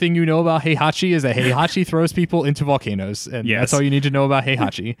only thing you know about Heihachi is that Heihachi throws people into volcanoes. And that's all you need to know about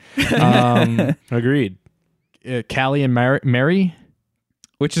Heihachi. Agreed. Callie and Mary.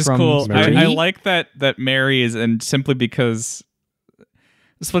 Which is from cool. Splatoon. I like that Mary is, and simply because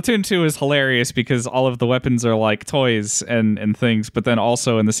Splatoon 2 is hilarious because all of the weapons are like toys and things, but then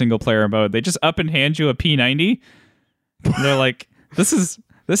also in the single player mode, they just up and hand you a P90. And they're like, this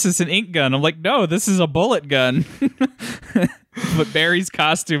is an ink gun. I'm like, no, this is a bullet gun. But Mary's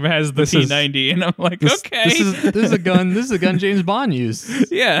costume has the P90, and I'm like, okay. This is a gun. This is a gun James Bond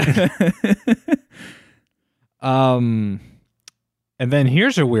used. Yeah. And then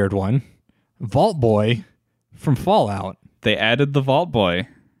here's a weird one. Vault Boy from Fallout. They added the Vault Boy.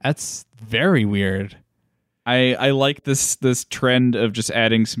 That's very weird. I like this trend of just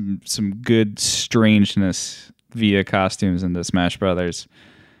adding some good strangeness via costumes into Smash Brothers.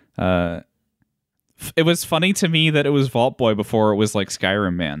 It was funny to me that it was Vault Boy before it was like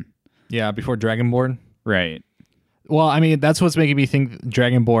Skyrim Man. Yeah, before Dragonborn. Right. Well, I mean, that's what's making me think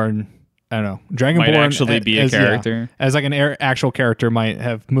Dragonborn. I don't know. Dragonborn Might actually be a character. Yeah, as like an actual character might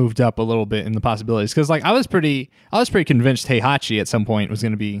have moved up a little bit in the possibilities. Because like I was pretty convinced Heihachi at some point was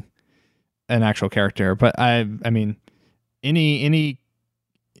going to be an actual character. But I mean, any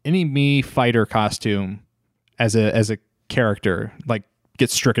Mii Fighter costume as a character like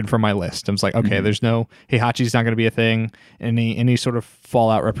gets stricken from my list. I was like, okay, there's no Heihachi's not going to be a thing. Any sort of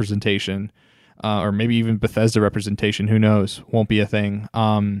Fallout representation, or maybe even Bethesda representation, who knows, won't be a thing.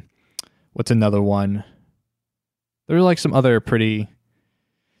 What's another one? There were like some other pretty.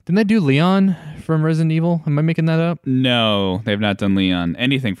 Didn't they do Leon from Resident Evil? Am I making that up? No, they've not done Leon.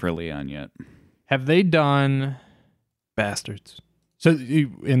 Anything for Leon yet. Have they done Bastards? so?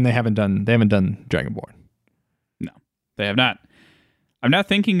 And they haven't done Dragonborn. No, they have not. I'm not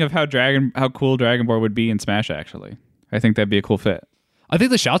thinking of how cool Dragonborn would be in Smash. Actually, I think that'd be a cool fit. I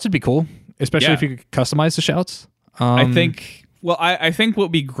think the shouts would be cool, especially if you could customize the shouts. I think. Well, I think what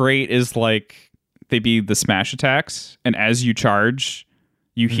would be great is like they be the smash attacks, and as you charge,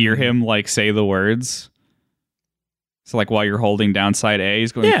 you hear him like say the words. So like while you're holding down side A,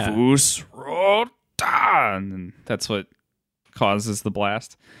 he's going Fus Rodan, and that's what causes the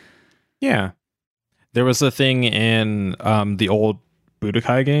blast. Yeah. There was a thing in the old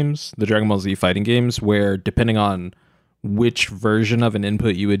Budokai games, the Dragon Ball Z fighting games, where depending on which version of an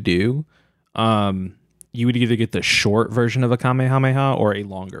input you would do, you would either get the short version of a Kamehameha or a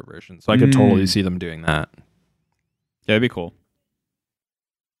longer version. So I could totally see them doing that. Yeah, that'd be cool.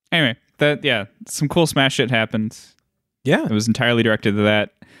 Anyway, some cool Smash shit happened. Yeah. It was entirely directed to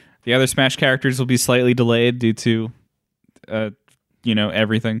that. The other Smash characters will be slightly delayed due to,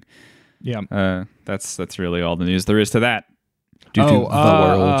 everything. Yeah. That's really all the news there is to that. Due to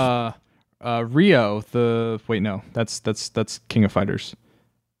the world. Rio. That's King of Fighters.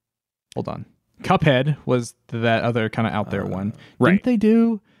 Hold on. Cuphead was that other kind of out there one. Right. Didn't they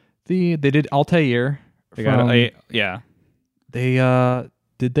do they did Altair? They got yeah. They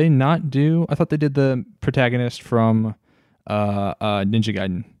did they not do? I thought they did the protagonist from Ninja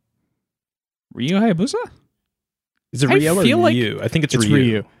Gaiden. Ryu Hayabusa? Is it I Rio or feel like Ryu? I think it's It's Ryu.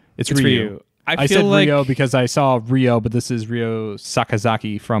 Ryu. It's Ryu. I said like Rio because I saw Rio, but this is Ryo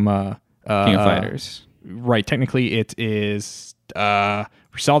Sakazaki from King of Fighters. Right. Technically, it is.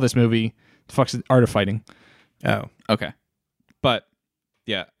 We saw this movie. The fuck's the Art of Fighting? Oh. Okay. But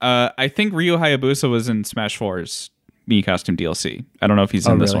yeah, I think Ryu Hayabusa was in Smash 4's Mii Costume DLC. I don't know if he's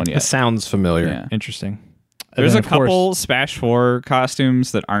in this really? one That yet. sounds familiar. Yeah. Interesting. There's And a then, of course- couple Smash 4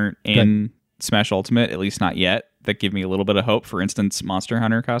 costumes that aren't in Smash Ultimate, at least not yet, that give me a little bit of hope. For instance, Monster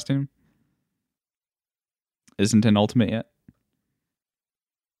Hunter costume isn't in Ultimate yet.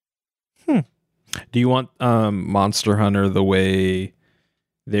 Do you want Monster Hunter the way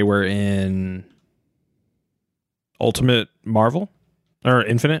they were in Ultimate Marvel or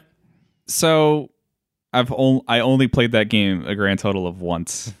Infinite? So I only played that game a grand total of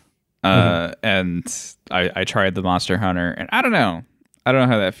once. And I tried the Monster Hunter, and I don't know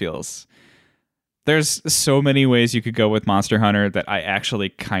how that feels. There's so many ways you could go with Monster Hunter that I actually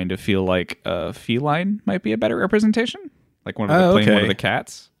kind of feel like a feline might be a better representation, like playing one of the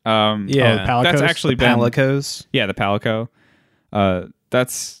cats. Yeah, Palicos? That's actually been Palicos. yeah, the Palico.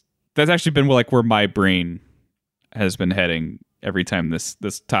 That's actually been like where my brain has been heading every time this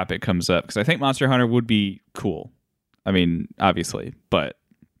topic comes up, because I think Monster Hunter would be cool. I mean, obviously, but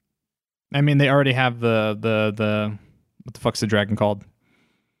I mean, they already have the what the fuck's the dragon called?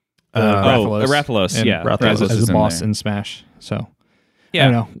 Rathalos. And Yeah, Rathalos as is a in boss there. in Smash. So Yeah,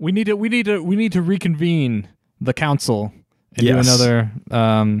 I don't know. We need to reconvene the council and Yes. do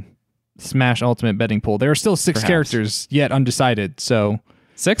another Smash Ultimate betting pool. There are still 6 Perhaps. characters yet undecided. So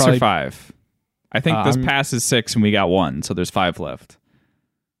 6 probably- or 5. I think this I'm- pass is 6, and we got 1, so there's 5 left.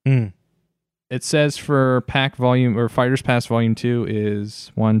 it says for Pack Volume or Fighters Pass Volume 2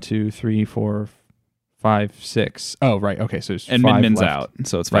 is 1, 2, 3, 4, 5, 6. Oh, right. Okay, so there's And 5 Min Min's left. out,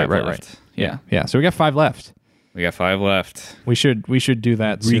 so it's 5 Right. left. Yeah, Yeah, so we got 5 left. we got 5 left. We should do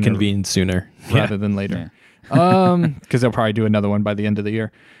that sooner Reconvene sooner. rather than later. Because they'll probably do another one by the end of the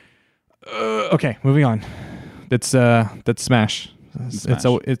year. Okay, moving on. That's Smash.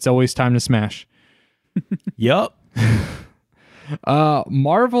 It's always time to smash. Yup.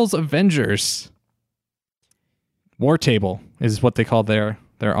 Marvel's Avengers War Table is what they call their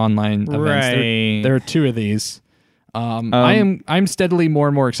online events. There are 2 of these. I'm steadily more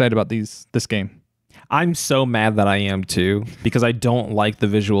and more excited about this game. I'm so mad that I am too, because I don't like the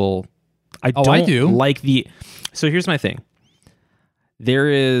visual. I do. like the. So here's my thing. There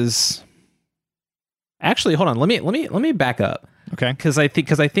is. Actually, hold on. Let me back up. Okay. Because I think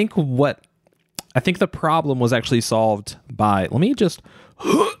the problem was actually solved by. Let me just.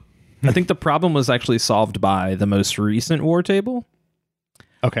 I think the problem was actually solved by the most recent War Table.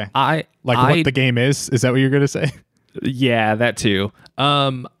 Okay. What the game is? Is that what you're gonna say? Yeah, that too.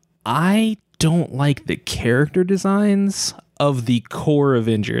 I don't like the character designs of the core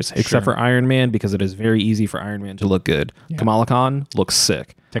Avengers, except for Iron Man, because it is very easy for Iron Man to look good. Kamala Khan looks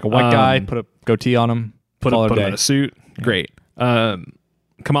sick. Take a white guy, put a goatee on him, Put call it him a in day. a suit. Great.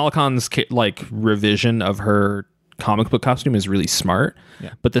 Kamala Khan's revision of her comic book costume is really smart.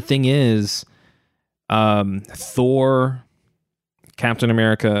 Yeah. But the thing is, Thor, Captain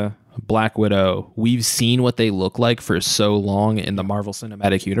America, Black Widow, we've seen what they look like for so long in the Marvel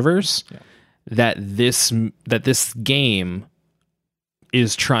Cinematic Universe that this game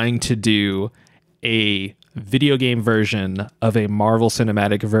is trying to do a video game version of a Marvel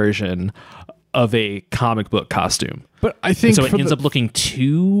Cinematic version of a comic book costume. But I think So it ends up looking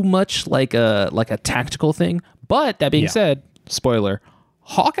too much like a tactical thing. But that being said, spoiler,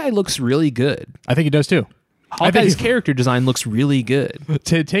 Hawkeye looks really good. I think he does too. Hawkeye's character design looks really good.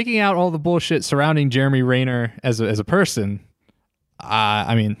 Taking out all the bullshit surrounding Jeremy Renner as a person.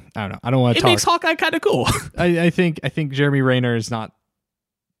 I mean, I don't know. I don't want to It talk. makes Hawkeye kind of cool. I think Jeremy Renner is not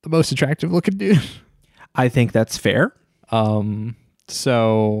the most attractive looking dude. I think that's fair.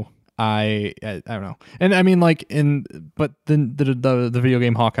 So I don't know, and I mean like but the video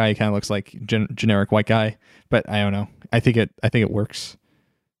game Hawkeye kind of looks like generic white guy, but I don't know. I think it works.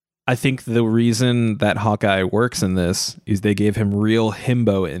 I think the reason that Hawkeye works in this is they gave him real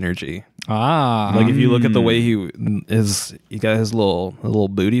himbo energy. Like if you look at the way he got his little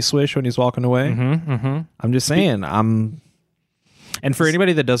booty swish when he's walking away. I'm just saying, and for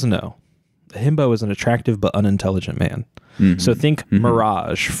anybody that doesn't know, a himbo is an attractive but unintelligent man. So think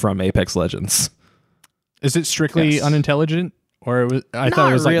Mirage from Apex Legends. Is it strictly unintelligent, or I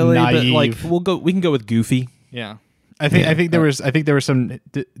thought it was like really, naive? But like we can go with goofy. Yeah. I think there was some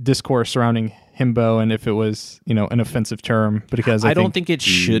discourse surrounding himbo, and if it was an offensive term, because I don't think it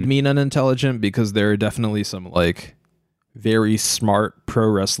should mean unintelligent, because there are definitely some like very smart pro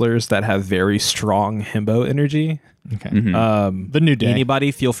wrestlers that have very strong himbo energy. Okay. The New Day.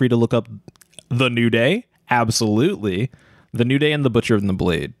 Anybody feel free to look up The New Day. Absolutely, The New Day and the Butcher and the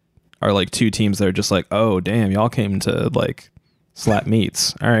Blade are like two teams that are just like, oh damn, y'all came to like slap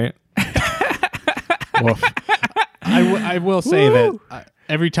meats. All right. Woof. I will say that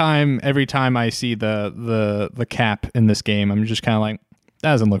every time I see the cap in this game, I'm just kind of like,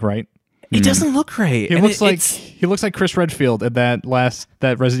 that doesn't look right. It doesn't look right. He looks like Chris Redfield at that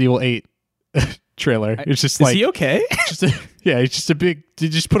Resident Evil 8 trailer. It's just is he okay? He's just a big. You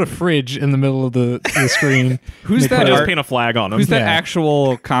just put a fridge in the middle of the screen. Who's that? Just paint a flag on him. Who's that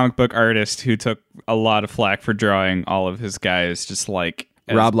actual comic book artist who took a lot of flack for drawing all of his guys just like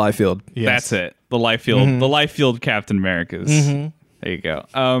Rob Liefeld? Yes. That's it. The Liefeld Captain Americas. There you go.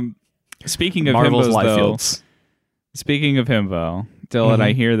 Speaking of Marvel's himbos, though, Liefelds. speaking of himbo, Dylan,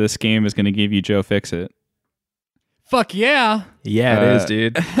 I hear this game is going to give you Joe Fixit. Fuck yeah. Yeah, it is,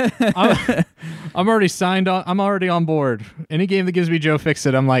 dude. I'm already signed on. I'm already on board. Any game that gives me Joe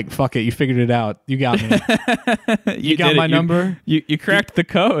Fixit, I'm like, fuck it. You figured it out. You got me. You got my number. You cracked the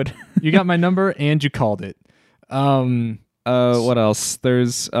code. You got my number and you called it. What else?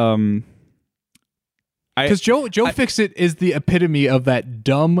 There's because Joe Fixit is the epitome of that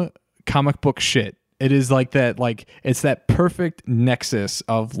dumb comic book shit. It is like that, like it's that perfect nexus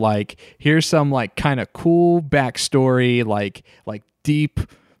of like, here's some like kind of cool backstory, like deep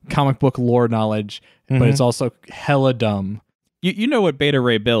comic book lore knowledge, but it's also hella dumb. You know what Beta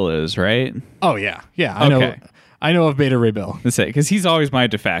Ray Bill is, right? Oh yeah, I know of Beta Ray Bill. Let's say, because he's always my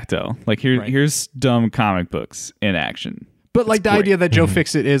de facto. Like here's dumb comic books in action. But like the idea that Joe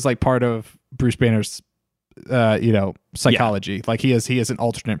Fixit is like part of Bruce Banner's psychology. Like he is an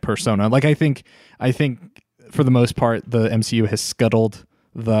alternate persona. Like I think for the most part the MCU has scuttled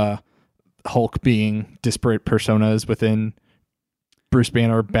the Hulk being disparate personas within Bruce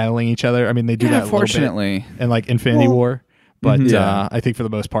Banner battling each other. I mean, they do that fortunately a little bit in like Infinity War, but I think for the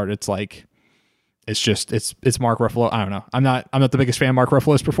most part it's like it's Mark Ruffalo. I don't know. I'm not the biggest fan of Mark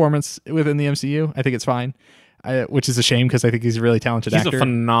Ruffalo's performance within the MCU. I think it's fine. Which is a shame because I think he's a really talented actor. He's a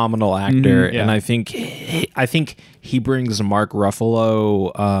phenomenal actor, and I think he brings Mark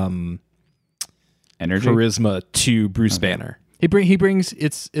Ruffalo energy, charisma to Bruce Banner. He brings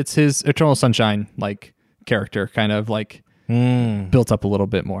it's his Eternal Sunshine like character, kind of like built up a little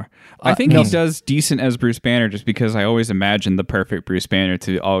bit more. I think he does decent as Bruce Banner, just because I always imagined the perfect Bruce Banner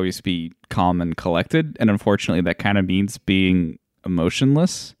to always be calm and collected, and unfortunately, that kind of means being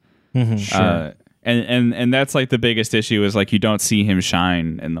emotionless. Sure. And that's like the biggest issue is like you don't see him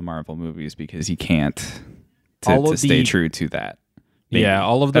shine in the Marvel movies because he can't to stay true to that. Maybe. Yeah,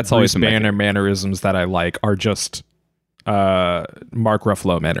 all of the Bruce Banner mannerisms that I like are just Mark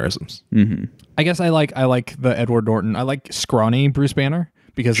Ruffalo mannerisms. I guess I like the Edward Norton. I like scrawny Bruce Banner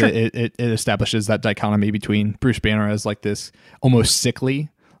because it establishes that dichotomy between Bruce Banner as like this almost sickly.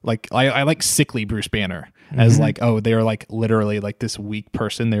 Like I like sickly Bruce Banner as like, oh, they're like literally like this weak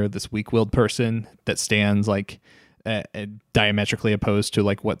person. They're this weak-willed person that stands like diametrically opposed to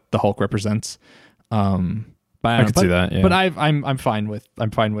like what the Hulk represents. But I can see that. Yeah. But I'm fine with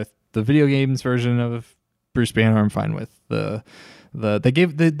the video games version of Bruce Banner. I'm fine with they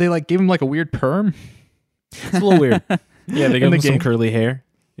gave him like a weird perm. It's a little weird. Yeah, they gave him some curly hair.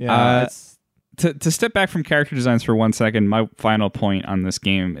 Yeah. To step back from character designs for 1 second, my final point on this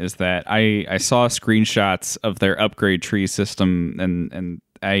game is that I saw screenshots of their upgrade tree system and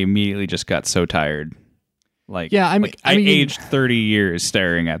I immediately just got so tired. Like, I mean, aged 30 years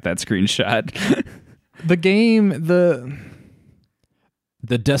staring at that screenshot. The game, the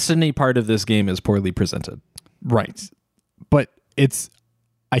Destiny part of this game is poorly presented. Right. But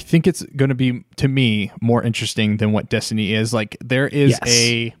I think it's going to be, to me, more interesting than what Destiny is. Like there is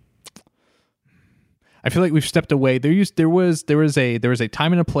I feel like we've stepped away. There was a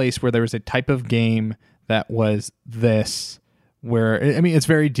time and a place where there was a type of game that was this, where I mean it's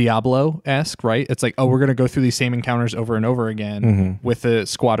very Diablo-esque, right? It's like, oh, we're gonna go through these same encounters over and over again with a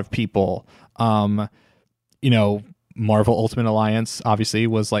squad of people. You know, Marvel Ultimate Alliance obviously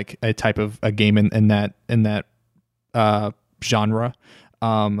was like a type of a game in that genre.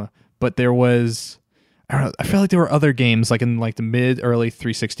 But there was, I don't know, I feel like there were other games like in like the early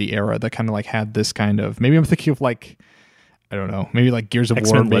 360 era that kind of like had this kind of, maybe I'm thinking of like, I don't know, maybe like Gears of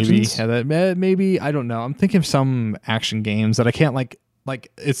X-Men War maybe Legends? had that, maybe, I don't know. I'm thinking of some action games that I can't like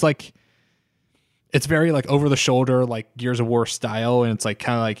it's like, it's very like over the shoulder, like Gears of War style. And it's like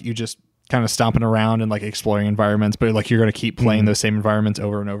kind of like you just kind of stomping around and like exploring environments, but like you're going to keep playing those same environments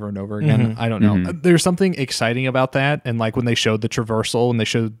over and over and over again. I don't know. There's something exciting about that. And like when they showed the traversal and they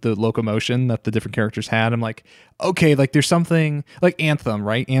showed the locomotion that the different characters had, I'm like, okay, like there's something like Anthem,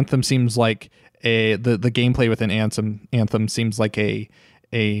 right? Anthem seems like the gameplay within Anthem seems like a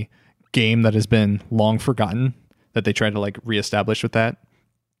game that has been long forgotten that they tried to like reestablish with that.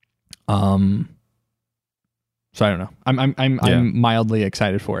 So I don't know. I'm mildly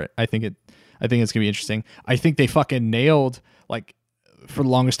excited for it. I think it's gonna be interesting. I think they fucking nailed, like, for the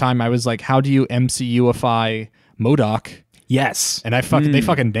longest time I was like, how do you MCUify MODOK? Yes. And they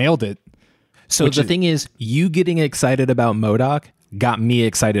fucking nailed it. So the thing is, you getting excited about MODOK got me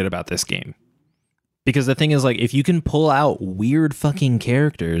excited about this game. Because the thing is, like, if you can pull out weird fucking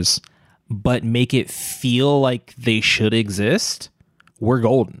characters but make it feel like they should exist, we're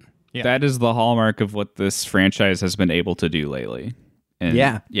golden. Yeah. That is the hallmark of what this franchise has been able to do lately. And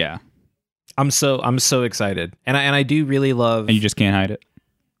yeah. I'm so excited, and I do really love. And you just can't hide it.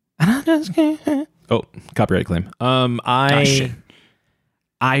 Oh, copyright claim. Shit.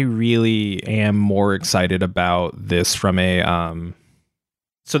 I really am more excited about this from a.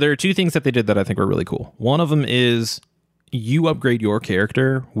 So there are two things that they did that I think were really cool. One of them is you upgrade your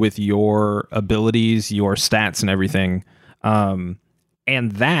character with your abilities, your stats, and everything.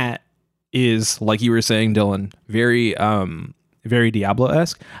 And that is, like you were saying, Dylan, very very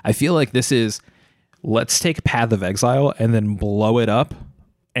Diablo-esque. I feel like this is, let's take Path of Exile and then blow it up,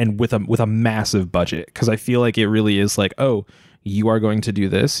 and with a massive budget, because I feel like it really is like, oh, you are going to do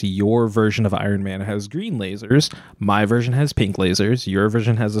this. Your version of Iron Man has green lasers. My version has pink lasers. Your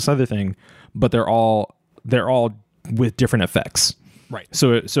version has this other thing, but they're all with different effects. Right.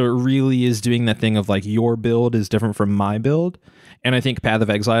 So it really is doing that thing of like, your build is different from my build. And I think Path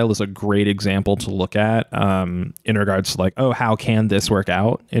of Exile is a great example to look at in regards to like, oh, how can this work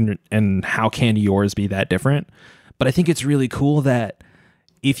out? And how can yours be that different? But I think it's really cool that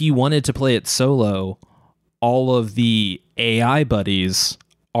if you wanted to play it solo, all of the AI buddies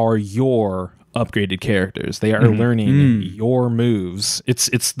are your upgraded characters. They are learning your moves.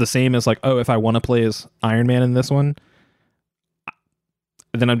 It's the same as like, oh, if I want to play as Iron Man in this one,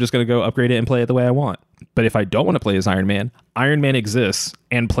 then I'm just going to go upgrade it and play it the way I want. But if I don't want to play as Iron Man exists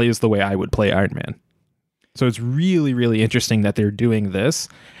and plays the way I would play Iron Man. So it's really, really interesting that they're doing this.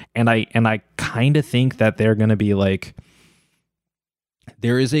 And I kind of think that they're going to be like,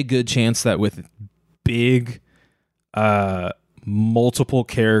 there is a good chance that with big multiple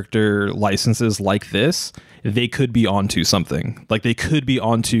character licenses like this, they could be onto something. Like they could be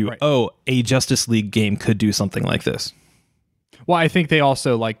onto, right, oh, a Justice League game could do something like this. Well, I think they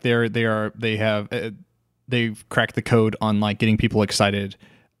also like they've cracked the code on like getting people excited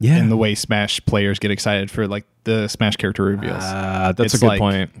in the way Smash players get excited for like the Smash character reveals. That's a good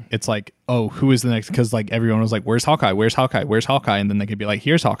point. It's like, oh, who is the next? Because like everyone was like, where's Hawkeye? Where's Hawkeye? Where's Hawkeye? And then they could be like,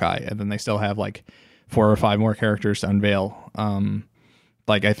 here's Hawkeye, and then they still have like 4 or 5 more characters to unveil.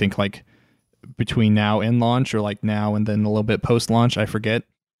 Like I think like between now and launch, or like now and then a little bit post launch, I forget.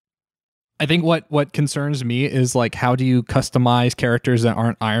 I think what concerns me is like, how do you customize characters that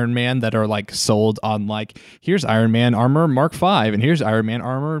aren't Iron Man, that are like sold on like, here's Iron Man armor Mark 5 and here's Iron Man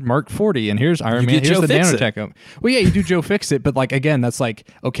armor Mark 40 and here's Iron Man, here's the nanotech. Well, yeah, you do Joe Fix-It, but like again, that's like,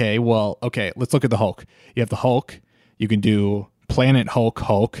 okay, let's look at the Hulk. You have the Hulk. You can do Planet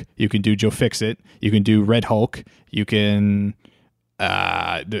Hulk. You can do Joe Fix-It. You can do Red Hulk. You can,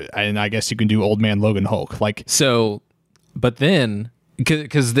 and I guess you can do Old Man Logan Hulk. Like so, but then.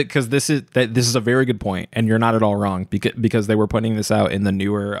 Because this is a very good point, and you're not at all wrong, because they were putting this out in the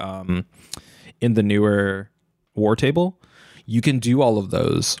newer war table. You can do all of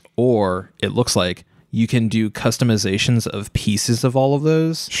those, or it looks like you can do customizations of pieces of all of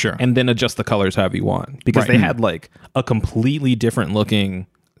those, sure, and then adjust the colors however you want. Because they had like a completely different looking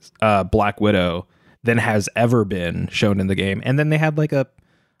Black Widow than has ever been shown in the game, and then they had like a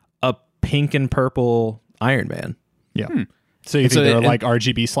pink and purple Iron Man. Yeah. So you think there are like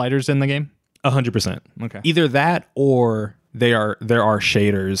RGB sliders in the game? 100%. Okay. Either that, or there are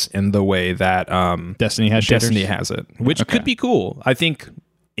shaders in the way that Destiny has shaders? Destiny has it, which could be cool. I think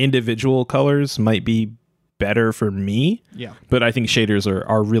individual colors might be better for me. Yeah. But I think shaders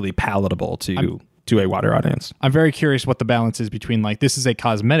are really palatable to a wider audience. I'm very curious what the balance is between like this is a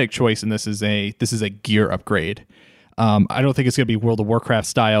cosmetic choice and this is a gear upgrade. I don't think it's going to be World of Warcraft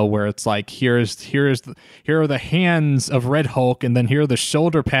style where it's like here are the hands of Red Hulk and then here are the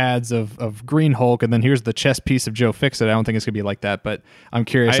shoulder pads of Green Hulk and then here's the chest piece of Joe Fixit. I don't think it's going to be like that, but I'm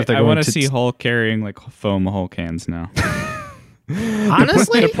curious if they're going to... I want to see Hulk carrying like foam Hulk hands now.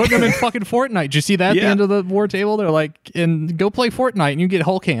 Honestly, they're putting them in fucking Fortnite. Did you see that at the end of the war table? They're like, and go play Fortnite and you get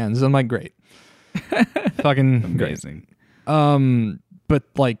Hulk hands. I'm like, great. Fucking amazing. But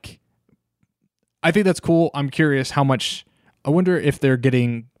like, I think that's cool. I'm curious how much. I wonder if they're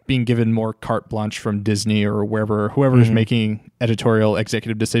being given more carte blanche from Disney or whoever's making editorial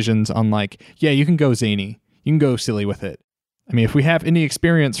executive decisions on like, yeah, you can go zany, you can go silly with it. I mean, if we have any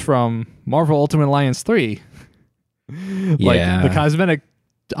experience from Marvel Ultimate Alliance 3, like the cosmetic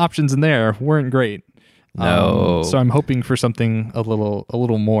options in there weren't great. No. So I'm hoping for something a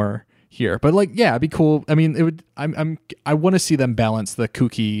little more here. But like, yeah, it'd be cool. I mean, it would. I want to see them balance the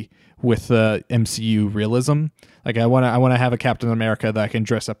kooky with the MCU realism. Like, I want to have a Captain America that I can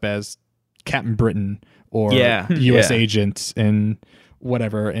dress up as Captain Britain or U.S. agent and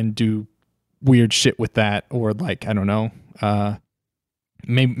whatever, and do weird shit with that, or like, I don't know,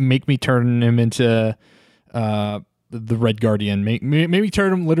 make me turn him into the Red Guardian. Maybe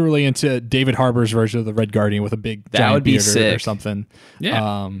turn him literally into David Harbour's version of the Red Guardian with a big giant beard or something.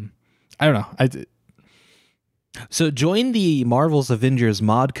 Yeah. I don't know. So join the Marvel's Avengers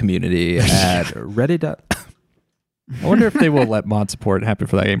mod community at Reddit. I wonder if they will let mod support happen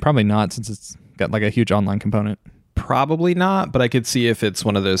for that game. Probably not, since it's got like a huge online component. Probably not, but I could see if it's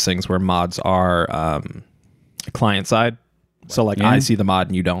one of those things where mods are client side. So like I see the mod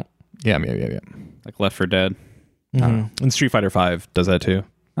and you don't. Yeah. Like Left 4 Dead. Mm-hmm. And Street Fighter V does that too.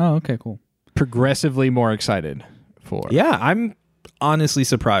 Oh, okay, cool. Progressively more excited for. Yeah, I'm honestly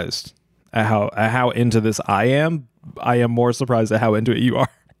surprised at how into this I am. I am more surprised at how into it you are.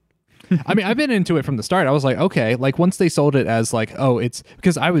 I mean, I've been into it from the start. I was like, okay, like once they sold it as like, oh, it's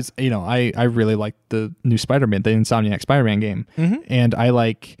because I was, I really liked the new Spider-Man, the Insomniac Spider-Man game, and I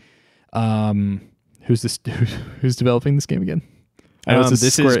like, who's developing this game again? This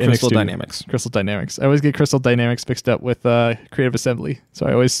is Crystal Dynamics. Crystal Dynamics. I always get Crystal Dynamics mixed up with Creative Assembly, so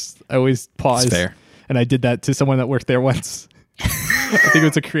I always pause. That's fair. And I did that to someone that worked there once. I think it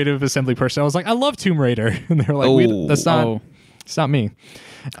was a Creative Assembly person. I was like, I love Tomb Raider, and they're like, it's not me.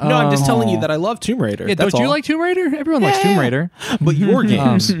 No, I'm just telling you that I love Tomb Raider. Yeah, don't you like Tomb Raider? Everyone likes Tomb Raider. But your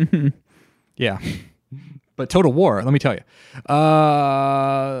games. Yeah. But Total War, let me tell you.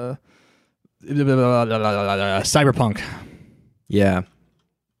 Cyberpunk. Yeah.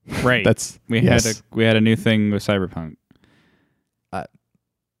 Right. We had a new thing with Cyberpunk.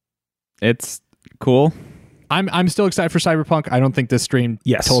 It's cool. I'm still excited for Cyberpunk. I don't think this stream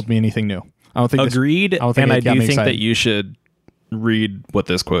told me anything new. I don't think Agreed. I do think that you should read what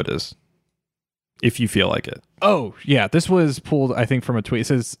this quote is, if you feel like it. Oh, yeah. This was pulled, I think, from a tweet. It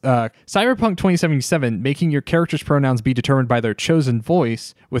says, Cyberpunk 2077, making your character's pronouns be determined by their chosen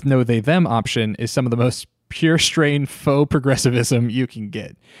voice with no they, them option is some of the most pure strain faux progressivism you can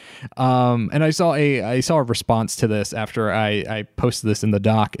get. And I saw a response to this after I posted this in the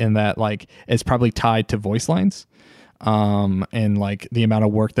doc, in that like it's probably tied to voice lines. And like the amount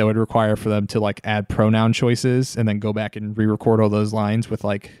of work that would require for them to like add pronoun choices and then go back and re-record all those lines with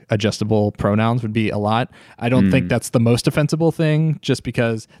like adjustable pronouns would be a lot. I don't think that's the most offensible thing, just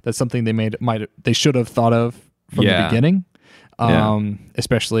because that's something they should have thought of from the beginning.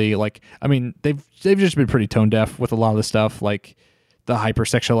 Especially like, I mean, they've just been pretty tone deaf with a lot of the stuff, like the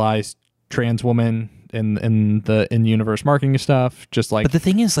hypersexualized trans woman in the in-universe marketing stuff. Just like, but the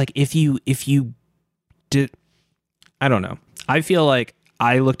thing is, like, if you did. I don't know. I feel like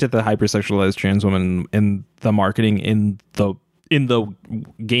I looked at the hypersexualized trans woman in the marketing in the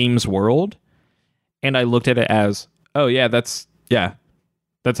games world, and I looked at it as, oh yeah, that's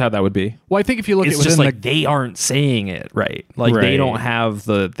how that would be. Well, I think if you look it's at just like they aren't saying it right. Like they don't have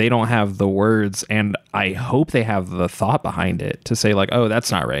the words, and I hope they have the thought behind it to say like, oh, that's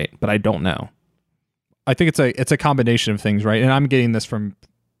not right, but I don't know. I think it's a combination of things, right? And I'm getting this from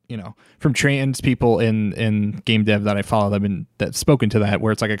trans people in game dev that I follow that's spoken to that,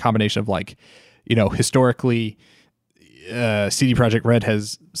 where it's like a combination of like, historically, CD Projekt Red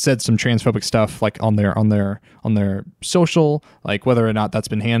has said some transphobic stuff like on their social, like whether or not that's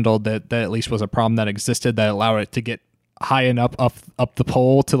been handled, that at least was a problem that existed that allowed it to get high enough up the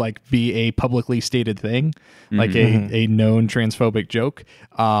pole to like be a publicly stated thing, like a known transphobic joke.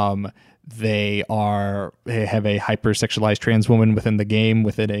 They have a hypersexualized trans woman within the game,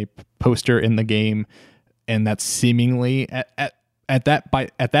 within a poster in the game, and that's seemingly at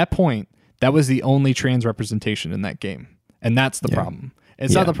that point that was the only trans representation in that game, and that's the problem.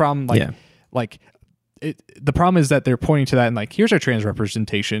 It's not the problem the problem is that they're pointing to that and like, here's our trans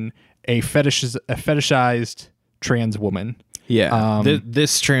representation, a fetishized trans woman. Yeah.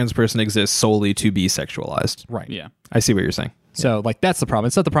 This trans person exists solely to be sexualized. Right. Yeah. I see what you're saying. So like, that's the problem.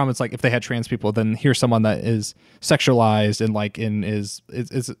 It's not the problem. It's like, if they had trans people, then here's someone that is sexualized and like is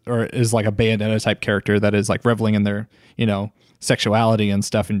like a Bayonetta type character that is like reveling in their, sexuality and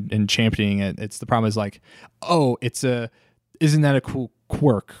stuff and championing it. It's the problem is like, oh, isn't that a cool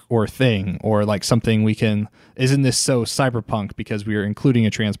quirk or thing or like something isn't this so cyberpunk because we are including a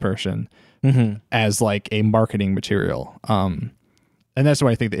trans person as like a marketing material. And that's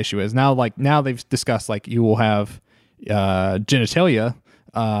what I think the issue is now. Like now they've discussed like you will have genitalia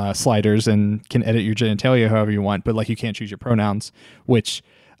sliders and can edit your genitalia however you want, but like you can't choose your pronouns, which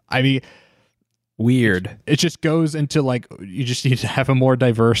I mean, weird. It just goes into like, you just need to have a more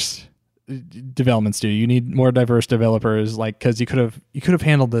diverse development studio. You need more diverse developers, like, because you could have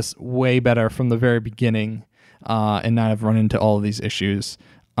handled this way better from the very beginning, and not have run into all of these issues.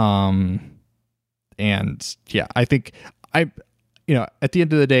 And yeah, I think at the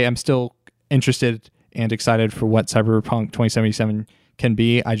end of the day, I'm still interested and excited for what Cyberpunk 2077 can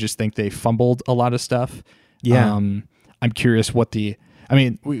be. I just think they fumbled a lot of stuff. Yeah. I'm curious we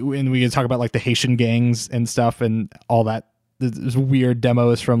can talk about like the Haitian gangs and stuff and all that. There's weird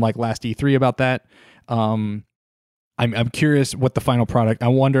demos from like last E3 about that. I'm curious what the final product. I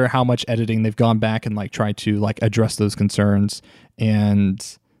wonder how much editing they've gone back and like tried to like address those concerns. And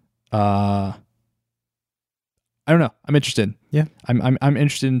I don't know. I'm interested. Yeah, I'm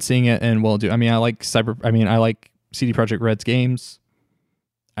interested in seeing it and will do. I mean, I like I like CD Projekt Red's games.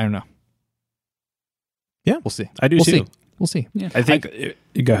 I don't know. Yeah, we'll see. I do we'll too. See. We'll see. Yeah. I think.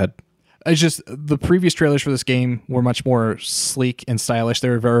 Go ahead. It's just the previous trailers for this game were much more sleek and stylish. They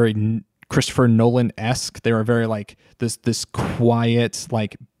were very Christopher Nolan-esque. They were very like this quiet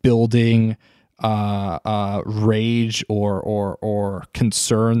like building rage or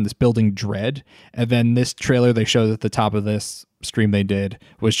concern, this building dread. And then this trailer they showed at the top of this stream they did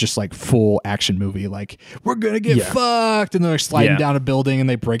was just like full action movie. Like, we're gonna get fucked, and they're like sliding down a building and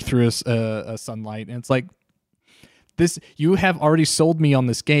they break through a sunlight, and it's like, this, you have already sold me on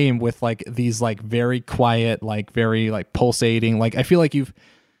this game with like these like very quiet, like very like pulsating, like I feel like you've,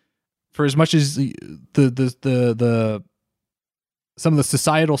 for as much as the some of the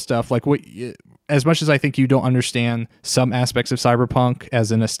societal stuff, like as much as I think you don't understand some aspects of Cyberpunk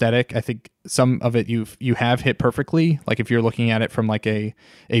as an aesthetic, I think some of it you have hit perfectly. Like if you're looking at it from like a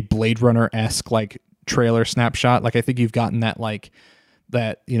Blade Runner-esque like trailer snapshot, like I think you've gotten that like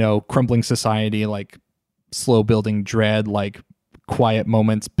that, crumbling society, like slow building dread, like quiet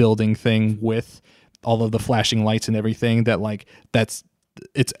moments building thing with all of the flashing lights and everything that like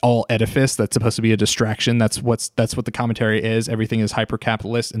it's all edifice that's supposed to be a distraction. That's what the commentary is. Everything is hyper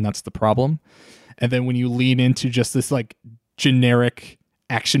capitalist, and that's the problem. And then when you lean into just this like generic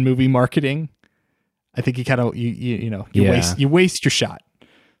action movie marketing, I think you kind of you waste your shot.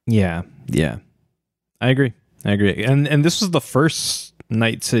 Yeah. I agree. And this was the first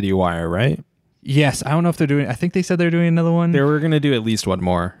Night City Wire, right? Yes, I don't know if they're doing. I think they said they're doing another one. They were going to do at least one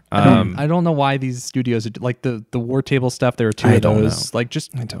more. I don't know why these studios are, like the War Table stuff. There were two of those. Like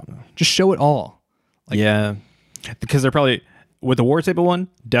I don't know. Just show it all. Like, yeah, because they're probably with the War Table one.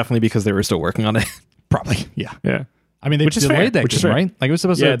 Definitely because they were still working on it. Probably. Yeah. I mean, they delayed that game, right? Like it was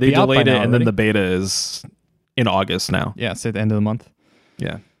supposed to. They be out by delayed it, now and already. then the beta is in August now. Yeah, it's at the end of the month.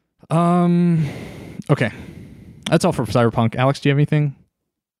 Yeah. Okay, that's all for Cyberpunk. Alex, do you have anything?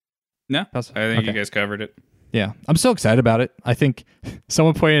 No, I think you guys covered it. Yeah, I'm so excited about it. I think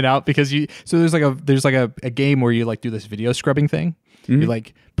someone pointed out because there's like a game where you like do this video scrubbing thing. Mm-hmm. You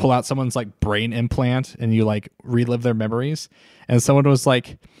like pull out someone's like brain implant and you like relive their memories. And someone was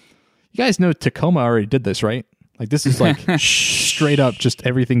like, "You guys know Tacoma already did this, right? Like this is like straight up just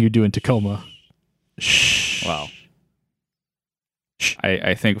everything you do in Tacoma." Wow.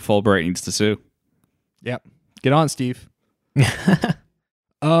 I think Fulbright needs to sue. Yep. Get on, Steve.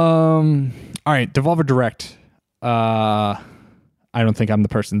 All right, Devolver Direct. I don't think I'm the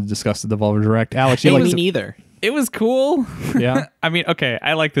person to discuss the Devolver Direct. Alex, you like neither. It was cool. Yeah. I mean, okay,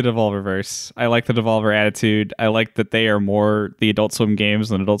 I like the Devolververse. I like the Devolver attitude. I like that they are more the Adult Swim games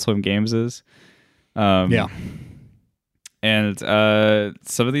than Adult Swim games is. Yeah. And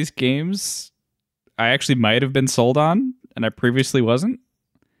some of these games I actually might have been sold on, and I previously wasn't.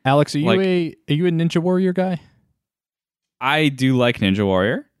 Alex, are you Like- are you a Ninja Warrior guy? I do like Ninja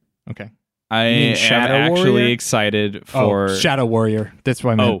Warrior. Okay. I You mean am Shadow actually Warrior? excited for. Shadow Warrior. That's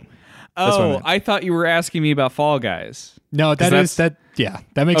what I meant. That's what I meant. I thought you were asking me about Fall Guys. No, that that's- is that. Yeah,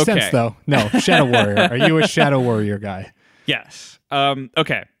 that makes Okay. sense though. No, Shadow Warrior. Are you a Shadow Warrior guy? Yes.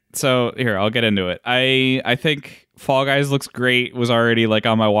 Okay. So here, I'll get into it. I think Fall Guys looks great. Was already like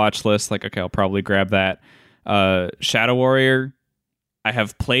on my watch list. Like, okay, I'll probably grab that. Shadow Warrior. I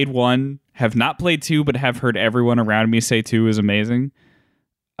have played 1, have not played 2, but have heard everyone around me say 2 is amazing.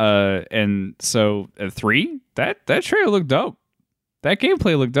 And so 3, that trailer looked dope. That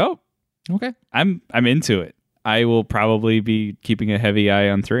gameplay looked dope. Okay. I'm into it. I will probably be keeping a heavy eye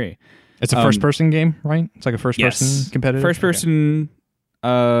on 3. It's a first-person game, right? It's like a first-person Yes. competitive. First-person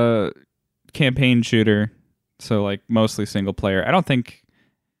campaign shooter. So like mostly single player. I don't think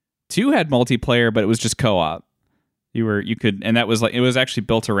 2 had multiplayer, but it was just co-op. You could, and that was like, it was actually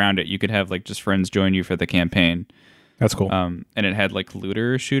built around it. You could have like just friends join you for the campaign. That's cool. And it had like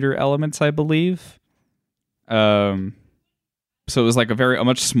looter shooter elements, I believe. So it was like a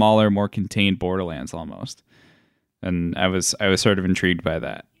much smaller, more contained Borderlands almost. And I was sort of intrigued by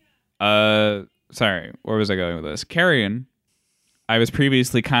that. Sorry, where was I going with this? Carrion, I was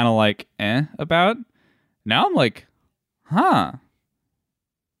previously kind of like about. Now I'm like,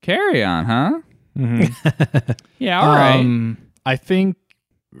 Carry on, huh? Mhm. Yeah, all right. I think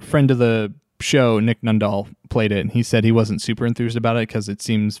friend of the show, Nick Nundahl, played it, and he said he wasn't super enthused about it because it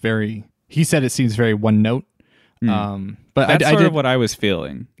seems very. He said it seems very one note. But That's I sort did, of what I was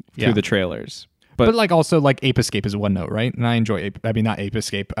feeling through Yeah. the trailers. but like also like Ape Escape is one note, right? And I enjoy not Ape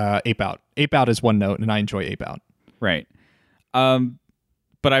Escape. Ape Out. Ape Out is one note, and I enjoy Ape Out. Right.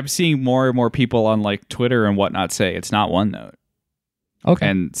 But I'm seeing more and more people on like Twitter and whatnot say it's not one note. Okay.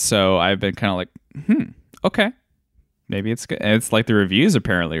 And so I've been kind of like, okay. Maybe it's good. And it's like the reviews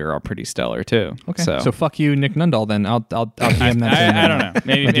apparently are all pretty stellar too. Okay. So, So fuck you, Nick Nundahl. Then I'll DM that. to him. I don't know.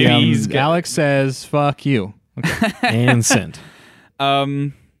 Maybe he's good. Alex says fuck you. And sent.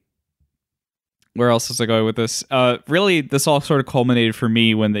 Where else was I going with this? Really, this all sort of culminated for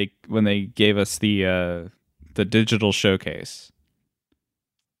me when they gave us the digital showcase.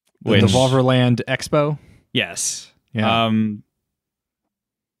 The Which- Devolverland Expo. Yes. Yeah.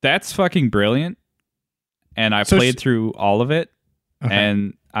 That's fucking brilliant. And I So played through all of it, Okay.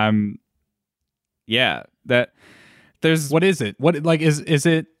 and that there's What is it? What like is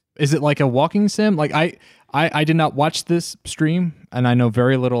it like a walking sim? Like I did not watch this stream, and I know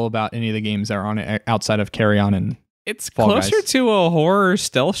very little about any of the games that are on it outside of Carry On and it's Fall closer Guys. to a horror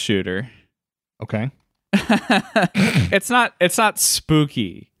stealth shooter. okay. It's not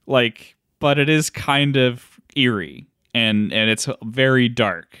spooky, like, but it is kind of eerie, and it's very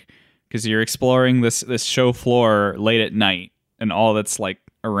dark because you're exploring this show floor late at night, and all that's like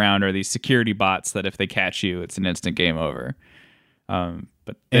around are these security bots that if they catch you, it's an instant game over.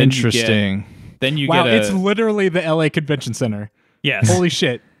 But then Interesting. you Wow, get it's literally the LA Convention Center. yes. Holy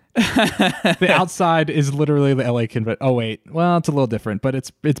shit. The outside is literally the LA Convention. Oh wait, well it's a little different, but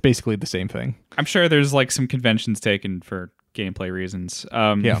it's basically the same thing. I'm sure there's like some conventions taken for gameplay reasons.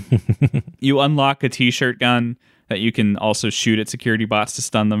 Yeah. You unlock a t-shirt gun that you can also shoot at security bots to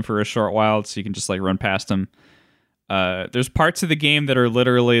stun them for a short while, so you can just like run past them. There's parts of the game that are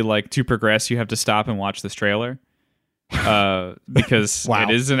literally like to progress, you have to stop and watch this trailer. Because Wow.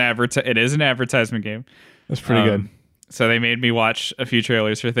 it is an advertisement game. That's pretty good. So they made me watch a few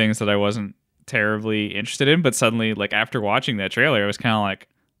trailers for things that I wasn't terribly interested in, but suddenly, like after watching that trailer, I was kind of like,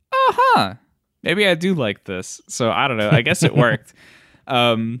 maybe I do like this. So I don't know. I guess it worked.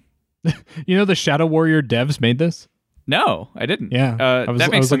 You know the Shadow Warrior devs made this? No, I didn't. Yeah. I was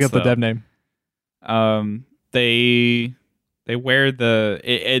that makes looking sense, at the though. dev name. They wear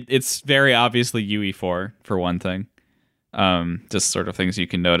it's very obviously UE4 for one thing. Just sort of things you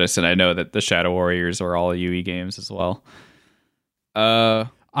can notice, and I know that the Shadow Warriors are all UE games as well. I've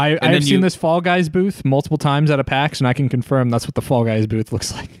then seen you- this Fall Guys booth multiple times at a PAX, and I can confirm that's what the Fall Guys booth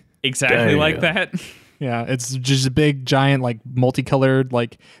looks like. Exactly like that. Yeah, it's just a big, giant, like multicolored,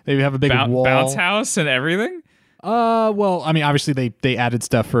 like they have a big wall. Bounce house and everything. Well, I mean, obviously they added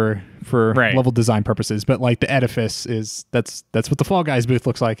stuff for Right. level design purposes, but like the edifice is that's what the Fall Guys booth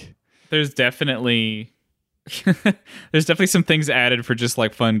looks like. There's definitely some things added for just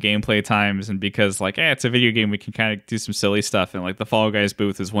like fun gameplay times, and because like it's a video game, we can kind of do some silly stuff, and like the Fall Guys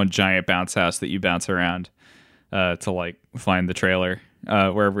booth is one giant bounce house that you bounce around to like find the trailer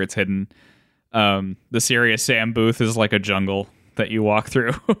wherever it's hidden. The Serious Sam booth is like a jungle that you walk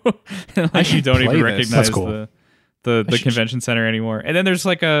through. Like you don't play even this. recognize That's cool. the convention center anymore. And then there's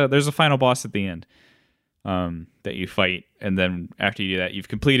like there's a final boss at the end. that you fight, and then after you do that, you've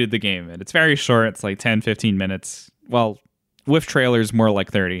completed the game. And it's very short. It's like 10, 15 minutes. Well, with trailers, more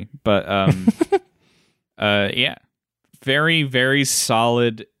like 30. But yeah, very, very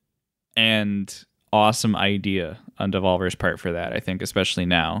solid and awesome idea on Devolver's part for that, I think, especially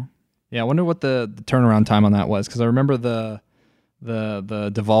now. Yeah, I wonder what the turnaround time on that was, because I remember the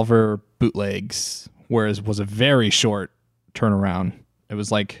Devolver bootlegs, whereas was a very short turnaround. It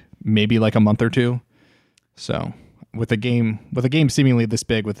was like maybe like a month or two. So with a game seemingly this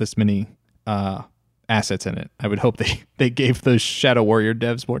big with this many assets in it, I would hope they gave those Shadow Warrior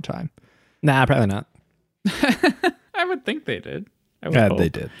devs more time. Nah, probably not. I would think they did. Yeah, they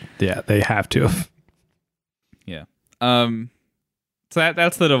did. Yeah, they have to. Yeah. So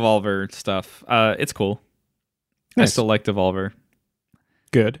that's the Devolver stuff. It's cool. Nice. I still like Devolver.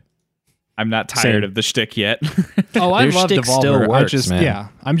 Good. I'm not tired Same. of the shtick yet. Oh, I Their love shtick Devolver. still works, man. Yeah,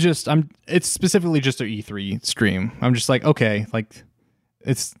 it's specifically just their E3 stream. I'm just like, okay, like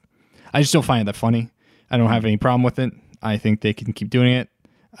I just don't find it that funny. I don't have any problem with it. I think they can keep doing it.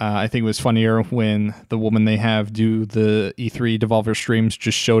 I think it was funnier when the woman they have do the E3 Devolver streams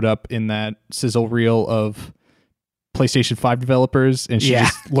just showed up in that sizzle reel of PlayStation 5 developers, and she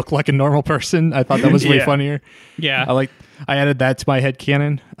just looked like a normal person. I thought that was way funnier. Yeah. I added that to my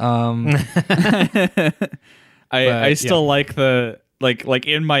headcanon. I still like the like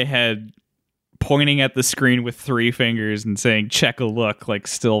in my head pointing at the screen with 3 fingers and saying check a look like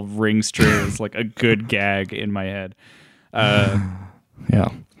still rings true as like a good gag in my head. Yeah.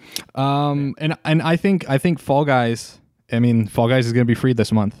 And I think Fall Guys, Fall Guys is going to be free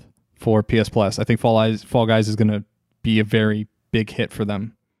this month for PS Plus. I think Fall Guys is going to be a very big hit for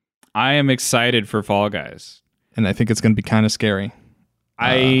them. I am excited for Fall Guys. And I think it's going to be kind of scary.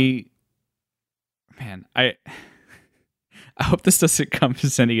 I hope this doesn't come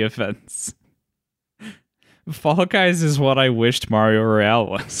as any offense. Fall Guys is what I wished Mario Royale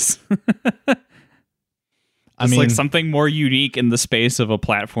was. It's like something more unique in the space of a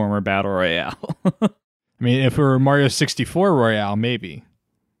platformer battle royale. If it were Mario 64 Royale, maybe.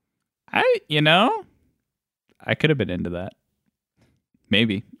 I could have been into that.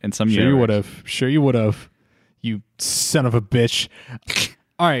 Maybe in some Sure universe. you would have. Sure you would have. You son of a bitch.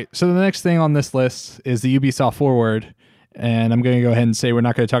 All right, so the next thing on this list is the Ubisoft Forward, and I'm going to go ahead and say we're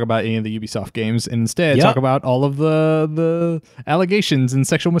not going to talk about any of the Ubisoft games, and instead talk about all of the allegations and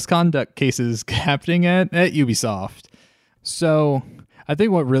sexual misconduct cases happening at Ubisoft. So I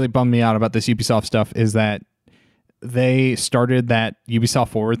think what really bummed me out about this Ubisoft stuff is that they started that Ubisoft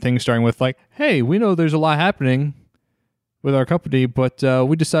Forward thing starting with like, hey, we know there's a lot happening with our company, but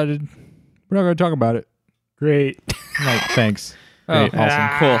we decided we're not going to talk about it. Great. Like, thanks. Great,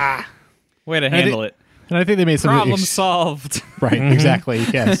 awesome. Cool. Way to handle it. And I think they made some Problem solved. Right, exactly.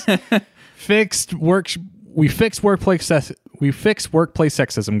 Yes. We fixed workplace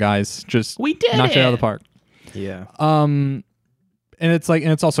sexism, guys. Just We did knocked it it. out of the park. Yeah. And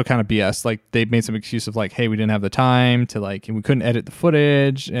it's also kind of BS. Like they made some excuse of like, hey, we didn't have the time to and we couldn't edit the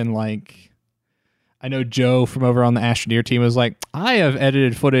footage, and I know Joe from over on the Astroneer team was like, I have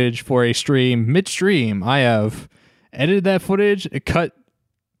edited footage for a stream midstream. I have edited that footage, cut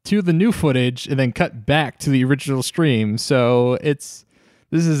to the new footage, and then cut back to the original stream. So this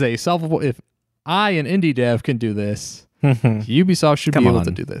is a solvable. If I, an indie dev, can do this, Ubisoft should be able to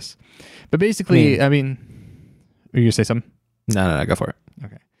do this. But basically, were you gonna say something? No, go for it.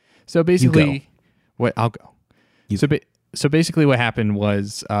 Okay. So basically, I'll go. So basically, what happened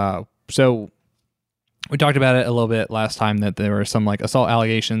was, we talked about it a little bit last time that there were some assault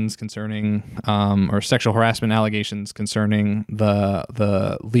allegations concerning, or sexual harassment allegations concerning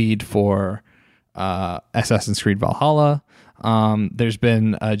the lead for Assassin's Creed Valhalla. There's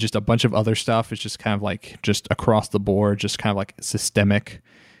been just a bunch of other stuff. It's just kind of just across the board, just kind of systemic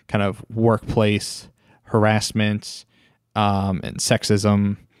kind of workplace harassment and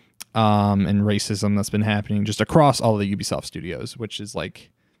sexism and racism that's been happening just across all the Ubisoft studios, which is a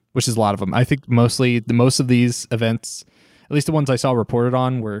lot of them. I think most of these events, at least the ones I saw reported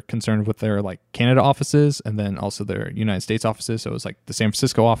on, were concerned with their Canada offices and then also their United States offices. So it was the San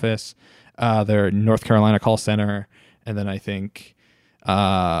Francisco office, their North Carolina call center, and then I think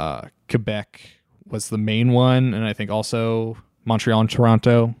Quebec was the main one, and I think also Montreal and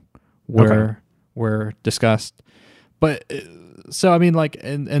Toronto were discussed. But so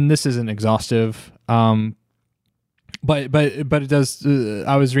and this isn't exhaustive. But it does.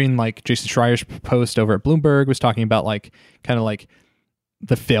 I was reading Jason Schreier's post over at Bloomberg was talking about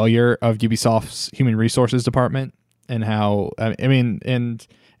the failure of Ubisoft's human resources department and how and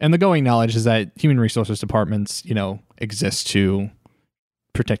the going knowledge is that human resources departments exist to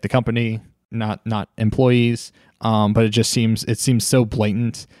protect the company, not employees. But it seems so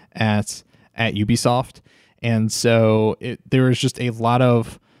blatant at Ubisoft, and so there was just a lot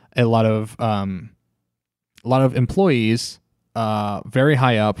of employees very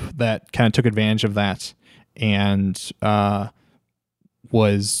high up that kind of took advantage of that and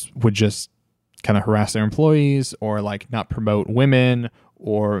would just kind of harass their employees or like not promote women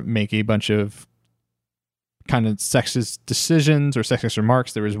or make a bunch of kind of sexist decisions or sexist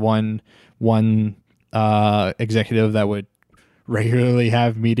remarks. There was one executive that would regularly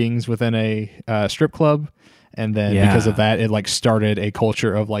have meetings within a strip club, and then because of that, it like started a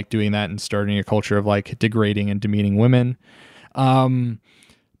culture of like doing that and starting a culture of like degrading and demeaning women.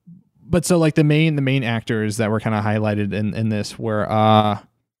 But so like the main actors that were kind of highlighted in this were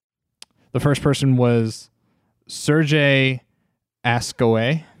the first person was Sergey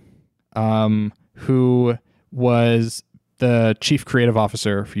Askoe, who was the chief creative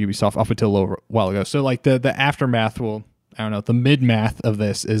officer for Ubisoft up until a little while ago. So like the aftermath the mid-math of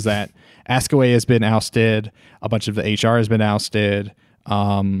this is that Askoe has been ousted, a bunch of the HR has been ousted,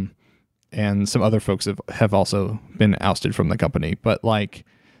 and some other folks have also been ousted from the company. But like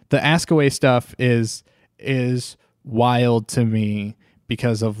the Askoe stuff is wild to me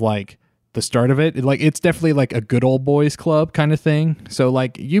because of like the start of it. Like it's definitely like a good old boys club kind of thing. So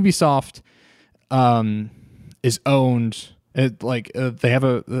like Ubisoft is owned. They have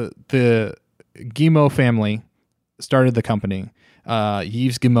the Guillemot family started the company.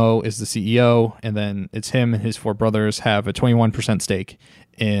 Yves Guillemot is the CEO, and then it's him and his four brothers have a 21% stake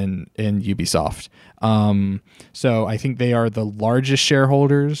in Ubisoft. So I think they are the largest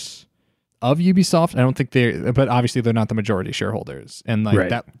shareholders of Ubisoft. I don't think but obviously they're not the majority shareholders. And like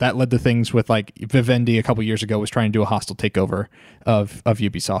that led to things with like Vivendi a couple years ago was trying to do a hostile takeover of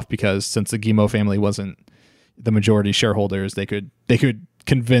Ubisoft, because since the Guillemot family wasn't the majority shareholders, they could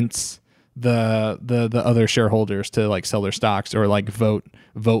convince the other shareholders to like sell their stocks or like vote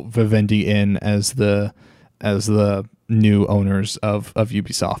Vivendi in as the new owners of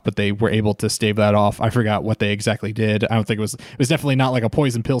Ubisoft. But they were able to stave that off. I forgot what they exactly did. I don't think it was definitely not like a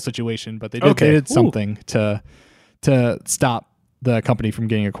poison pill situation, but they did something to stop the company from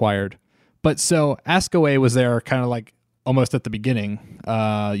getting acquired. But so Askoe was there kind of like almost at the beginning.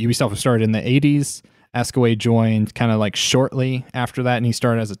 Ubisoft was started in the 80s. Askoe joined kind of like shortly after that, and he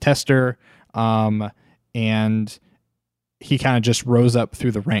started as a tester, and he kind of just rose up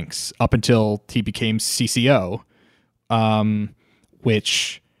through the ranks up until he became CCO,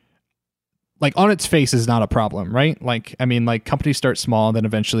 which like on its face is not a problem, right? Like, I mean, like companies start small and then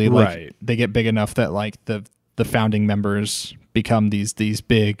eventually like they get big enough that like the founding members become these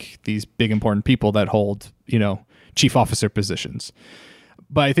big important people that hold, chief officer positions.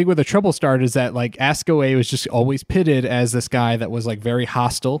 But I think where the trouble started is that like Askoe was just always pitted as this guy that was like very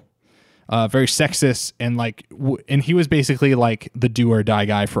hostile, very sexist, and like and he was basically like the do or die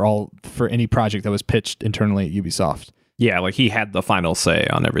guy for any project that was pitched internally at Ubisoft. Yeah, like he had the final say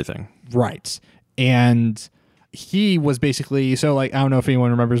on everything. Right. And he was basically, so like I don't know if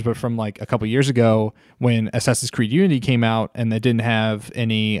anyone remembers, but from like a couple years ago when Assassin's Creed Unity came out and they didn't have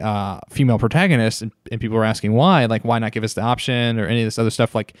any female protagonists, and people were asking why not give us the option or any of this other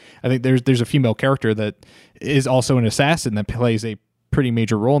stuff. Like I think there's a female character that is also an assassin that plays a pretty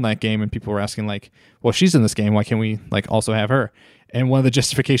major role in that game, and people were asking like, well, she's in this game, why can't we like also have her? And one of the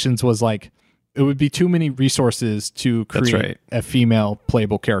justifications was like it would be too many resources to create a female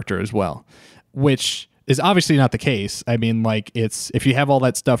playable character as well, which is obviously not the case. I mean, like if you have all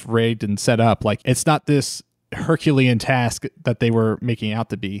that stuff rigged and set up, like it's not this Herculean task that they were making out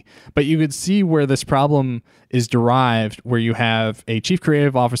to be. But you could see where this problem is derived, where you have a chief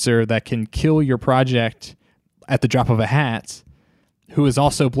creative officer that can kill your project at the drop of a hat, who is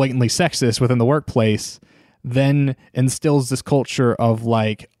also blatantly sexist within the workplace, then instills this culture of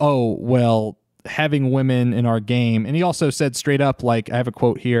like, oh, well, having women in our game. And he also said straight up, like, I have a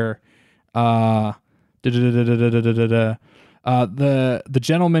quote here, the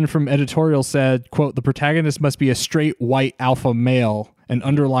gentleman from editorial said, quote, "The protagonist must be a straight white alpha male," and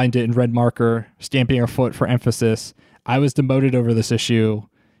underlined it in red marker, stamping a foot for emphasis. I was demoted over this issue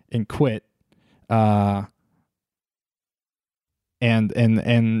and quit. And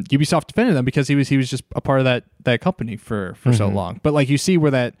Ubisoft defended them because he was just a part of that company for so long. But like you see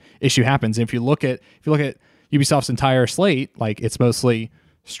where that issue happens. And if you look at Ubisoft's entire slate, like it's mostly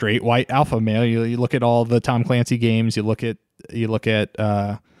straight white alpha male. You look at all the Tom Clancy games. You look at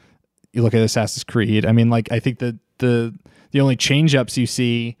Assassin's Creed. I mean, like I think that the only change ups you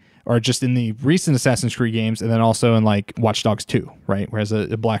see are just in the recent Assassin's Creed games, and then also in like Watch Dogs 2, right? Whereas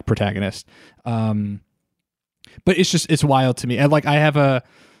a black protagonist. But it's wild to me. And like I have a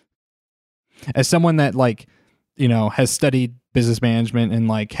as someone that like, has studied business management and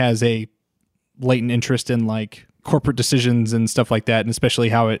like has a latent interest in like corporate decisions and stuff like that, and especially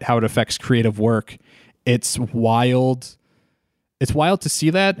how it affects creative work, it's wild. It's wild to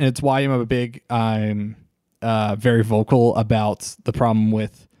see that, and it's why I'm very vocal about the problem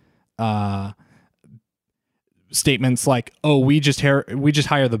with statements like, "Oh, we just hire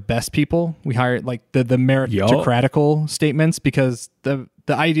the best people." We hire like the meritocratical statements, because the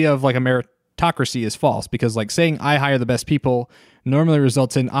idea of like a meritocracy is false, because like saying I hire the best people normally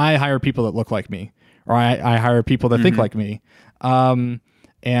results in I hire people that look like me, or I hire people that think like me, and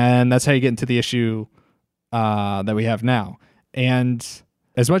that's how you get into the issue that we have now. And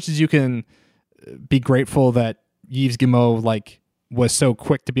as much as you can be grateful that Yves Guillemot like was so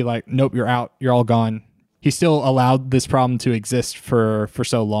quick to be like, nope, you're out, you're all gone, he still allowed this problem to exist for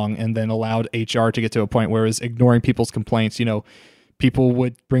so long, and then allowed HR to get to a point where it was ignoring people's complaints. People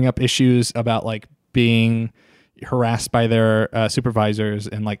would bring up issues about like being harassed by their supervisors,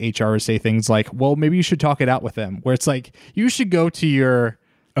 and like HR would say things like, well, maybe you should talk it out with them, where it's like, you should go to your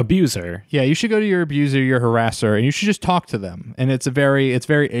abuser. Yeah, you should go to your abuser, your harasser, and you should just talk to them. And it's very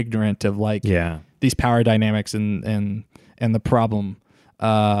ignorant of like these power dynamics and the problem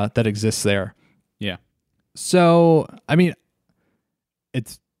that exists there. Yeah. So I mean,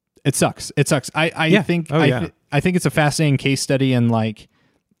 it sucks. It sucks. I think I think it's a fascinating case study in like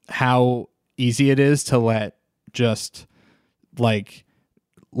how easy it is to let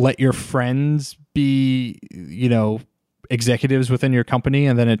your friends be, executives within your company,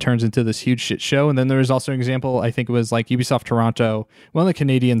 and then it turns into this huge shit show. And then there was also an example, I think it was like Ubisoft Toronto, one of the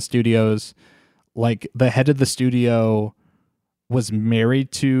Canadian studios, like the head of the studio was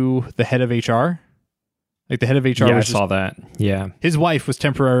married to the head of HR. Like the head of HR Yeah, I was saw that. Yeah. his wife was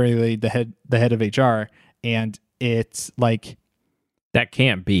temporarily the head of HR, and it's like, That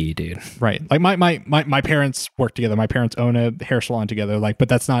can't be, dude. right. Like my parents work together. My parents own a hair salon together. Like, but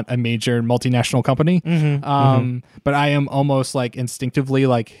that's not a major multinational company. But I am almost like instinctively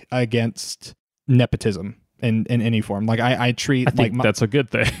like against nepotism in any form. Like I treat I think that's a good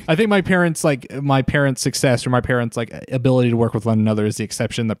thing. I think my parents' success, or my parents' like ability to work with one another is the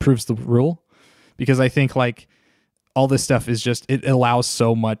exception that proves the rule. Because I think like all this stuff is just, it allows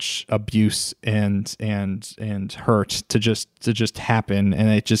so much abuse and hurt to just happen, and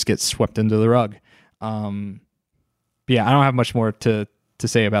it just gets swept into the rug. Yeah, I don't have much more to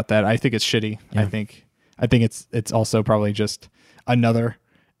say about that. I think it's shitty. Yeah. I think it's also probably just another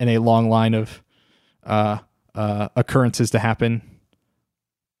in a long line of occurrences to happen.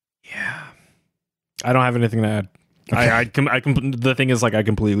 Yeah. I don't have anything to add. Okay. The thing is, like, I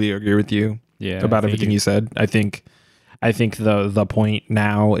completely agree with you about everything you said. I think the point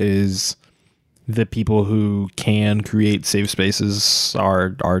now is the people who can create safe spaces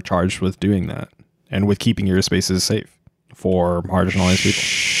are charged with doing that, and with keeping your spaces safe for marginalized people.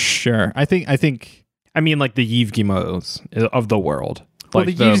 Sure. I mean, like the Yves Guillemots of the world. Well,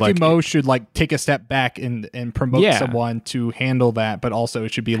 Like the Yves like, Guillemot should like take a step back and promote someone to handle that, but also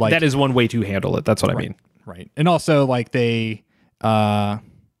it should be like, that is one way to handle it. That's what I mean. Right. And also like we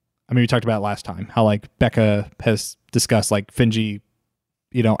talked about it last time, how like Becca has discussed like Finji,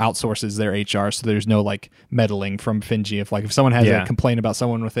 outsources their HR. So there's no like meddling from Finji. If someone has a complaint about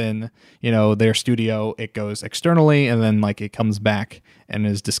someone within, their studio, it goes externally, and then like it comes back and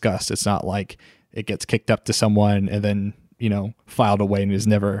is discussed. It's not like it gets kicked up to someone and then, filed away and is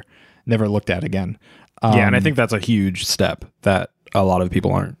never looked at again. And I think that's a huge step that a lot of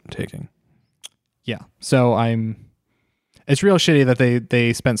people aren't taking. Yeah. So it's real shitty that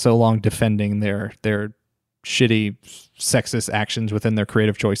they spent so long defending their shitty sexist actions within their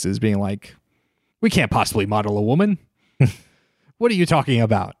creative choices, being like, we can't possibly model a woman. What are you talking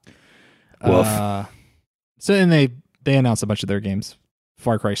about? Woof. So then they announced a bunch of their games,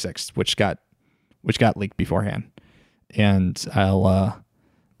 Far Cry 6, which got leaked beforehand. And I'll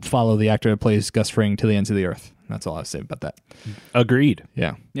follow the actor that plays Gus Fring to the ends of the earth. That's all I have to say about that. Agreed.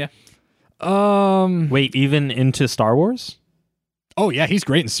 Yeah. Yeah. Wait, even into Star Wars? Oh yeah, he's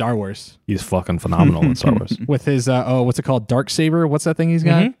great in Star Wars. He's fucking phenomenal in Star Wars. With his what's it called? Darksaber? What's that thing he's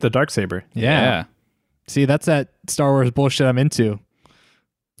got? The Darksaber. Yeah. See, that's that Star Wars bullshit I'm into.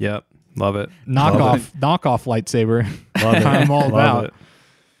 Yep. Love it. Knockoff lightsaber. Love it. I'm all Love about. it.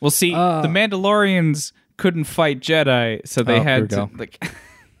 Well, see, the Mandalorians couldn't fight Jedi, so they had to like.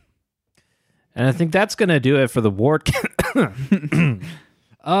 And I think that's gonna do it for the Ward.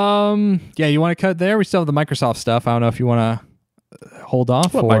 Yeah, you want to cut there? We still have the Microsoft stuff. I don't know if you want to hold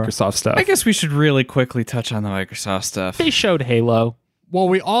off. What or Microsoft stuff? I guess we should really quickly touch on the Microsoft stuff. They showed Halo. Well,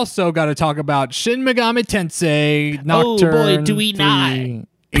 we also got to talk about Shin Megami Tensei Nocturne. boy, do we not.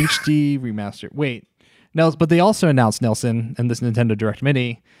 HD remaster. Wait, Nels, but they also announced, Nelson, and this Nintendo Direct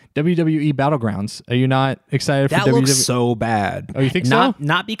Mini, WWE Battlegrounds. Are you not excited for That WWE? looks so bad. Oh, you think not, so?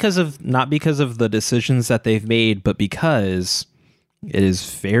 Not because of the decisions that they've made, but because it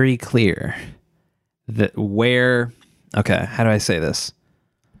is very clear that okay, how do I say this?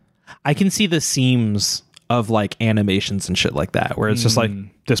 I can see the seams of like animations and shit like that, where it's just like,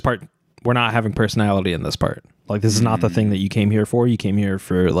 this part, we're not having personality in this part. Like, this is not the thing that you came here for. You came here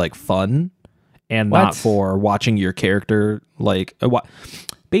for like fun and not for watching your character. Like,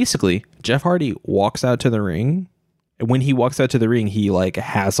 basically, Jeff Hardy walks out to the ring. When he walks out to the ring, he like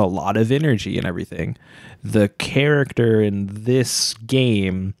has a lot of energy and everything. The character in this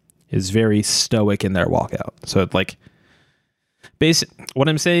game is very stoic in their walkout. So like, what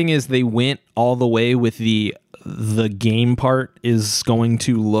I'm saying is they went all the way with the game part is going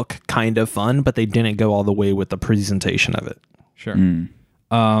to look kind of fun, but they didn't go all the way with the presentation of it. Sure.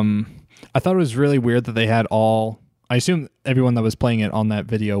 I thought it was really weird that they had I assume everyone that was playing it on that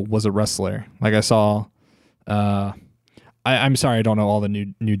video was a wrestler. Like, I saw, I'm sorry, I don't know all the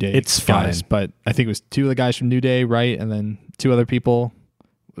New Day It's guys, fine. but I think it was two of the guys from New Day, right? And then two other people.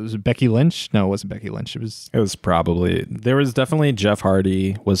 Was it Becky Lynch? No, it wasn't Becky Lynch. It was There was definitely Jeff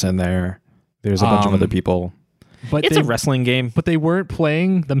Hardy was in there. There's a bunch of other people. but It's they, a wrestling game. but they weren't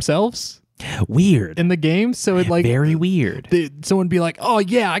playing themselves Weird. in the game, so it like Very weird. someone would be like, "Oh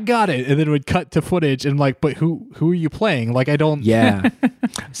yeah, I got it," and then it would cut to footage and like, but who are you playing? Like, I don't. Yeah.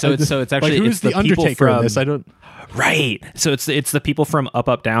 So it's Like, actually who's it's the the people Undertaker in from this? I don't. right. So it's the people from Up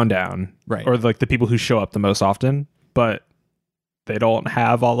Up Down Down, Right. Or like the people who show up the most often, but they don't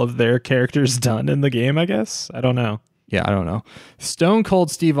have all of their characters done in the game. I guess I don't know. Yeah, I don't know. Stone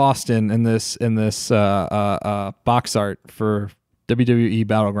Cold Steve Austin in this box art for WWE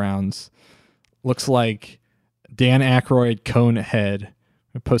Battlegrounds looks like Dan Aykroyd cone head. I'm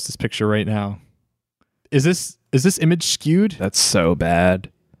gonna post this picture right now. Is this image skewed? That's so bad.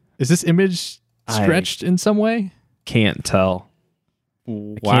 Is this image stretched in some way? Can't tell.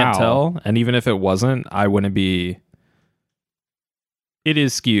 Wow. Can't tell. And even if it wasn't, I wouldn't be. It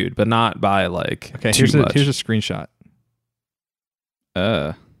is skewed, but not by like Okay, too much. here's a screenshot.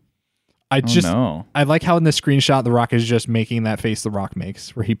 Oh I no. I like how in this screenshot The Rock is just making that face The Rock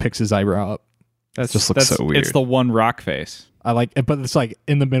makes, where he picks his eyebrow up. That's just looks so weird. It's the one rock face. I like it, but it's like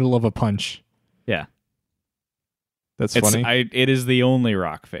in the middle of a punch. Yeah. That's It's funny. it is the only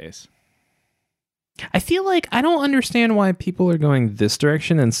rock face. I feel like I don't understand why people are going this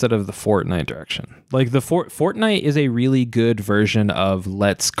direction instead of the Fortnite direction. Like the Fortnite is a really good version of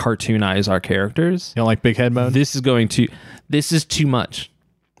let's cartoonize our characters. You don't like big head mode? This is too much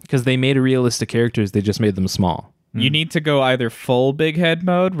because they made a realistic characters. They just made them small. You need to go either full big head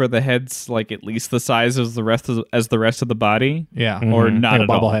mode, where the head's like at least the size as the rest of the body, Yeah. or not Like a at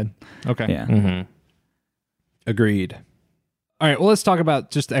all. bobblehead. Okay. Yeah. Mm-hmm. Agreed. All right. Well, let's talk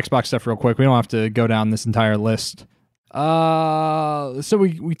about just the Xbox stuff real quick. We don't have to go down this entire list. So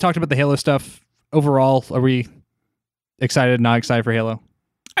we talked about the Halo stuff. Overall, are we excited, not excited for Halo?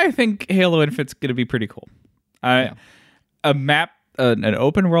 I think Halo Infinite's going to be pretty cool. Yeah. A map, an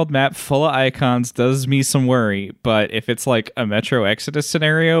open world map full of icons does me some worry, but if it's like a Metro Exodus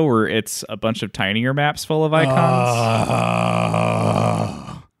scenario where it's a bunch of tinier maps full of icons,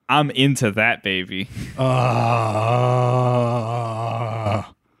 I'm into that, baby.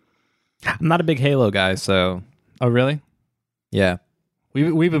 I'm not a big Halo guy, so Oh, really? yeah.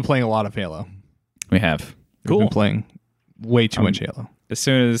 We've been playing a lot of Halo. We have. We've been playing way too much Halo. As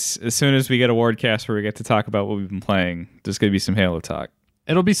soon as we get a Wardcast where we get to talk about what we've been playing, there's going to be some Halo talk.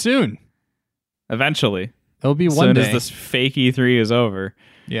 It'll be soon. Eventually. It'll be As one soon day. as this fake E3 is over.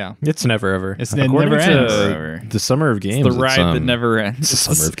 Yeah. It's never ever. It According never to ends. Ever. the Summer of Games. The ride that never ends. it's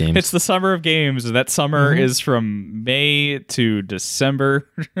the summer of games. It's the summer of games. That summer is from May to December.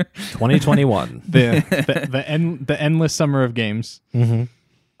 2021. the endless summer of games.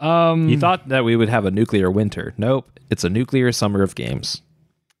 Mm-hmm. Um, You thought that we would have a nuclear winter. Nope. It's a nuclear summer of games.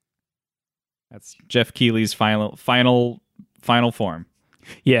 That's Jeff Keighley's final form.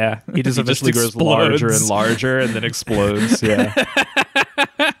 Yeah. He just He eventually just grows larger explodes. and larger and then explodes. Yeah.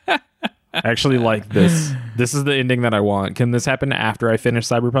 I actually like this. This is the ending that I want. Can this happen after I finish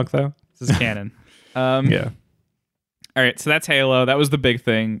Cyberpunk, though? This is canon. Yeah. All right, so that's Halo. That was the big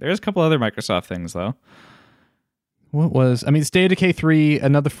thing. There's a couple other Microsoft things though. what was? I mean, State of Decay 3,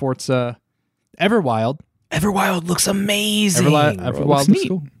 another Forza, Everwild. Everwild looks amazing. Everwild looks neat.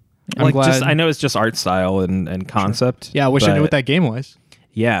 cool. Like, I'm just, glad. I know it's just art style and concept. Yeah, I wish I knew but- what that game was.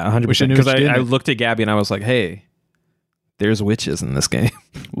 Yeah, 100%. Wish I knew Because what you I did. looked at Gabby and I was like, hey, there's witches in this game.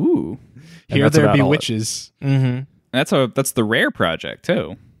 Ooh. And Here that's there about be all it- witches. Mm-hmm. That's the Rare project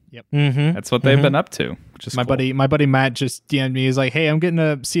too. Mm-hmm. That's what they've been up to. Which is My buddy Matt just DM'd me. He's like, "Hey, I'm getting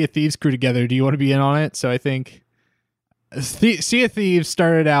a Sea of Thieves crew together. Do you want to be in on it?" So I think Sea of Thieves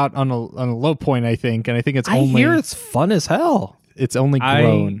started out on a low point, I think, and I think I hear it's fun as hell. it's only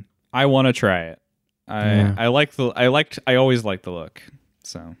grown. I want to try it. I always like the look.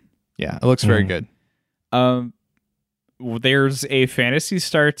 So Yeah, it looks very good. there's a Phantasy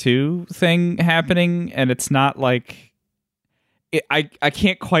Star 2 thing happening, and it's not like I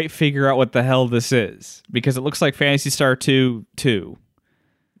can't quite figure out what the hell this is, because it looks like Phantasy Star 2 2.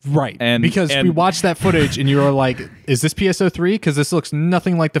 Right. And because we watched that footage and you were like, is this PSO3? Because this looks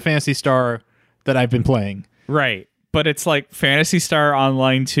nothing like the Phantasy Star that I've been playing. Right. But it's like Phantasy Star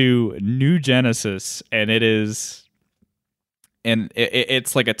Online 2 New Genesis, and it's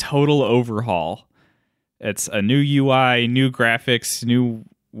like a total overhaul. It's a new UI, new graphics, new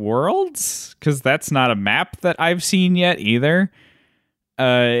worlds, because that's not a map that I've seen yet either.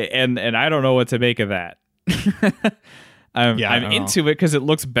 And I don't know what to make of that. I'm into it because it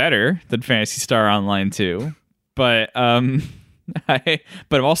looks better than Phantasy Star Online 2, but I'm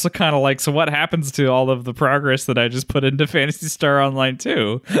also kind of like, so what happens to all of the progress that I just put into Phantasy Star Online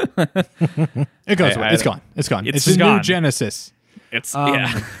 2? It goes away. It's gone. It's gone. It's a gone. New Genesis. It's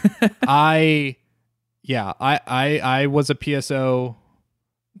I was a PSO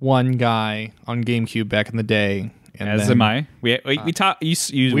 1 guy on GameCube back in the day. And As then, am I. We talked.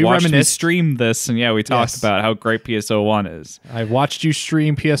 You we watched me reminisced. stream this, and we talked Yes. about how great PSO 1 is. I watched you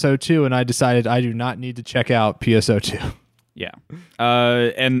stream PSO 2 and I decided I do not need to check out PSO 2. Yeah.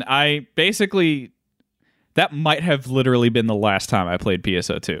 And I basically, that might have literally been the last time I played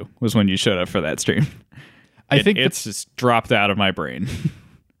PSO 2, was when you showed up for that stream. I think it's just dropped out of my brain.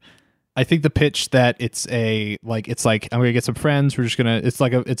 I think the pitch that it's like I'm gonna get some friends. We're just gonna.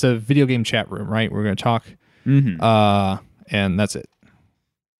 It's a video game chat room, right? We're gonna talk, Mm-hmm. and that's it.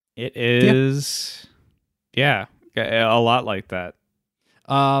 It is, a lot like that.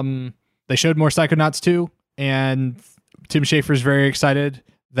 They showed more Psychonauts 2, and Tim Schafer's very excited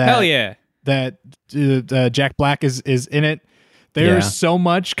that Hell yeah. that Jack Black is in it. There's so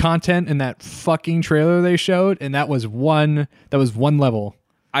much content in that fucking trailer they showed, and that was one level.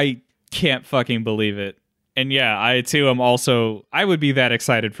 I can't fucking believe it. And I too am also, I would be that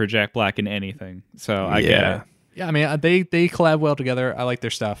excited for Jack Black in anything. So I get it. Yeah, I mean they collab well together. I like their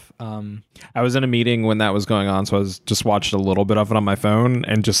stuff. I was in a meeting when that was going on, so I was just watched a little bit of it on my phone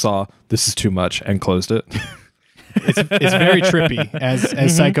and just saw this is too much and closed it. It's very trippy as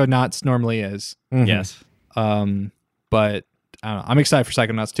Psychonauts normally is. Mm-hmm. Yes. But I don't know. I'm excited for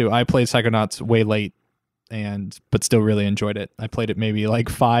Psychonauts 2. I played Psychonauts way late, but still really enjoyed it. I played it maybe like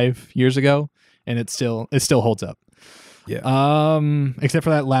 5 years ago, and it still holds up. Yeah. Except for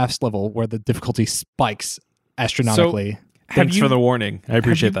that last level where the difficulty spikes astronomically. Thanks for the warning. I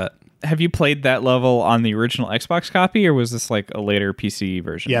appreciate that. Have you played that level on the original Xbox copy, or was this like a later PC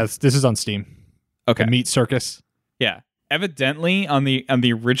version? Yes, this is on Steam. Okay. The Meat Circus. Yeah. Evidently, on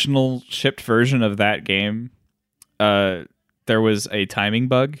the original shipped version of that game, there was a timing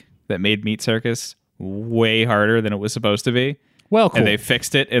bug that made Meat Circus way harder than it was supposed to be. Well, cool. And they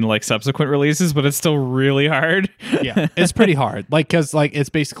fixed it in like subsequent releases, but it's still really hard. Yeah, it's pretty hard. Because it's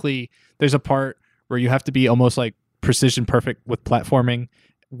basically, there's a part where you have to be almost like precision perfect with platforming,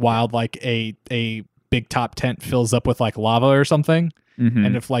 while like a big top tent fills up with like lava or something. Mm-hmm.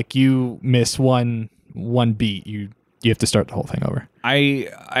 And if like you miss one beat, you have to start the whole thing over. I'd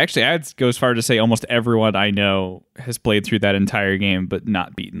go as far to say almost everyone I know has played through that entire game but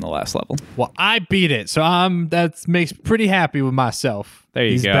not beaten the last level. Well, I beat it, so that makes me pretty happy with myself. There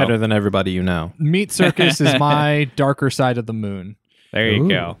you He's go. better than everybody you know. Meat Circus is my darker side of the moon. There you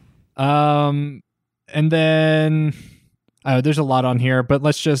go. And then there's a lot on here, but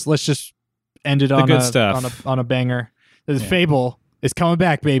let's just end it on good stuff. on a banger. This Fable is coming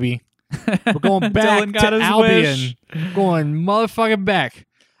back, baby. We're going back Dylan got to his Albion. wish. Going motherfucking back.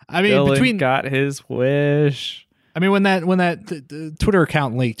 I mean, Dylan got his wish. I mean, when that the Twitter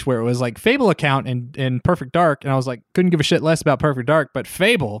account leaked, where it was like Fable account and Perfect Dark, and I was like, couldn't give a shit less about Perfect Dark, but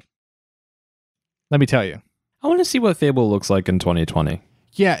Fable. Let me tell you. I want to see what Fable looks like in 2020.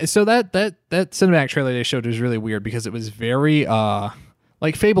 Yeah, so that cinematic trailer they showed was really weird because it was very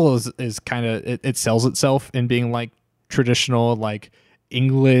like Fable is kind of it sells itself in being like traditional like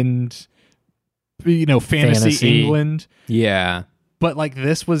England, fantasy England. Yeah. But like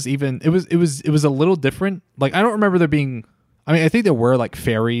this was even it was a little different. Like I don't remember there being. I mean, I think there were like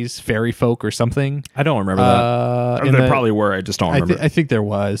fairy folk or something. I don't remember that. There probably were. I just don't remember. I think there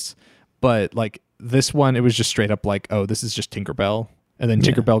was, but like this one, it was just straight up like, oh, this is just Tinkerbell, and then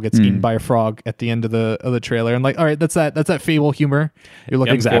Tinkerbell gets eaten by a frog at the end of the trailer. And like, all right, that's that Fable humor you're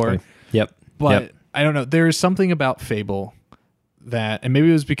looking exactly. for. Yep. But I don't know. There's something about Fable that, and maybe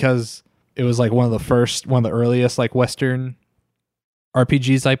it was because it was like one of the earliest like Western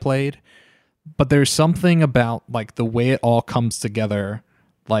RPGs I played. But there's something about like the way it all comes together.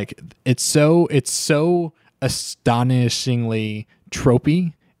 Like it's so astonishingly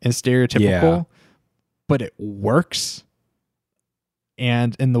tropey and stereotypical, but it works.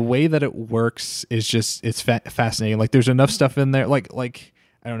 And in the way that it works is just it's fascinating. Like there's enough stuff in there. Like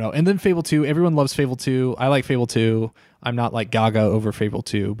I don't know. And then Fable 2, everyone loves Fable 2. I like Fable 2. I'm not like gaga over Fable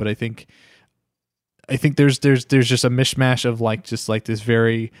 2, but I think there's just a mishmash of like just like this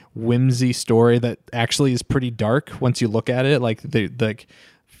very whimsy story that actually is pretty dark once you look at it. Like like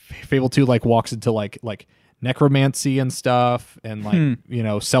Fable 2 like walks into like necromancy and stuff, and like you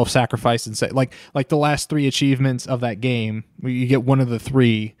know, self-sacrifice and like the last 3 achievements of that game, you get one of the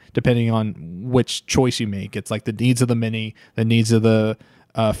 3 depending on which choice you make. It's like the needs of the many, the needs of the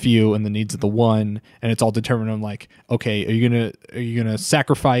few, and the needs of the one, and it's all determined on like, okay, are you gonna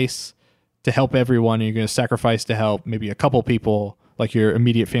sacrifice to help everyone? Are you gonna sacrifice to help maybe a couple people like your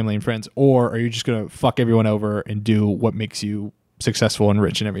immediate family and friends, or are you just gonna fuck everyone over and do what makes you successful and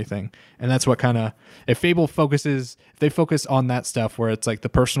rich and everything? And that's what kind of, if Fable focuses, if they focus on that stuff where it's like the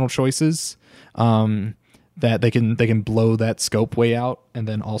personal choices, that they can blow that scope way out, and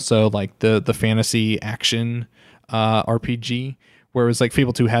then also like the fantasy action RPG, whereas like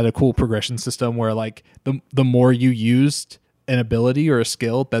Fable 2 had a cool progression system where like the more you used an ability or a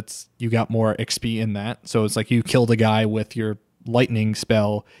skill, that's you got more XP in that. So it's like you killed a guy with your lightning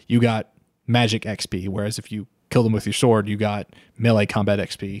spell, you got magic XP, whereas if you killed him with your sword, you got melee combat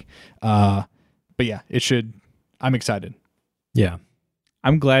XP. But yeah, I'm excited. Yeah.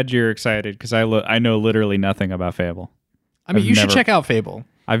 I'm glad you're excited because I know literally nothing about Fable. I mean, you should check out Fable.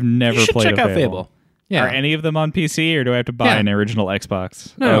 I've never played check a out Fable. Yeah. Are any of them on PC, or do I have to buy an original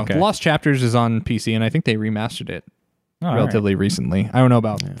Xbox? No, Okay. Lost Chapters is on PC, and I think they remastered it All relatively recently. I don't know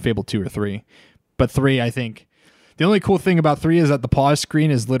about Fable 2 or 3, but 3, I think. The only cool thing about 3 is that the pause screen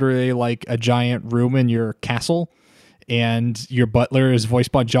is literally like a giant room in your castle, and your butler is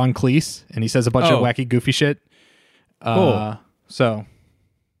voiced by John Cleese, and he says a bunch of wacky, goofy shit. Cool. So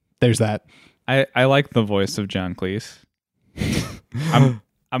there's that. I like the voice of John Cleese.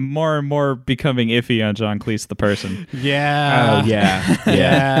 I'm more and more becoming iffy on John Cleese the person. Yeah. Oh yeah.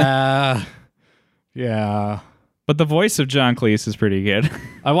 Yeah. Yeah. But the voice of John Cleese is pretty good.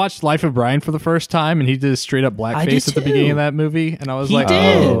 I watched Life of Brian for the first time, and he did a straight up blackface at the beginning of that movie, and I was like, did.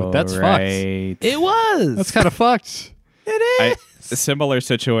 "Oh, that's fucked. It was. That's kind of fucked." It is. A similar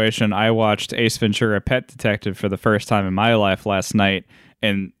situation. I watched Ace Ventura: Pet Detective for the first time in my life last night,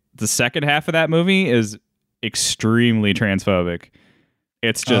 and the second half of that movie is extremely transphobic.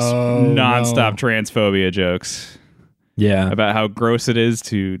 It's just nonstop transphobia jokks. Yeah. About how gross it is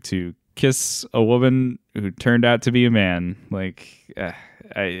to kiss a woman who turned out to be a man. Like,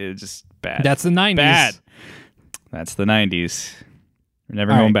 it's just bad. That's the 90s. Bad. That's the 90s. We're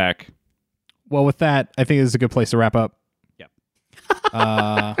never All going right. back. Well, with that, I think this is a good place to wrap up. Yep.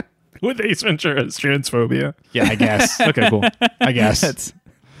 With Ace Ventura's transphobia. Yeah, I guess. Okay, cool. I guess.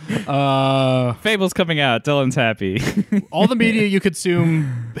 Fable's coming out. Dylan's happy. All the media you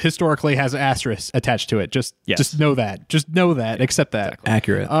consume historically has asterisks attached to it. Just know that. Just know that. Accept that.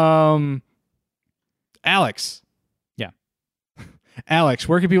 Accurate. Alex. Yeah. Alex,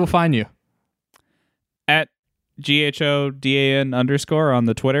 where can people find you? At GHODAN _ on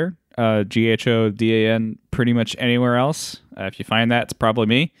the Twitter. GHODAN pretty much anywhere else. If you find that, it's probably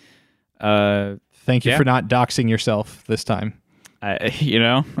me. Thank you for not doxing yourself this time.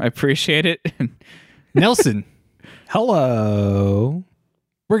 I appreciate it. Nelson, Hello.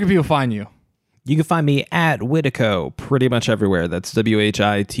 where can people find you? You can find me at Wittico pretty much everywhere. That's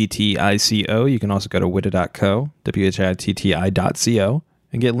WHITTICO. You can also go to witta.co, WHITTI.co,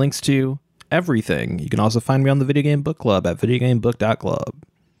 and get links to everything. You can also find me on the Video Game Book Club at videogamebook.club.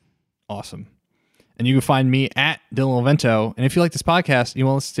 Awesome. And you can find me at Dylan Levento. And if you like this podcast, you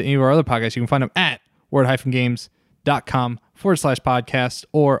want to listen to any of our other podcasts, you can find them at word-games.com/podcast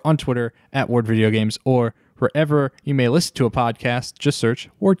or on Twitter at Word Video Games, or wherever you may listen to a podcast, just search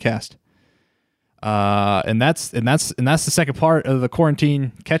Wordcast. And that's the second part of the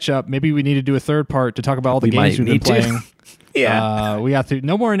quarantine catch up. Maybe we need to do a third part to talk about all the games we've been playing. Yeah. We got through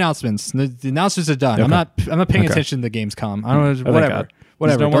no more announcements. The announcements are done. Okay. I'm not paying attention to the Gamescom. I don't know, whatever.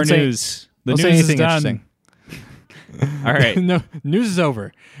 There's no more news. The news is done. All right. No, news is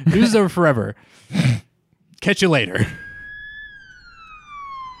over. News is over forever. Catch you later.